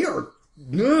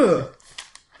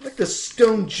like the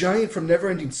stone giant from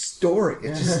Neverending Story.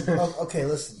 It's just okay.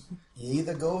 Listen, you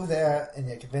either go there and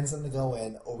you convince them to go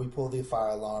in, or we pull the fire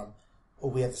alarm,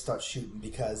 or we have to start shooting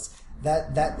because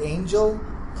that angel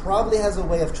probably has a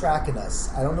way of tracking us.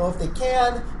 I don't know if they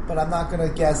can, but I'm not going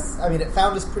to guess. I mean, it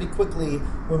found us pretty quickly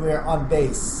when we were on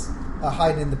base,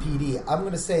 hiding in the PD. I'm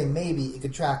going to say maybe it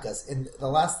could track us, and the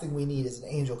last thing we need is an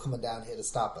angel coming down here to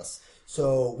stop us.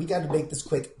 So we got to make this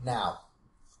quick now.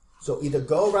 So either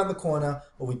go around the corner,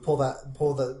 or we pull the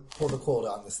cord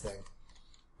on this thing.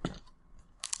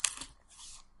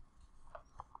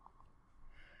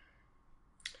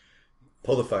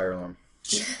 pull the fire alarm.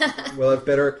 We'll have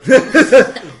better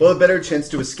chance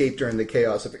to escape during the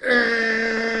chaos of.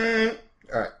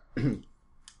 All right.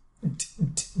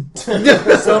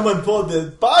 Someone pulled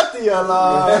the party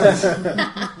alarm.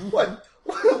 What?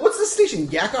 What's the station?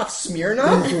 Yakov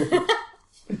Smirnov?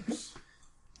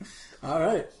 All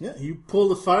right. Yeah, you pull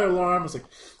the fire alarm. It's like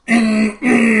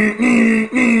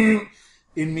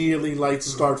immediately lights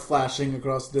start flashing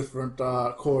across different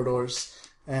corridors,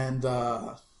 and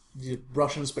the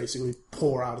Russians basically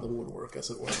pour out of the woodwork, as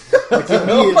it were. Like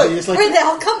immediately, it's like where'd they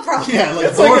all come from? yeah, like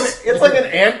it's like an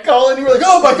ant call, and you were like,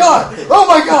 "Oh my god! Oh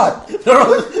my god!"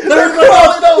 they're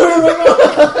crawling over.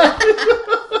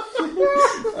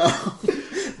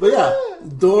 But yeah,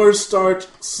 doors start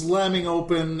slamming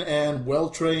open, and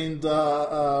well-trained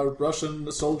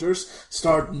Russian soldiers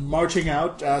start marching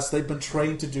out as they've been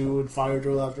trained to do in fire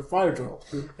drill after fire drill,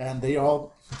 and they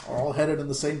all are all headed in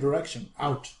the same direction,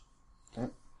 out.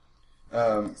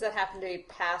 Does that happen to be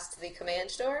past the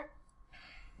command door?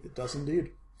 It does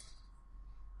indeed.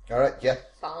 All right, yeah.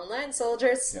 Fall in line,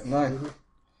 soldiers. Get in line.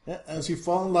 Yeah, as you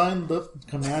fall in line, the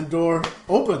command door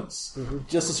opens,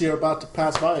 just as you're about to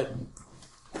pass by it.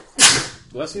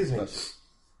 Bless you.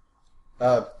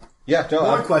 Yeah, no,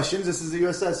 More questions. This is the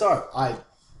USSR. I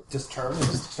just turn and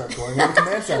just start going over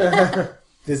command center.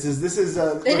 This is.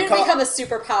 They didn't become a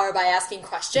superpower by asking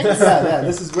questions. Yeah.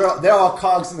 This is they're all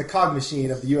cogs in the cog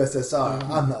machine of the USSR.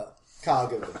 I'm the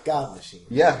cog of the god machine.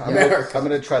 Yeah, I'm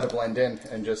gonna try to blend in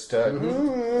and just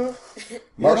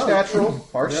march natural,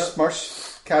 march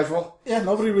casual. Yeah,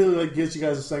 nobody really gives you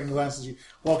guys a second glance as you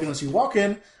walk in. As you walk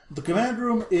in, the command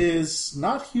room is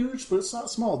not huge, but it's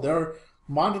not small. There are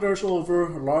monitors all over,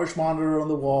 a large monitor on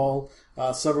the wall,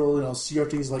 several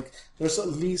CRTs. Like there's at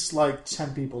least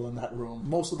 10 people in that room.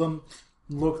 Most of them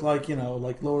look like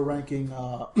lower ranking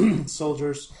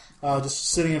soldiers, just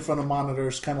sitting in front of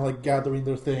monitors, kind of gathering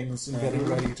their things and getting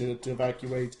ready to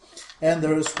evacuate. And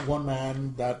there is one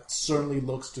man that certainly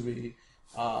looks to be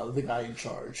the guy in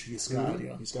charge. He's got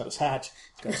he's got his hat,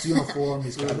 he's got his uniform,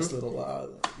 he's got his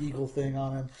little eagle thing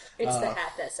on him. It's the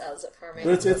hat that sells it for me.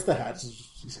 But it's the hat.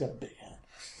 He's got a big hat,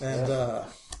 and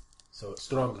so a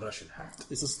strong Russian hat.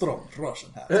 It's a strong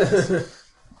Russian hat.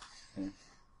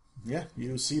 Yeah,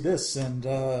 you see this, and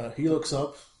he looks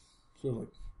up, sort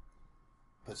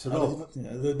of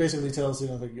that basically tells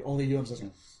only you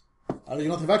understand. Are you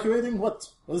not evacuating?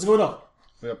 What is going on?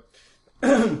 Yep.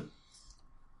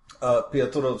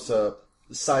 Piotrov's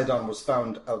Sidon was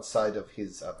found outside of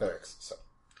his barracks, so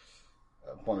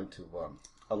I wanted to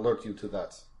alert you to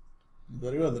that.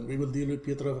 Very well, then we will deal with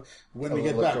Pietrov when we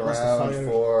get look back. around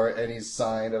for any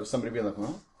sign of somebody being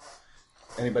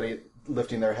anybody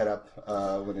lifting their head up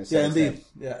when it's indeed.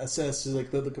 Yeah, it says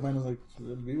the commander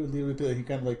we will deal with it. He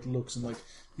kind of looks and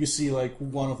you see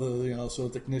one of the sort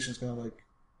of technicians kind of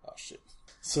oh shit.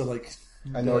 So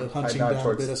hunching down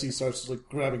a bit as he starts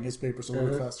grabbing his papers a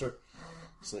little faster.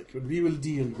 It's we will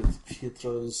deal with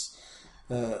Pietro's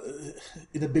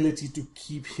inability to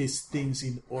keep his things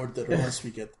in order once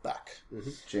we get back.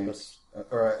 James,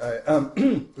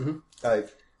 I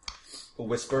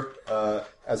whisper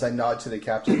as I nod to the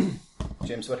captain.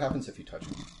 James, what happens if you touch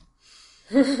him?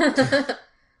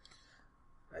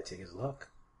 I take his luck.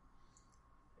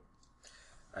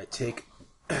 I take...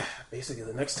 Basically,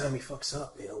 the next time he fucks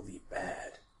up, it'll be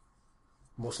bad.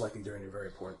 Most likely during a very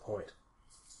important point.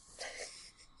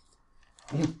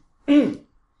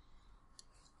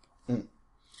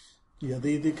 Yeah,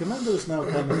 the commander is now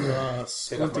kind of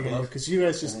squinting at you because you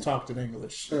guys just talked in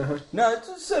English. No,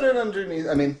 just set it underneath.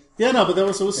 I mean, yeah, no, but it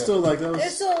was still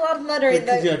there's still a lot of muttering.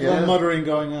 Muttering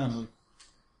going on.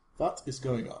 What is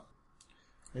going on?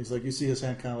 He's you see his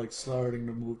hand kind of starting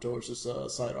to move towards his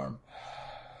sidearm.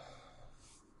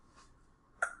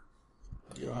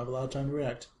 You don't have a lot of time to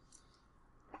react.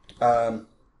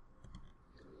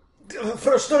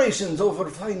 Frustrations over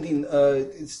finding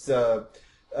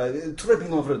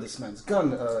tripping over this man's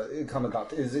gun,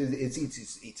 Commandant.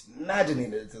 It's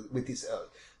maddening with this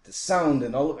the sound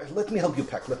and all of it. Let me help you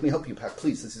pack.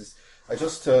 Please.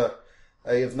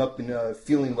 I have not been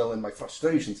feeling well, and my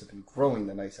frustrations have been growing,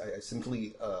 and I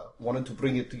simply wanted to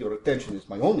bring it to your attention. It's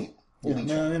my only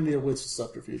India waits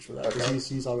subterfuge for that because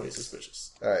he's already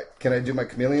suspicious. All right, can I do my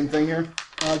chameleon thing here?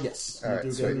 Yes. All right,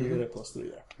 you get a +3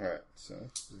 there. All right, so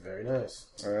very nice.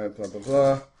 All right, blah blah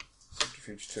blah.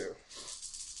 Subterfuge 2.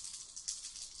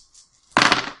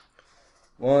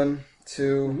 1,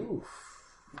 2.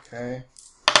 Okay.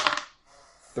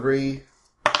 3,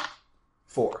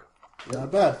 4.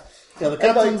 Not bad. Yeah, the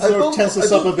captain sort of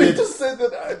tenses up a bit. To say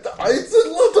that it's a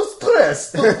lot of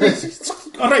stress.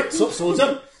 All right,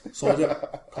 soldier,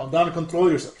 calm down and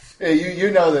control yourself. Yeah,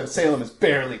 you know that Salem is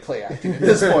barely play acting at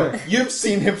this point. You've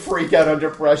seen him freak out under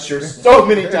pressure so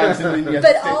many times in the United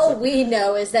States. But all we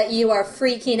know is that you are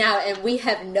freaking out, and we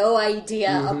have no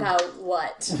idea about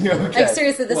what. Okay.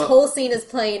 Seriously, this whole scene is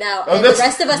playing out, and the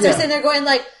rest of us are sitting there going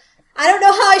I don't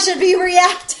know how I should be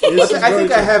reacting. I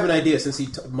think I have an idea since he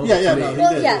mumbled to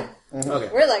me. Yeah. Okay.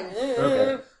 We're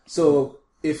okay. So,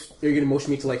 if you're going to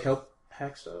motion me to help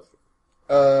hack stuff?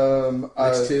 The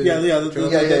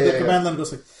commandant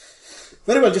goes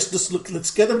very well, just look,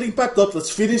 let's get everything packed up, let's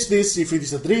finish this. If it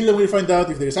is a drill, then we'll find out.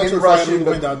 If there is actual fire, we'll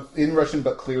find out. In Russian,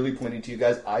 but clearly pointing to you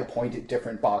guys, I point at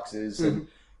different boxes. And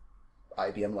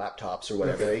IBM laptops or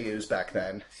whatever they used back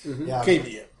then. Yeah,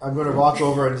 KVM. I'm going to walk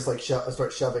over and just like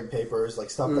start shoving papers, like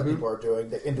stuff that people are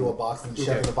doing, into a box and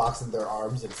shoving the box into their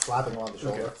arms and slapping them on the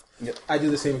shoulder. Okay. I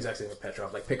do the same exact thing with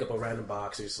Petrov. Like, pick up a random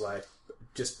box, and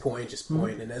just point,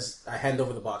 and as I hand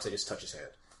over the box, I just touch his hand.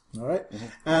 All right.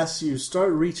 As you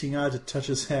start reaching out to touch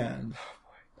his hand,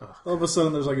 all of a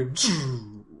sudden there's like a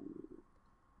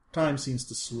time seems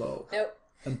to slow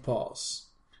and pause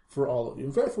for all of you.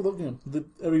 In fact, for everyone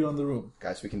in the room.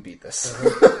 Guys, we can beat this.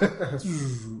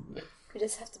 We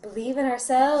just have to believe in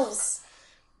ourselves.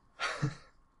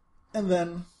 And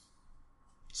then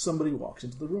somebody walks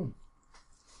into the room.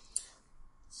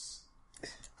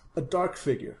 A dark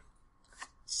figure.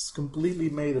 It's completely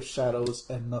made of shadows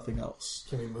and nothing else.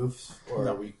 Can we move? Or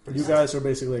No, are we you guys are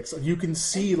basically you can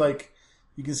see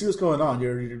what's going on.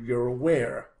 You're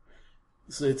aware.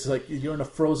 So it's like you're in a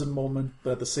frozen moment,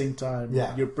 but at the same time,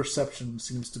 your perception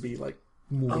seems to be like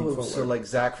moving forward. So like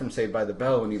Zach from Saved by the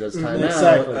Bell when he does time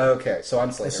Exactly. out. Okay, so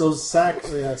I'm Slater. So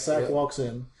Zach walks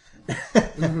in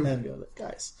and goes,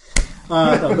 guys.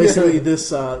 No, basically, this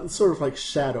sort of like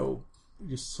shadow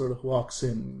just sort of walks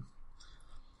in.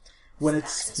 When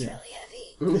it's Really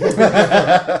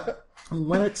heavy.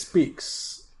 when it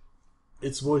speaks,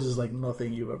 its voice is like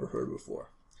nothing you've ever heard before.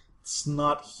 It's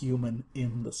not human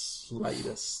in the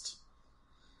slightest.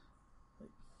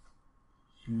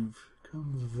 You've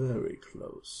come very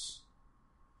close.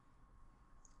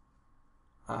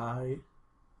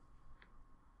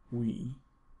 We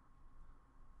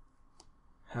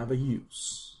have a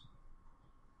use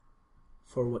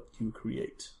for what you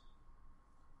create.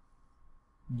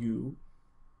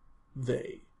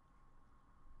 They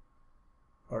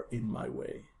are in my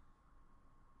way.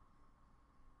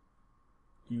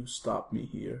 You stop me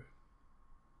here.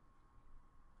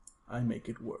 I make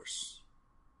it worse.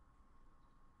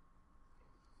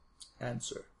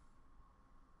 Answer.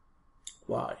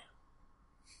 Why?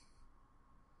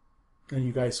 And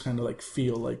you guys kind of like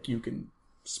feel like you can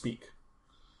speak.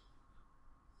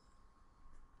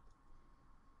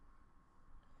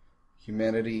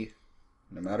 Humanity,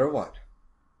 no matter what,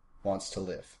 wants to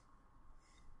live.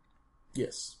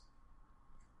 Yes.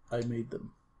 I made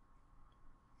them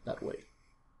that way.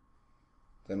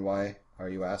 Then why are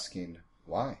you asking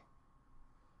why?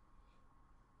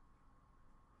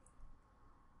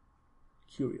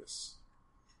 Curious.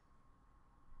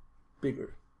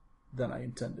 Bigger than I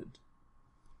intended.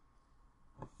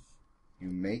 You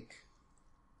make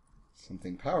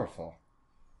something powerful.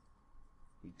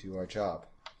 We do our job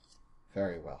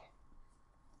very well.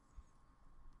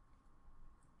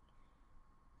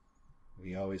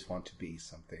 We always want to be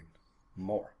something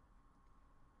more.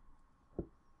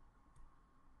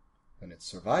 When it's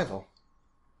survival,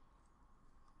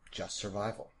 just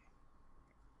survival.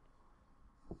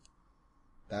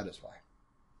 That is why.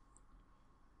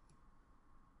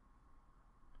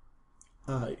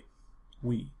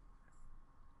 We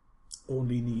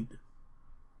only need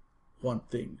one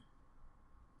thing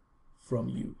from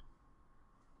you.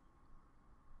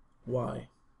 Why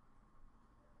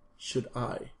should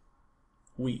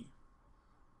we,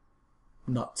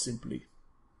 not simply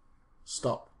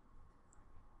stop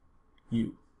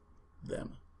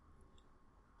them?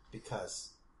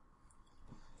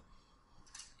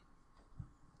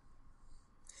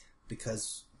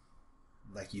 Because,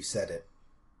 like you said it,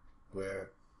 we're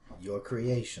your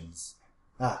creations.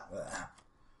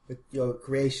 With your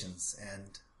creations,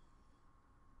 and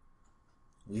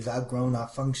we've outgrown our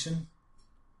function.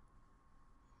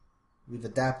 We've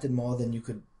adapted more than you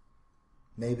could,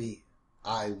 we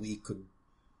could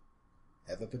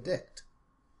ever predict.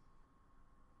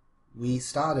 We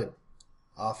started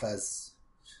off as,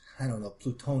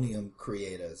 plutonium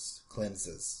creators,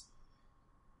 cleansers.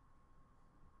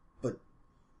 But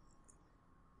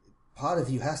part of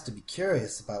you has to be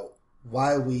curious about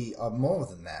why we are more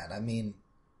than that.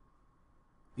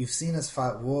 You've seen us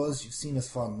fight wars, you've seen us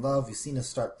fall in love, you've seen us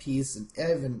start peace, and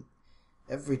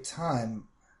every time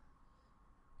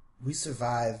we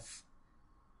survive,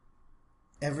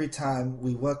 every time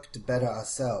we work to better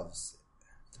ourselves,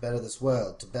 to better this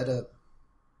world, to better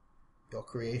your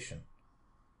creation.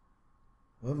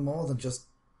 We're more than just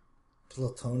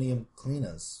plutonium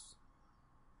cleaners.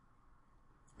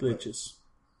 Glitches.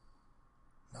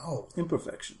 No.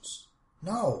 Imperfections.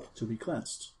 No. To be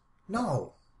cleansed.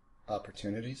 No.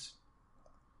 Opportunities?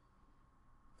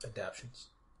 Adaptions.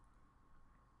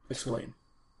 Explain.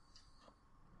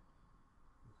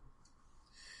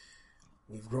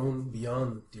 We've grown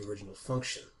beyond the original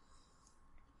function.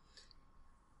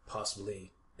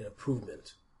 Possibly an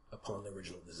improvement upon the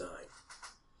original design.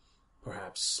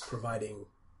 Perhaps providing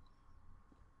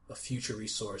a future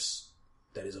resource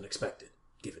that is unexpected,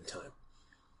 given time.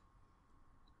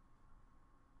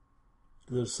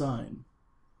 The design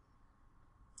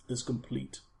is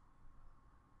complete.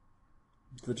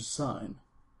 The design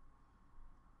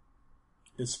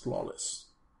is flawless.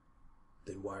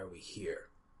 Then why are we here?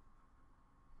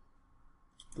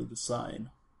 The design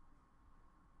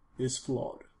is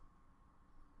flawed.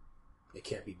 It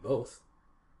can't be both.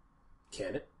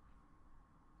 Can it?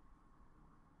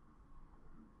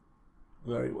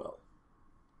 Very well.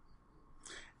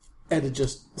 And it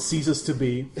just ceases to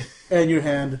be, and your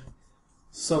hand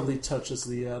suddenly touches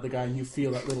the guy, and you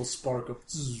feel that little spark of.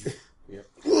 Yep.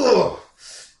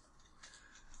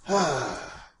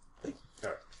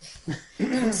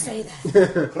 Don't say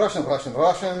that. Russian.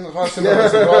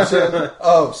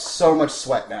 Oh, so much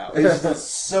sweat now. It's just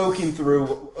soaking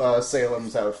through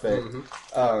Salem's outfit.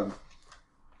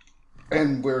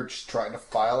 And we're just trying to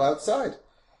file outside.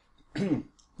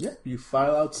 Yeah, you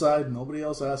file outside. Nobody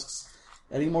else asks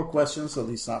any more questions, at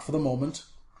least not for the moment.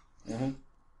 Mm-hmm.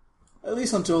 At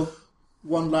least until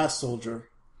one last soldier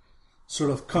sort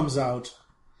of comes out,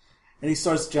 and he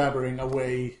starts jabbering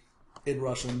away in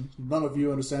Russian. None of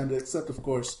you understand it, except, of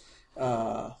course,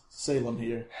 Salem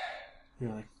here.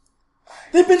 You're like,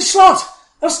 they've been shot!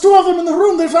 There's 2 of them in the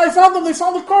room. I found them. They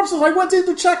found the corpses. I went in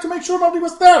to check to make sure nobody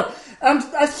was there. And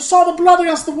I saw the blood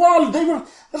against the wall.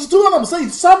 There's 2 of them.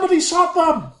 Somebody shot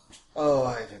them. Oh,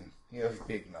 Ivan, you have a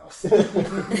big mouth.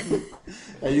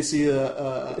 And you see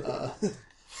a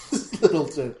little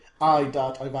I.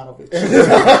 Ivanovich.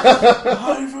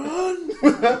 Ivan!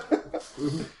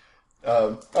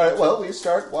 All right, well, we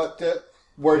start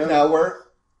now we're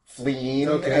fleeing,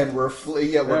 and we're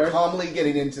we're calmly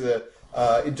getting into the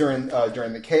during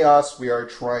the chaos. We are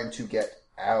trying to get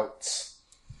out.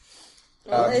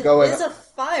 Well, it is a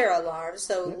fire alarm,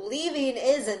 so leaving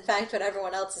is in fact what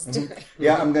everyone else is doing.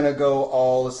 Yeah, I'm gonna go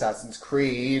all Assassin's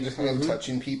Creed and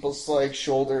touching people's like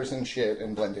shoulders and shit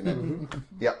and blending in.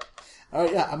 Yep. All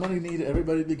right, yeah, I'm gonna need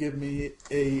everybody to give me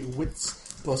a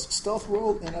wits plus stealth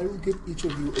roll, and I will give each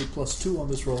of you a +2 on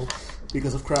this roll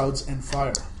because of crowds and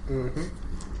fire. All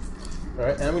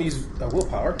right, and I'm gonna use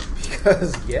willpower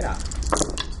because Yeah,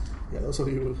 those of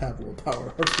you who have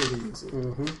willpower are free to use it.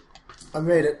 I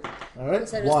made it. All right, You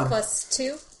said it was 1.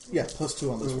 +2? yeah,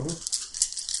 +2 on this roll.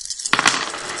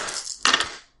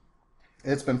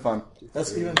 It's been fun.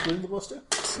 That's even including the +2.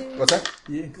 What's that?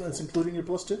 Yeah, that's including your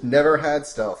 +2. Never had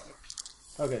stealth.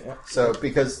 Okay, yeah. So,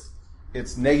 because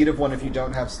it's -1 if you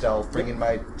don't have stealth, bringing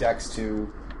my dex to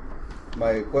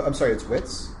my... Well, I'm sorry, it's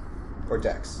wits? Or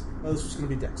dex? Oh, this was going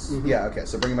to be Dex. Yeah, okay,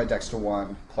 so bringing my dex to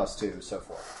 1, +2, so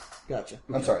 4. Gotcha.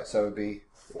 I'm sorry, so it would be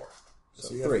 4.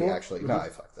 So you got 3, 4? actually. No, I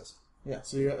fucked this. Yeah,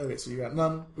 so you got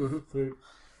none. 3.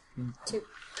 2.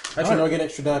 actually no, I get an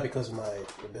extra die because of my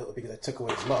ability because I took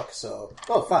away his luck. So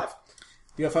 5.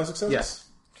 You got 5 successes? Yes.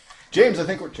 James, I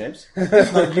think we're... James?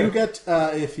 You get,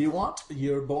 if you want,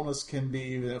 your bonus can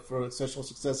be, for exceptional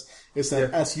success, is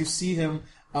that as you see him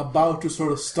about to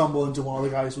sort of stumble into one of the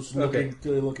guys who's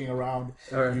looking around,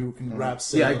 you can grab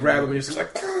Salem. Yeah, I grab him and he's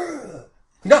like,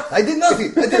 No, I did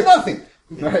nothing! I did nothing!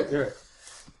 right.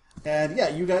 And yeah,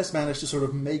 you guys managed to sort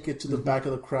of make it to the back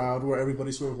of the crowd where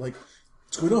everybody's sort of like,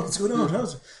 what's going on? What's going on?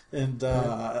 How's it?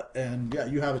 And yeah,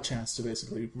 you have a chance to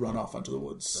basically run off into the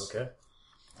woods. Okay.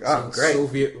 Oh, great.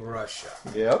 Soviet Russia.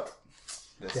 Yep.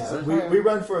 Yeah, we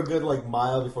run for a good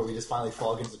mile before we just finally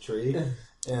fall against a tree.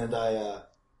 And if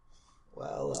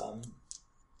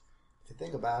you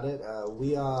think about it,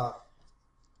 we are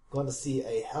going to see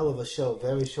a hell of a show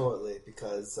very shortly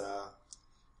because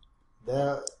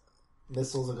their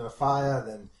missiles are going to fire,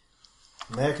 then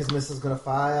America's missiles are going to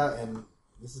fire, and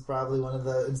this is probably one of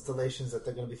the installations that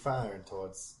they're going to be firing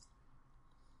towards.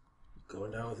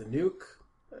 Going down with a nuke?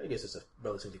 I guess it's a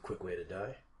relatively quick way to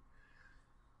die.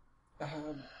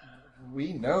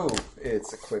 We know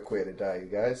it's a quick way to die, you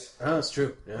guys. Oh, that's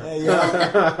true. Yeah.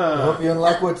 I hope you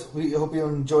hope you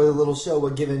enjoy the little show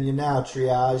we're giving you now,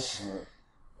 Triage.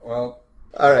 Well,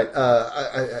 all right.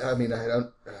 I mean, I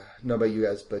don't know about you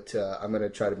guys, but I'm going to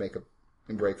try to make a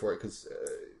break for it because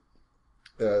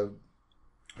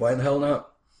why in the hell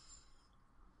not?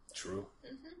 True.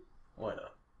 Why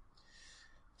not?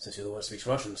 Since you're the one who speaks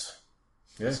Russians.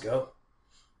 Yeah. Let's go.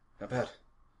 Not bad.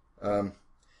 I wonder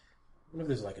if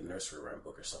there's like a nursery rhyme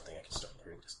book or something I can start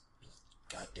learning this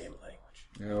goddamn language.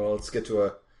 Yeah, well, let's get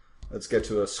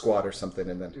to a squad or something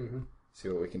and then see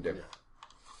what we can do.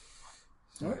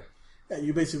 All right. Yeah,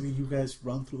 you guys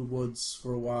run through the woods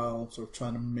for a while, sort of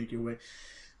trying to make your way.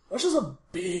 Russia's a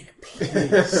big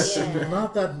place.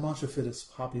 Not that much of it is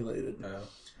populated. No.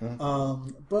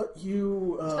 But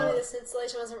you... Funny, this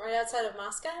installation wasn't right outside of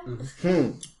Moscow?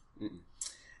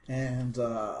 And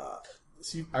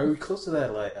Are we close to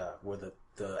that, like, where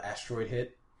the asteroid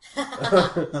hit?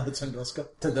 Tunguska?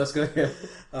 Tunguska? Yeah.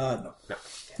 No.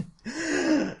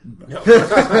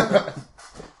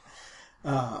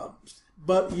 No.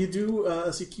 But you do,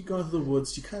 as you keep going through the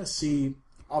woods, you kind of see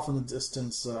off in the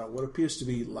distance what appears to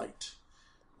be light.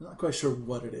 I'm not quite sure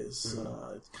what it is.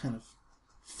 It's kind of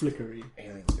flickery.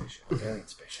 Alien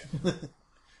spaceship.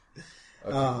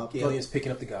 The alien's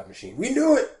picking up the God Machine. We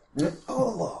knew it!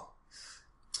 All along.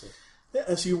 Yeah,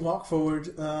 as you walk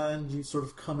forward and you sort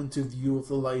of come into view of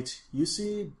the light, you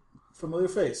see a familiar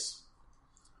face.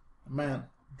 A man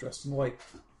dressed in white.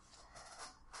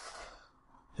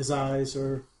 His eyes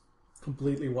are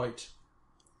completely white.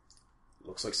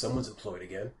 Looks like someone's employed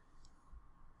again.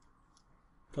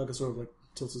 Kaga sort of like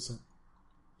tilts his head.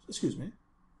 Excuse me.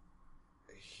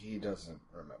 He doesn't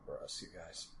remember us, you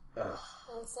guys. Well,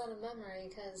 it's not a memory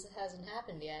because it hasn't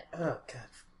happened yet. Oh, God.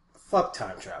 Fuck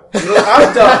time travel.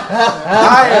 I'm done.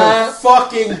 I am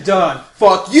fucking done.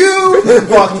 Fuck you.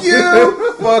 Fuck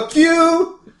you. Fuck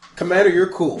you. Commander,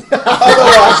 you're cool.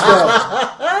 Otherwise, no.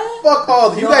 Fuck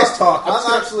all of you. You guys talk.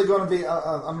 I'm actually going to be...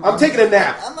 I'm taking a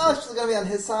nap. I'm actually going to be on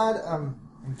his side. I'm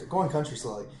going country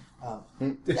slowly.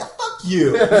 Yeah, fuck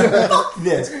you. Fuck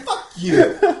this. Fuck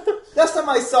you. Last time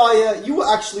I saw you, you were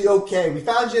actually okay. We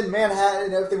found you in Manhattan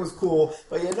and everything was cool.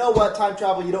 But you know what? Time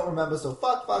travel, you don't remember. So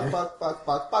fuck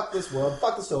this world.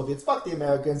 Fuck the Soviets. Fuck the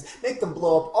Americans. Make them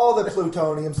blow up all the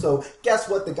plutonium. So guess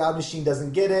what? The God Machine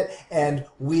doesn't get it. And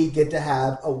we get to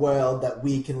have a world that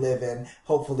we can live in.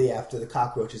 Hopefully after the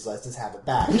cockroaches lets us have it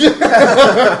back.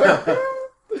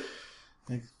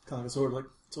 And Kaga sort of like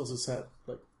tilts his head,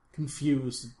 like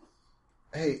confused.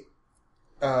 Hey,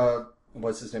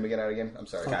 what's his name again? I'm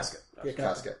sorry. Casca. Yeah,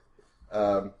 Casca.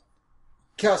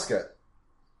 Casca,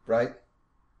 right?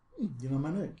 You know my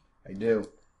name. I do.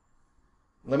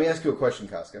 Let me ask you a question,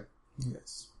 Casca.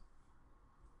 Yes.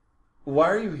 Why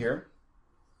are you here?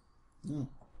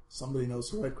 Somebody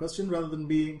knows the right question rather than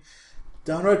being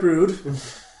downright rude,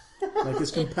 like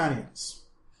his companions.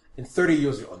 In 30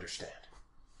 years, you'll understand.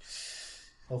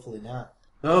 Hopefully not.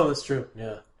 Oh, that's true.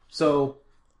 Yeah. So,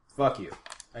 fuck you.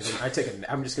 I'm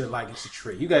just gonna lie against a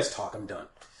tree. You guys talk. I'm done.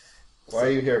 Why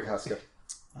are you here, Casca?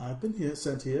 I've been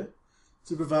sent here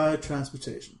to provide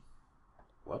transportation.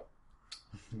 What?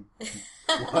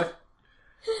 What?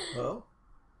 Well,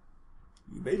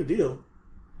 you made a deal.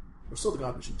 Or so the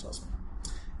God Machine tells me.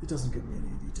 It doesn't give me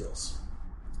any details.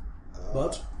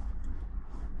 But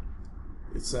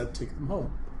it said take them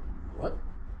home. What?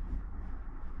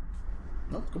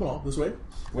 No, come along, this way.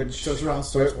 Which Turns around,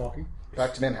 starts walking.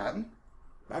 Back to Manhattan?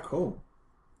 Back home.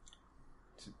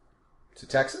 To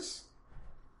Texas?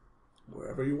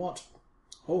 Wherever you want.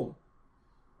 Home.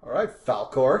 All right,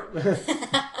 Falcor.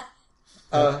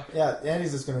 Yeah,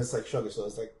 Andy's just gonna like shrug his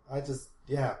shoulders. Like I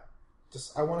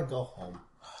want to go home.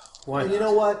 Why? And not? you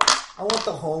know what? I want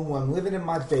the home where I'm living in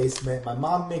my basement. My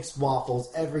mom makes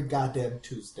waffles every goddamn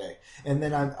Tuesday, and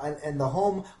then and the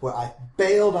home where I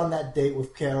bailed on that date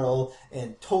with Carol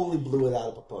and totally blew it out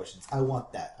of proportions. I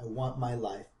want that. I want my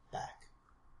life back.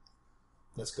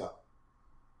 Let's go.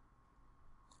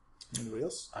 Anybody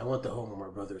else? I want the home where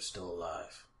my brother is still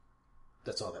alive.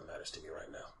 That's all that matters to me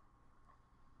right now.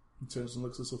 He turns and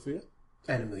looks at Sophia.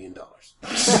 And $1 million.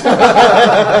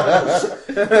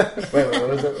 Wait, what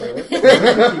was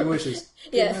it? He wishes.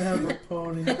 Yeah. Can I have a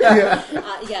pony?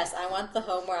 Yes, I want the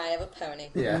home where I have a pony.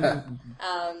 Yeah.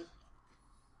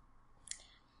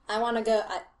 I want to go.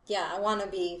 I want to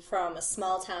be from a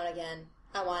small town again.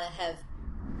 I want to have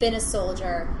been a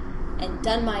soldier and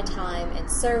done my time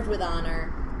and served with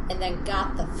honor and then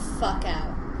got the fuck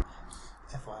out.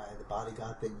 FYI, the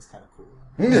bodyguard thing is kind of cool.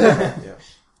 Yeah.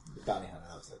 The bounty hunter,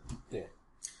 that was it. Yeah.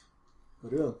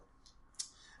 But yeah.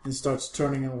 And starts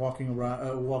turning and walking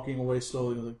around, walking away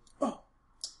slowly. Like, oh,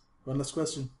 one last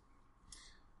question.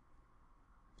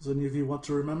 Does any of you want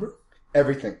to remember?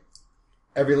 Everything.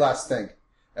 Every last thing.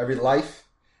 Every life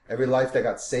that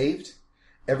got saved,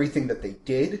 everything that they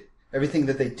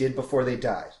did before they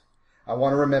died. I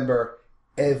want to remember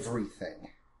everything.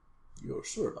 You're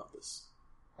sure about this?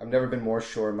 I've never been more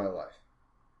sure in my life.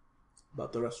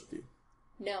 About the rest of you?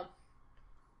 No.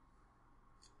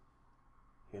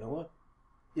 You know what?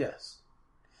 Yes.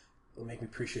 It'll make me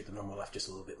appreciate the normal life just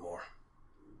a little bit more.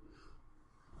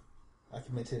 I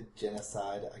committed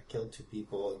genocide. I killed 2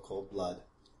 people in cold blood.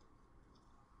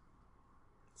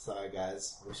 Sorry,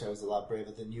 guys. I wish I was a lot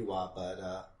braver than you are,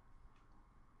 but,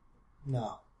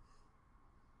 no.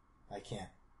 I can't.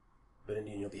 But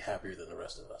Indian, you'll be happier than the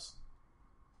rest of us.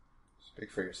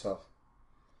 Speak for yourself.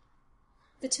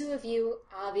 The two of you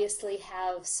obviously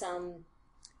have some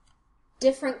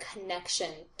different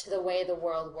connection to the way the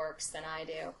world works than I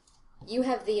do. You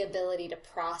have the ability to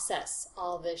process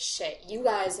all this shit. You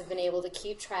guys have been able to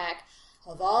keep track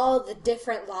of all the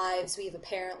different lives we've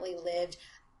apparently lived.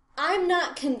 I'm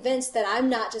not convinced that I'm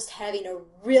not just having a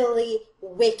really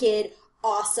wicked,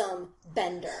 awesome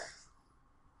bender.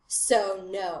 So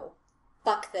no,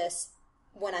 fuck this.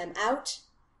 When I'm out,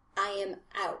 I am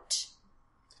out.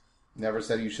 Never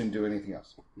said you shouldn't do anything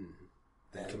else. Mm-hmm.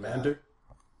 Then, Commander,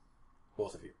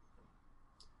 both of you,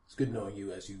 it's good knowing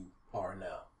you as you are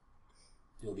now.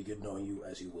 It'll be good knowing you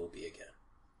as you will be again.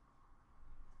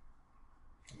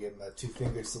 I give him a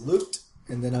 2-finger salute,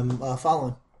 and then I'm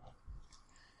following.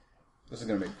 This is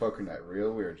going to make poker night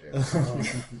real weird, James.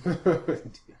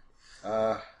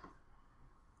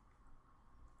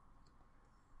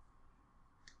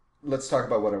 Let's talk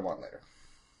about what I want later.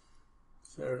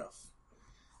 Fair enough.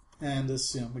 And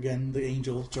this, again, the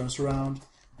angel turns around,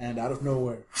 and out of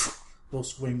nowhere,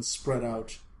 those wings spread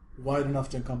out, wide enough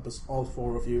to encompass all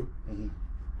 4 of you. Mm-hmm.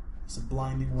 It's a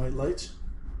blinding white light,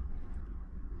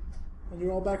 and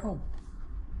you're all back home.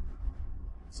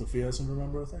 Sophia doesn't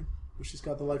remember a thing, but she's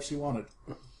got the life she wanted.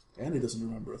 Andy doesn't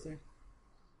remember a thing,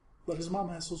 but his mom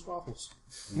has those waffles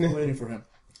waiting for him.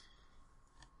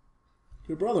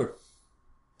 Your brother,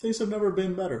 things have never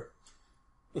been better.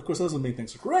 Of course, that doesn't mean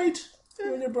things are great.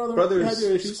 You and your brother had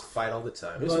your issues. Fight all the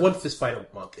time. There's one fist fight a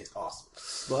month. It's awesome.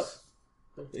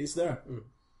 But he's there. Mm.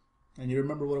 And you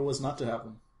remember what it was not to have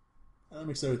him. And that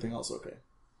makes everything else okay.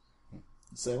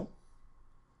 Salem?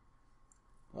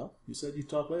 Well, you said you'd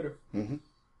talk later. Mm-hmm.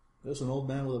 There's an old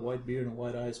man with a white beard and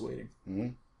white eyes waiting.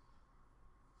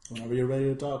 Mm-hmm. Whenever you're ready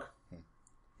to talk,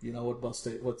 you know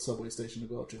what subway station to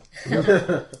go to.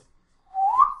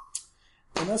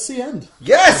 And that's the end.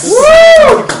 Yes!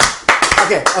 Woo!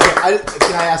 Okay.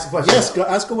 Can I ask a question? Yes,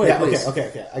 ask away, please.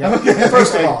 Okay.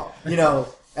 First of all,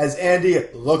 as Andy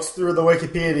looks through the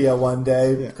Wikipedia one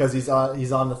day because he's on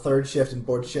the 3rd shift and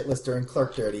bored shitless during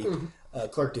clerk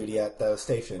duty at the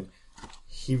station,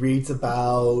 he reads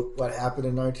about what happened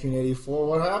in 1984.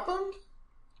 What happened?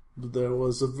 There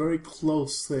was a very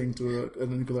close thing to a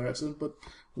nuclear accident, but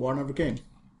war never came.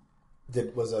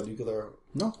 Was a nuclear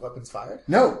weapons fired?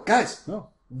 No, guys. No.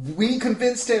 We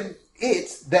convinced him,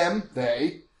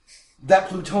 they, that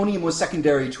plutonium was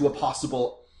secondary to a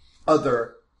possible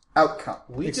other outcome.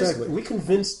 We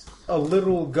convinced a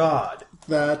little god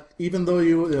that even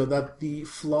though that the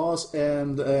flaws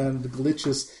and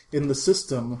glitches in the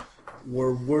system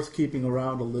were worth keeping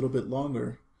around a little bit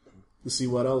longer to see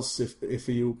what else if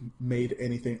you made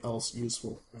anything else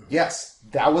useful. Yes,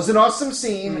 that was an awesome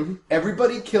scene. Mm-hmm.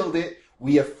 Everybody killed it.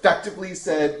 We effectively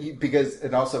said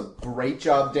and also great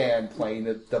job, Dan, playing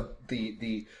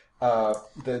the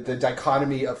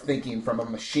dichotomy of thinking from a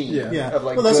machine. Yeah. Of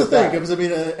like, well, that's the thing. Because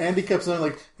Andy kept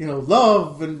saying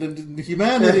love and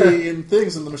humanity and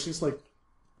things, and the machine's like,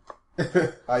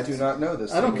 I do not know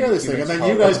this. I don't care this thing. And then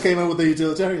you guys came in with the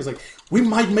utilitarian. It's like, we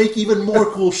might make even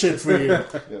more cool shit for you. I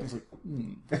was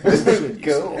like,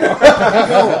 Go.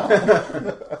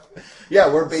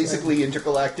 Yeah, we're basically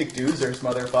intergalactic doozers,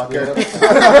 motherfucker.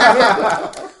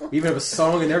 We even have a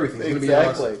song and everything. It's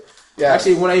Exactly. Gonna be awesome. Yeah.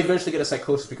 Actually, when I eventually get a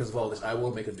psychosis because of all this, I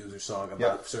will make a doozer song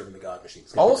about serving the God machine.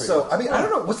 Also, awesome. I don't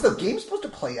know. Was the game supposed to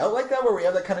play out like that, where we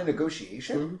have that kind of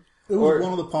negotiation? Mm-hmm. It was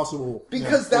one of the possible...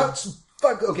 Because that's...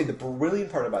 Okay, the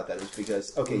brilliant part about that is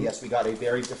because, yes, we got a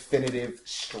very definitive,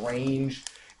 strange,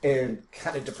 and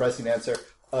kind of depressing answer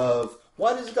of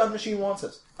why does the God Machine want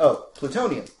us? Oh,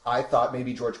 plutonium. I thought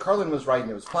maybe George Carlin was right and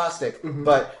it was plastic,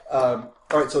 but,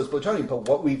 alright, so it's plutonium, but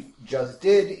what we just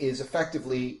did is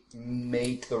effectively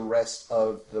make the rest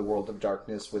of the World of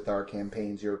Darkness with our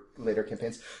campaigns, your later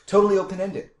campaigns, totally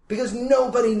open-ended. Because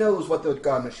nobody knows what the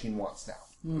God Machine wants now.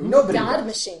 Mm-hmm. Nobody God knows.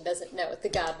 Machine doesn't know what the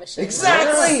God Machine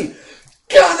Exactly! wants.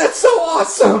 God, that's so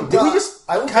awesome! Did we just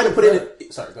kind of put it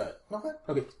in... Sorry, go ahead.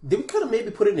 Okay. Did we kind of maybe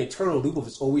put it in an eternal loop of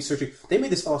it's always searching? They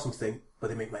made this awesome thing, but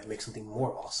they might make something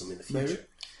more awesome in the future.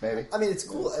 Maybe. I mean, it's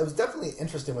cool. It was definitely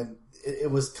interesting when it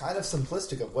was kind of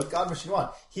simplistic of what God Machine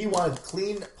wanted. He wanted a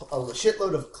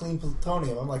shitload of clean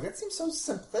plutonium. I'm like, that seems so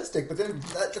simplistic, but then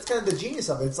that's kind of the genius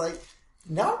of it. It's like,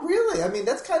 not really. I mean,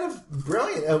 that's kind of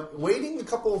brilliant. Waiting a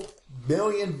couple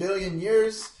billion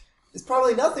years... It's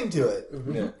probably nothing to it.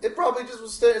 Mm-hmm. Yeah. It probably just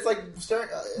was. It's like staring.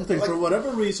 For whatever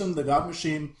reason, the God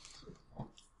Machine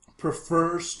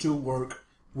prefers to work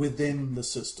within the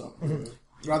system,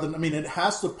 rather than. It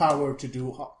has the power to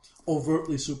do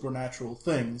overtly supernatural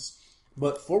things,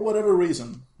 but for whatever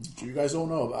reason, which you guys don't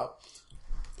know about,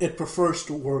 it prefers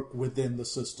to work within the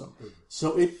system.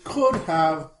 So it could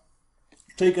have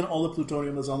taken all the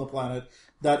plutonium that's on the planet,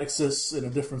 that exists in a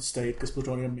different state because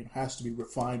plutonium has to be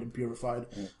refined and purified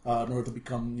in order to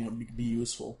become be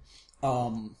useful.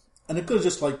 And it could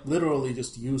just literally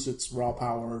just use its raw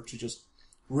power to just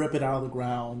rip it out of the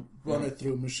ground, run it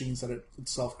through machines that it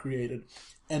itself created,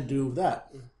 and do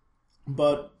that.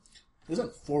 But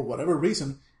for whatever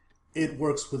reason, it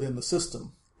works within the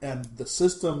system. And the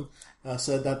system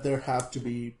said that there have to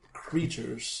be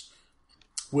creatures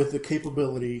with the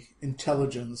capability,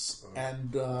 intelligence,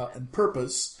 and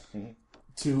purpose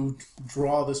to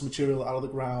draw this material out of the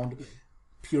ground,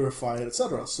 purify it,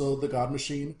 etc. So the God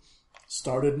Machine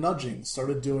started nudging,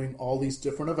 started doing all these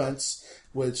different events,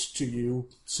 which to you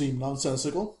seem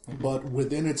nonsensical, but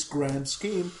within its grand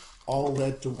scheme, all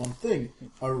led to one thing: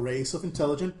 a race of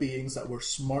intelligent beings that were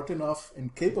smart enough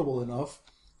and capable enough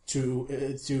to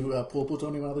pull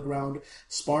plutonium out of the ground,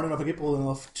 smart enough and capable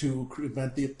enough to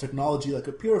invent the technology that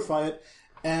could purify it,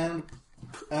 and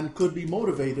could be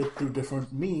motivated through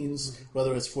different means,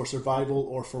 whether it's for survival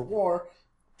or for war,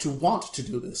 to want to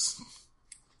do this.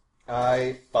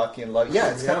 I fucking love it.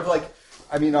 Yeah, it's kind of like,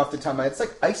 off the top of my head, it's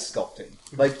like ice sculpting.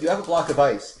 Like, you have a block of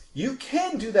ice. You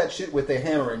can do that shit with a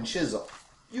hammer and chisel.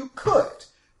 You could.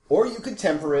 Or you could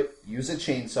temper it, use a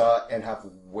chainsaw, and have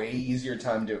way easier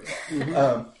time doing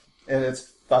it. And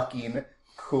it's fucking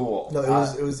cool. No,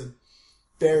 it was a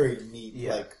very neat,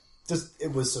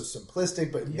 it was so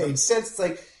simplistic, but it made sense. It's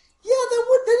like,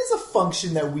 that is a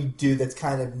function that we do that's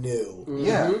kind of new.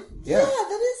 Yeah. Yeah,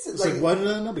 that is. It's why did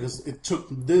I know? Because it took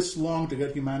this long to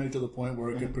get humanity to the point where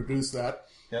it could produce that.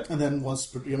 Yep. And then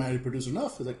once humanity produced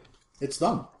enough, it's like, it's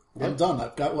done. I'm done.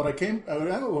 I've got what I came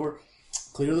over.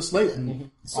 Clear the slate and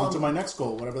on to my next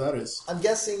goal, whatever that is. I'm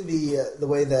guessing the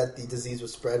way that the disease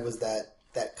was spread was that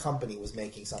company was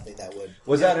making something that would...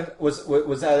 Was that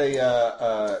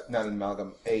a not an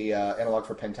amalgam, analog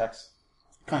for Pentex?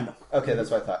 Kind of. Okay, that's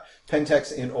what I thought.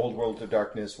 Pentex in Old World of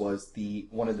Darkness was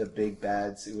one of the big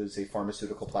bads. It was a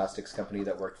pharmaceutical plastics company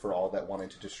that worked for all that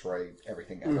wanted to destroy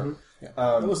everything ever.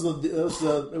 Yeah. It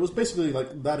was basically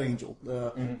like that angel,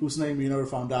 whose name you never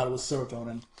found out. It was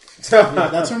Serotonin.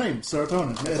 That's her name,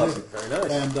 Serotonin. That's awesome. Very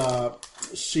nice.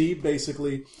 And she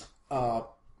basically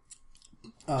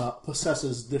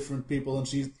possesses different people, and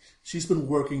she's been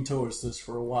working towards this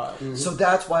for a while. So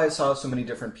that's why I saw so many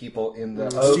different people in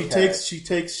the. Okay.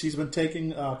 She's been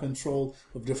taking control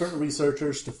of different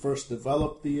researchers to first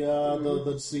develop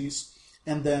the disease,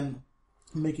 and then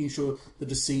making sure the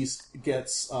disease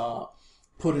gets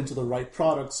put into the right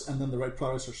products, and then the right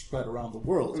products are spread around the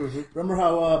world. Remember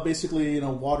how basically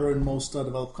water in most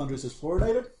developed countries is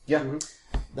fluoridated? Yeah,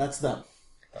 that's them.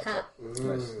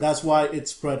 That's why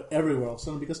it's spread everywhere else,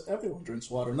 because everyone drinks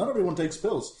water. Not everyone takes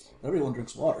pills. Everyone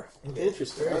drinks water.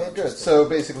 Interesting. Very interesting. So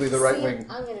basically, the right wing.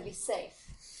 I'm going to be safe.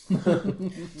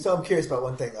 So I'm curious about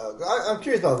one thing. I'm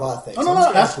curious about a lot of things. No,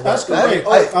 ask away.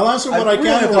 I'll answer what I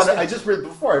can. I just read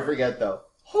before I forget though.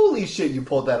 Holy shit, you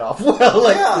pulled that off well.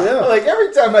 Like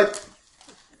every time I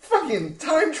fucking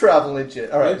time travel and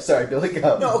shit. All right, sorry, Billy,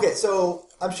 go. No, okay. So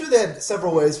I'm sure they had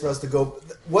several ways for us to go.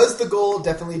 Was the goal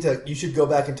definitely you should go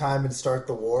back in time and start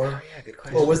the war? Oh, yeah, good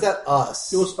question. Or was that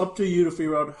us? It was up to you to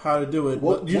figure out how to do it.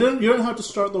 You didn't have to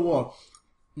start the war.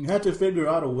 You had to figure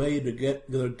out a way to get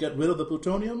rid of the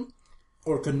plutonium,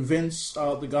 or convince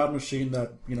the God Machine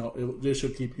that they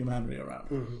should keep humanity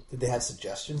around. Did they have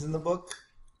suggestions in the book?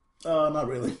 Not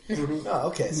really. Oh,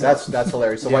 okay. So That's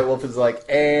hilarious. So White Wolf is like,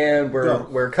 and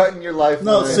we're cutting your life.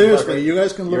 No, seriously, you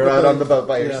guys can look. You're out on the boat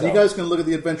by yourself. You guys can look at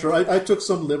the adventure. I took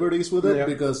some liberties with it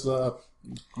because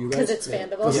you guys. Because it's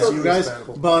fandible. Yes, you guys.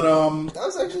 But that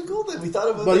was actually cool that we thought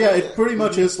about. But yeah, it pretty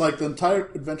much is like the entire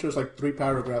adventure is like 3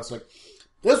 paragraphs. Like,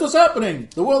 this was happening.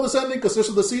 The world is ending because there's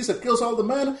a disease that kills all the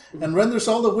men and renders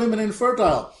all the women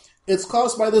infertile. It's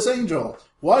caused by this angel.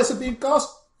 Why is it being caused?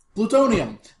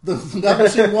 Plutonium. That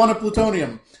machine wanted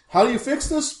plutonium. How do you fix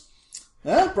this?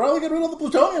 Probably get rid of the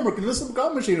plutonium or convince the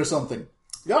God Machine or something.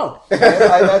 Go.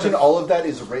 I imagine all of that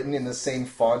is written in the same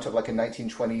font of like a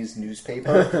 1920s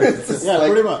newspaper.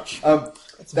 Pretty much.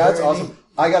 That's awesome. Neat.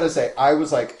 I gotta say, I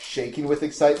was like shaking with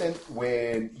excitement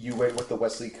when you went with the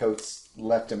Wesley Coates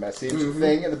left a message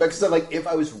thing in the back. Because like, if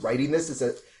I was writing this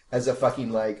as a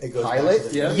fucking like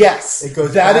pilot, yes, it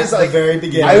goes back to the very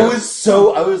beginning. I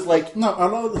was like, no, I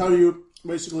love how you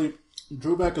basically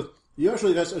drew back. You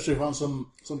guys found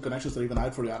some connections that even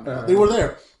I'd forgotten about. They were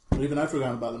there, but even I'd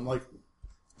forgotten about them. Like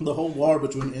the whole war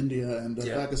between India and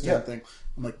the Pakistan thing.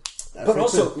 I'm like, but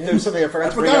also there's something I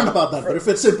forgot to bring up. about that, but it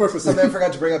fits in perfectly. Something I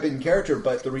forgot to bring up in character,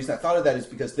 but the reason I thought of that is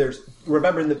because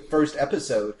remember in the first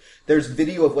episode, there's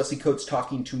video of Wesley Coates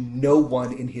talking to no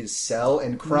one in his cell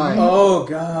and crying. Oh,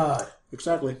 God.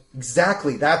 Exactly.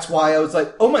 Exactly. That's why I was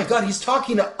like, oh my god, he's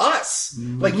talking to us.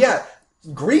 Like, yeah,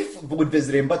 Grief would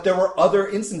visit him, but there were other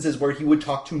instances where he would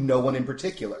talk to no one in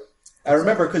particular. I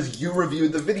remember because you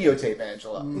reviewed the videotape,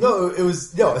 Angela. No, it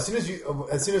was as soon as we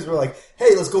were like,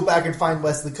 hey, let's go back and find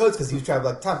Wesley Coates because he was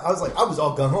traveling like time. I was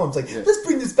all gung ho. I was like, let's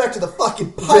bring this back to the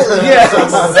fucking pilot.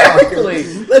 Exactly.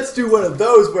 Let's do one of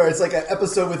those where it's like an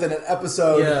episode within an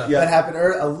episode that happened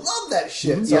earlier. I love that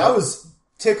shit. So I was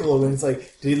tickled when it's like,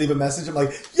 did he leave a message? I'm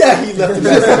like, yeah, he left a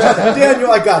message.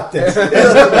 Daniel, I got this. He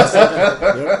left a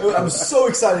message. I'm so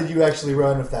excited you actually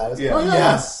run with that.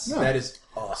 Yes. Yeah. That is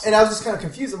awesome. And I was just kind of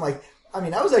confused. I'm like,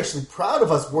 I was actually proud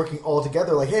of us working all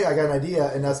together. Like, hey, I got an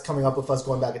idea, and us coming up with us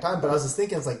going back in time. But I was just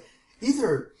thinking, it's like,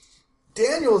 either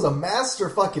Daniel is a master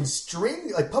fucking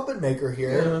puppet maker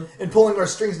here, and pulling our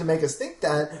strings to make us think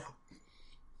that,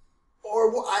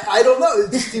 or I don't know.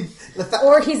 It's just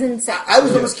or he's insane. I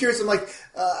was almost curious. I'm like,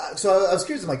 so I was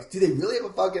curious. I'm like, do they really have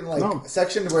a fucking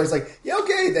section where it's like, yeah,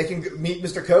 okay, they can meet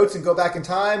Mr. Coates and go back in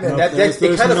time, and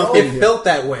it felt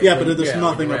that way. Yeah, but there's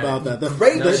nothing about that.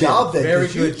 Great job, then. Very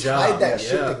good job. Tied that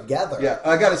shit together. Yeah,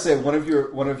 I gotta say one of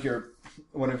your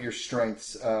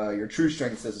strengths, your true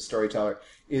strengths as a storyteller,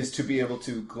 is to be able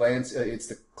to glance. It's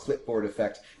the clipboard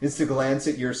effect. Is to glance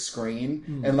at your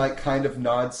screen and like kind of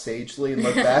nod sagely and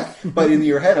look back, but in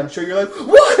your head, I'm sure you're like,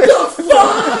 "What the fuck?"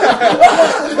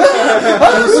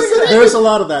 There's a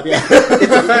lot of that. Yeah,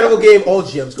 it's a federal game. All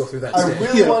GMs go through that. I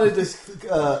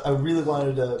really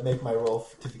wanted to make my role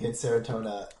against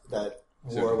Seratona that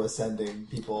War was sending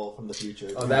people from the future.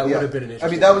 Oh, that would have been an interesting.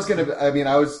 I mean, that was going to. I mean,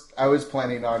 I was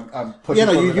planning on pushing.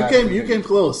 You came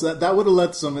close. That would have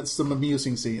led some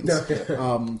amusing scenes,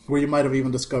 where you might have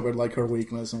even discovered like her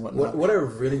weakness and whatnot. What I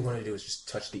really wanted to do is just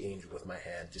touch the angel with my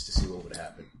hand, just to see what would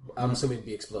happen. I'm assuming it'd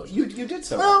be explosion. You did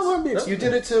so. Well, you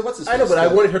did it to what's his face? I know, but I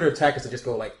wanted her to attack us and just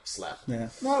go like slap. Yeah,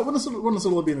 no, it wouldn't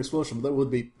necessarily be an explosion, but that would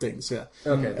be things. Yeah.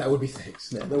 Okay, that would be things.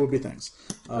 Yeah, that would be things.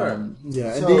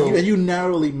 Yeah, So, and you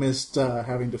narrowly missed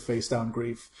having to face down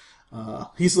Grief.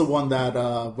 He's the one that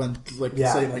went his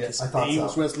name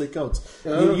was Wesley Coates.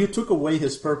 You took away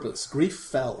his purpose. Grief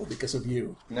fell because of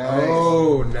you. Nice.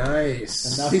 Oh, nice.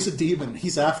 And now he's a demon.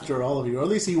 He's after all of you, or at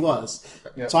least he was.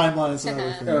 Yep. Timelines and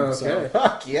everything. Okay. So.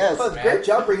 Fuck yes. But great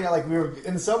job bringing out, like, we were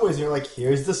in the subways and you're like,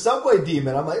 here's the subway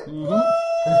demon. I'm like,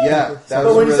 Yeah, that but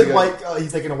was when really he's like good. white,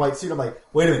 he's like in a white suit. I'm like,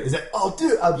 wait a minute, is that? Oh,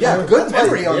 dude, Good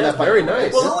memory on that. Very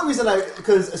nice. Well, the only reason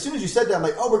because as soon as you said that, I'm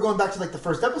like, oh, we're going back to like the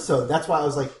first episode. That's why I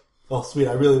was like, oh, sweet,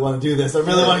 I really want to do this. I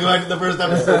really want to go back to the first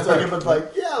episode. So I was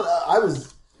like, I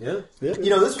was. Yeah.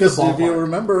 You know, this was because a if you ballpark.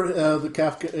 remember, the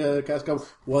Casca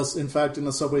was in fact in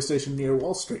a subway station near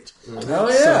Wall Street. Oh yeah.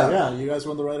 So, yeah, you guys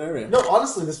were in the right area. No,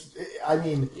 honestly,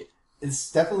 it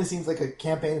definitely seems like a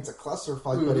campaign. It's a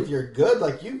clusterfuck, but if you're good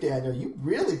like you, Daniel, you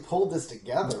really pulled this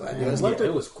together. Man.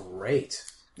 It was great.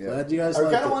 Glad you guys I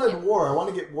liked kind of it. wanted war. I want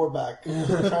to get war back. I'm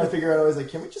trying to figure out. I was like,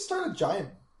 can we just start a giant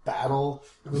battle?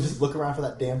 We just look around for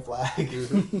that damn flag.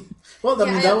 Well, I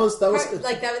mean, that was that was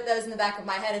in the back of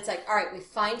my head. It's like, all right, we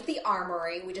find the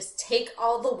armory, we just take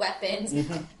all the weapons,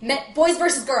 boys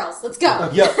versus girls. Let's go.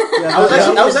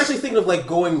 I was actually thinking of like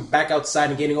going back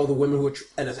outside and getting all the women who were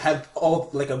and have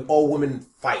all like an all women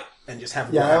fight and just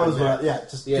have that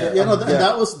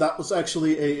was that was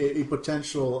actually a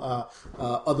potential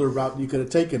other route you could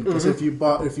have taken because if you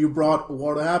brought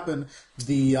war to happen,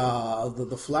 the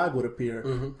flag would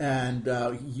appear and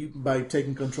you by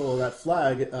taking control of that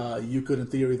flag, you could in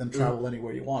theory then travel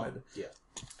anywhere you wanted. Yeah,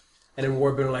 and then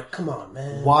War been like, come on,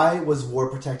 man. Why was War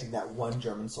protecting that one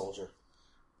German soldier?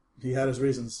 He had his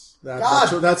reasons.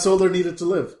 That soldier needed to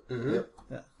live. Yep.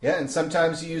 Yeah, and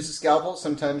sometimes you use a scalpel,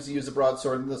 sometimes you use a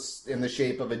broadsword in the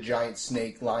shape of a giant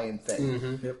snake lion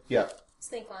thing. Yep. Yeah.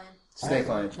 Snake lion. Snake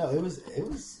lion. No, it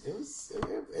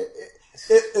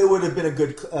would have been a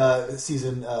good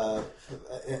season.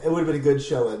 It would have been a good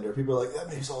show ender. People are like, that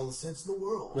makes all the sense in the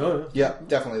world. Oh, yeah,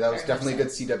 definitely. That was definitely a good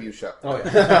CW show. Oh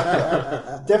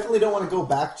yeah. Definitely don't want to go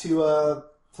back to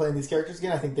playing these characters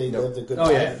again. I think they lived a good time.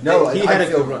 Oh yeah. No, he I had a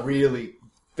feel good run. really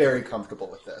very comfortable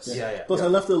with this. Yeah. Plus, I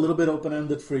left it a little bit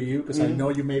open-ended for you because I know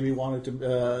you maybe wanted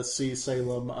to see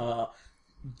Salem,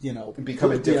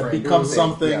 become a different become thing.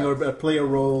 something or play a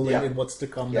role in what's to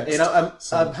come next.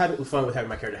 I'm having fun with having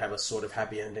my character have a sort of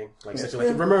happy ending, like essentially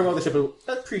like remembering all this shit, but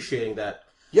appreciating that.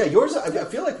 Yeah, yours. I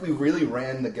feel like we really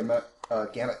ran the gamut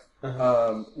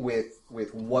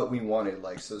with what we wanted.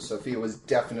 Like, so Sophia was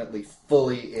definitely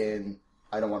fully in.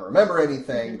 I don't want to remember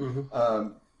anything.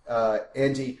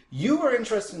 Andy, you were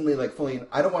interestingly like fully in,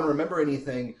 I don't want to remember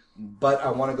anything, but I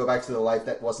want to go back to the life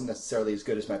that wasn't necessarily as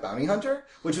good as my bounty hunter,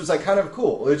 which was like kind of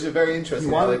cool. Which is very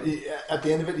interesting. At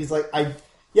the end of it, he's like,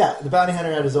 Yeah, the bounty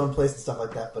hunter had his own place and stuff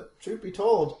like that, but truth be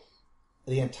told,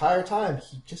 the entire time,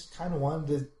 he just kind of wanted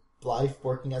his life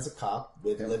working as a cop,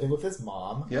 living with his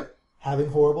mom, having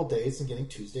horrible days, and getting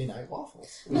Tuesday night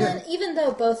waffles. Well, and even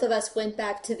though both of us went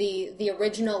back to the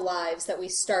original lives that we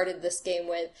started this game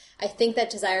with, I think that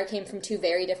desire came from two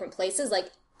very different places.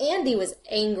 Like, Andy was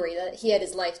angry that he had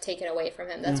his life taken away from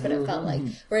him. That's what it felt like.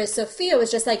 Whereas Sophia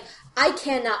was just like, I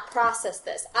cannot process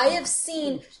this. I have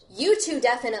seen you two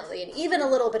definitely, and even a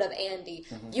little bit of Andy.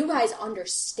 You guys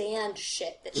understand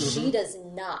shit that she does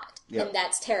not. And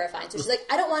that's terrifying. So she's like,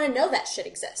 I don't want to know that shit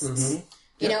exists.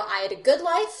 You know, I had a good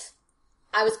life.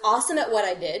 I was awesome at what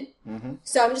I did.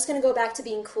 So I'm just going to go back to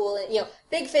being cool and,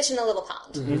 big fish in a little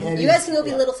pond. You guys can go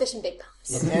be little fish in big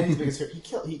ponds. And Andy's biggest fear,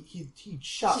 he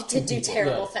shot He two did do people.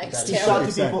 terrible things, too. He shot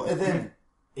two people, and then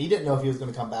he didn't know if he was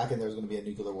going to come back and there was going to be a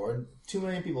nuclear war. And 2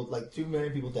 million people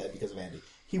dead because of Andy.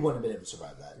 He wouldn't have been able to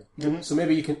survive that. So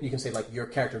maybe you can say, like, your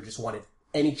character just wanted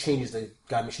any changes the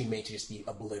God Machine made to just be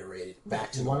obliterated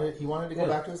back to He wanted to go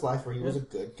back to his life where he was a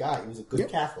good guy. He was a good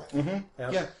Catholic.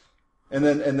 Yeah. And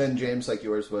then James, like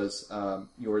yours was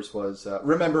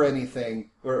remember anything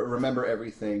or remember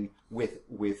everything with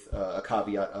a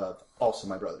caveat of also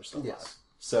my brother's still alive. Yes.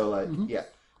 So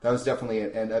that was definitely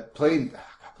it. And playing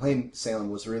Salem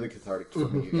was really cathartic for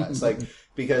me, you guys. Like,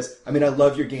 because I mean I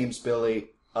love your games, Billy,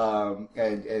 and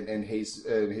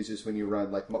Jesus when you run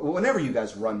like whenever you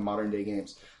guys run modern day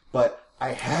games, but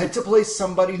I had to play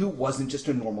somebody who wasn't just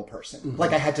a normal person.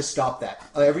 Like, I had to stop that.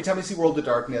 Every time I see World of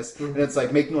Darkness, and it's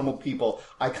like, make normal people,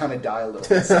 I kind of die a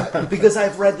little inside. Because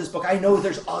I've read this book. I know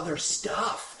there's other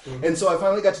stuff. And so I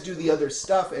finally got to do the other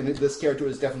stuff, and this character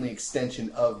was definitely an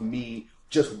extension of me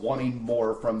just wanting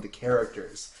more from the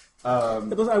characters.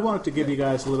 I wanted to give you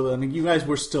guys a little bit. I mean, you guys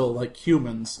were still like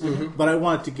humans, but I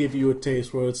wanted to give you a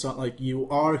taste where it's not like you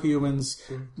are humans.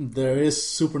 There is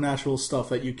supernatural stuff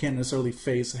that you can't necessarily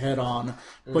face head on,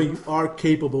 but you are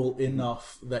capable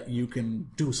enough that you can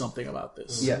do something about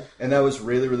this. Yeah, and that was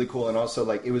really, really cool. And also,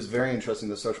 like, it was very interesting.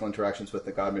 The social interactions with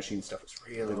the God Machine stuff was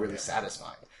really, really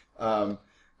satisfying.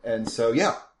 And so,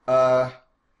 wow,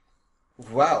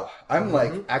 I'm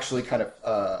like actually kind of.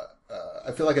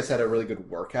 I feel like I just had a really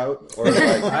good workout or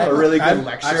like a really good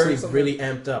lecture. I'm actually really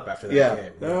amped up after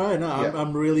that game. All right, no,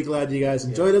 I'm really glad you guys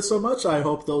enjoyed it so much. I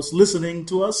hope those listening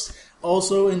to us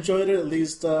also enjoyed it at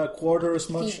least a quarter as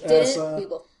much as. We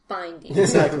will find you.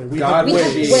 Exactly. We have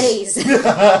ways.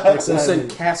 We'll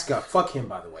send Casca. Fuck him,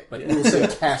 by the way. But we'll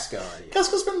send Casca on you.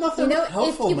 Casca's been nothing but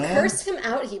helpful, if you man. curse him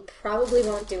out, he probably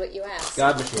won't do what you ask.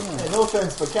 God Machine. Hey, no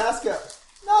offense, but Casca,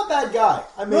 not a bad guy.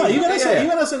 I mean, No, even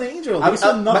as an angel, he's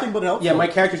done nothing but helpful. Yeah, my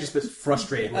character just gets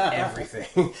frustrated with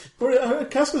everything.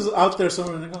 Casca's out there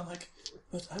somewhere and they're going like,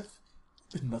 but I've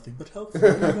been nothing but helpful.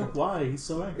 Why? He's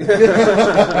so angry.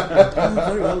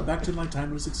 Very well, back to my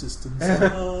timeless existence.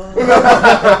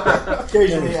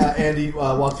 Occasionally, Andy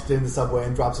walks in the subway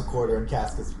and drops a quarter in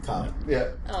Casca's cup.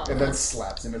 Yeah, and then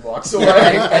slaps him and walks away.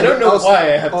 I don't know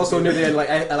why I have also, to do near the end, like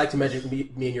I like to imagine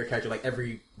me and your character, like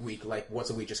every week, like once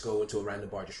a week, just go into a random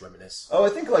bar, just reminisce. Oh, I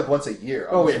think like once a year.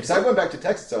 Oh, yeah. Because I went back to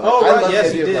Texas. So Oh, I right, love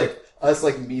yes, the you idea of did. like us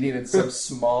like meeting in some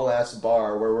small ass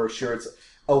bar where we're sure it's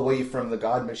away from the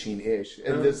God Machine ish,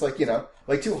 and there's like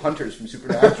like two hunters from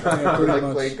Supernatural,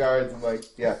 like playing cards and like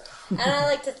And I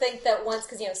like to think that once,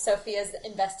 because Sophia's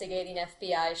investigating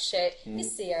FBI shit, you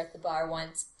see her at the bar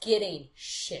once getting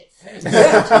shit faced.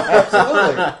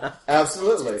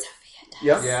 absolutely.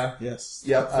 Yep. Yeah. Yes.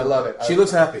 Yep. I love it. She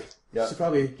looks happy. Yeah. She's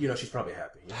probably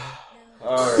happy.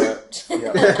 All right.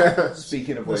 Yeah.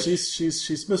 Speaking of Well, which,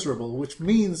 she's miserable, which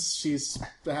means she's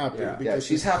happy. yeah,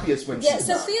 she's happiest when Yeah, she's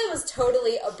Sophia was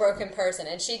totally a broken person,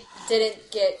 and she didn't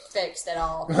get fixed at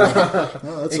all.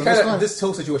 No, that's This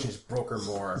whole situation just broke her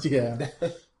more. Yeah.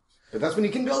 But that's when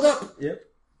you can build up. Yep.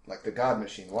 Like the God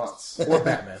Machine wants. Or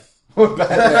Batman. Or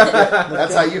Batman.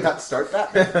 That's how you have to start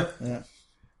Batman. Yeah.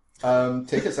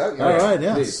 Take us out. All right,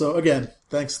 yeah. Please. So again,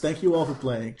 thank you all for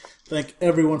playing. Thank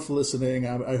everyone for listening.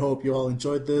 I hope you all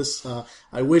enjoyed this.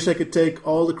 I wish I could take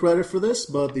all the credit for this,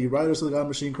 but the writers of the God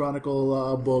Machine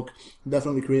Chronicle book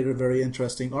definitely created a very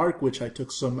interesting arc, which I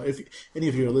took some. If any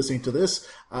of you are listening to this,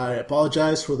 I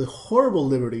apologize for the horrible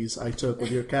liberties I took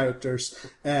with your characters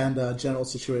and general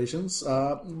situations.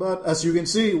 But as you can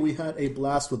see, we had a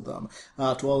blast with them.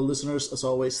 To all the listeners, as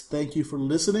always, thank you for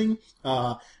listening.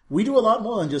 We do a lot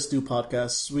more than just do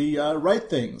podcasts. We write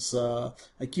things.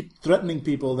 I keep threatening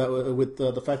people that with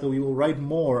the fact that we will write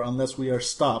more unless we are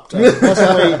stopped. The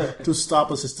best way to stop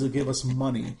us is to give us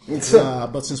money.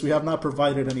 But since we have not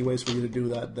provided any ways for you to do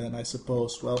that, then I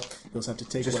suppose, well, you'll just have to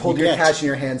take Just what hold you your get. cash in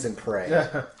your hands and pray.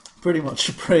 Pretty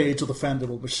much pray to the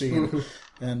Fandible machine.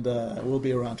 And we'll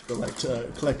be around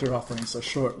to collect your offerings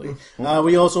shortly.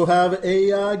 We also have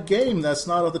a game that's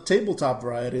not of the tabletop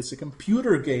variety. It's a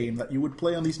computer game that you would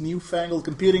play on these newfangled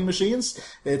computing machines.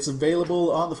 It's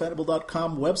available on the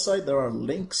Fandible.com website. There are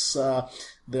links.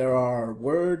 There are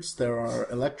words, there are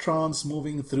electrons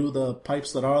moving through the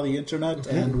pipes that are the internet,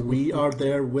 and we are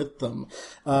there with them.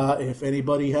 If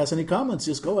anybody has any comments,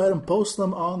 just go ahead and post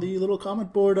them on the little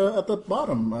comment board at the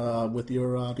bottom with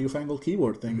your newfangled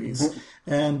keyboard thingies.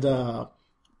 And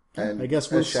I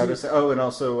guess we'll shout us. Oh, and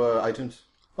also iTunes.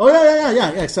 Oh,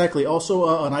 yeah, exactly. Also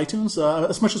on iTunes,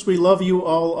 as much as we love you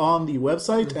all on the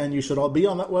website, and you should all be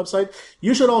on that website,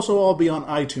 you should also all be on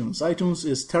iTunes. iTunes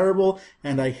is terrible,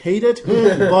 and I hate it,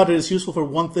 but it is useful for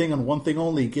one thing and one thing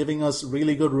only, giving us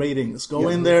really good ratings. Go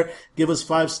in there, give us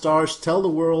 5 stars, tell the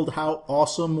world how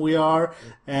awesome we are,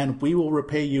 and we will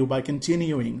repay you by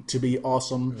continuing to be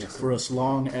awesome for as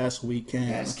long as we can.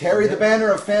 Yes, carry the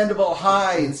banner of Fandible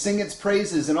high and sing its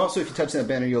praises, and also if you touch that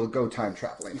banner, you'll go time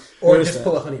traveling. Or just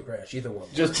pull a honey branch, either one.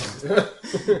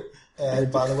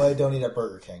 And by the way, don't eat at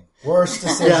Burger King. Worst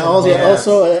decision. Yeah,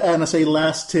 also, and I say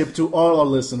last tip to all our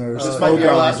listeners. This might be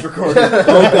our last recording.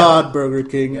 Oh God, Burger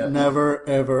King, never,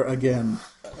 ever again.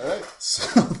 All right.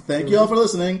 So, thank you all for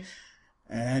listening,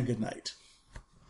 and good night.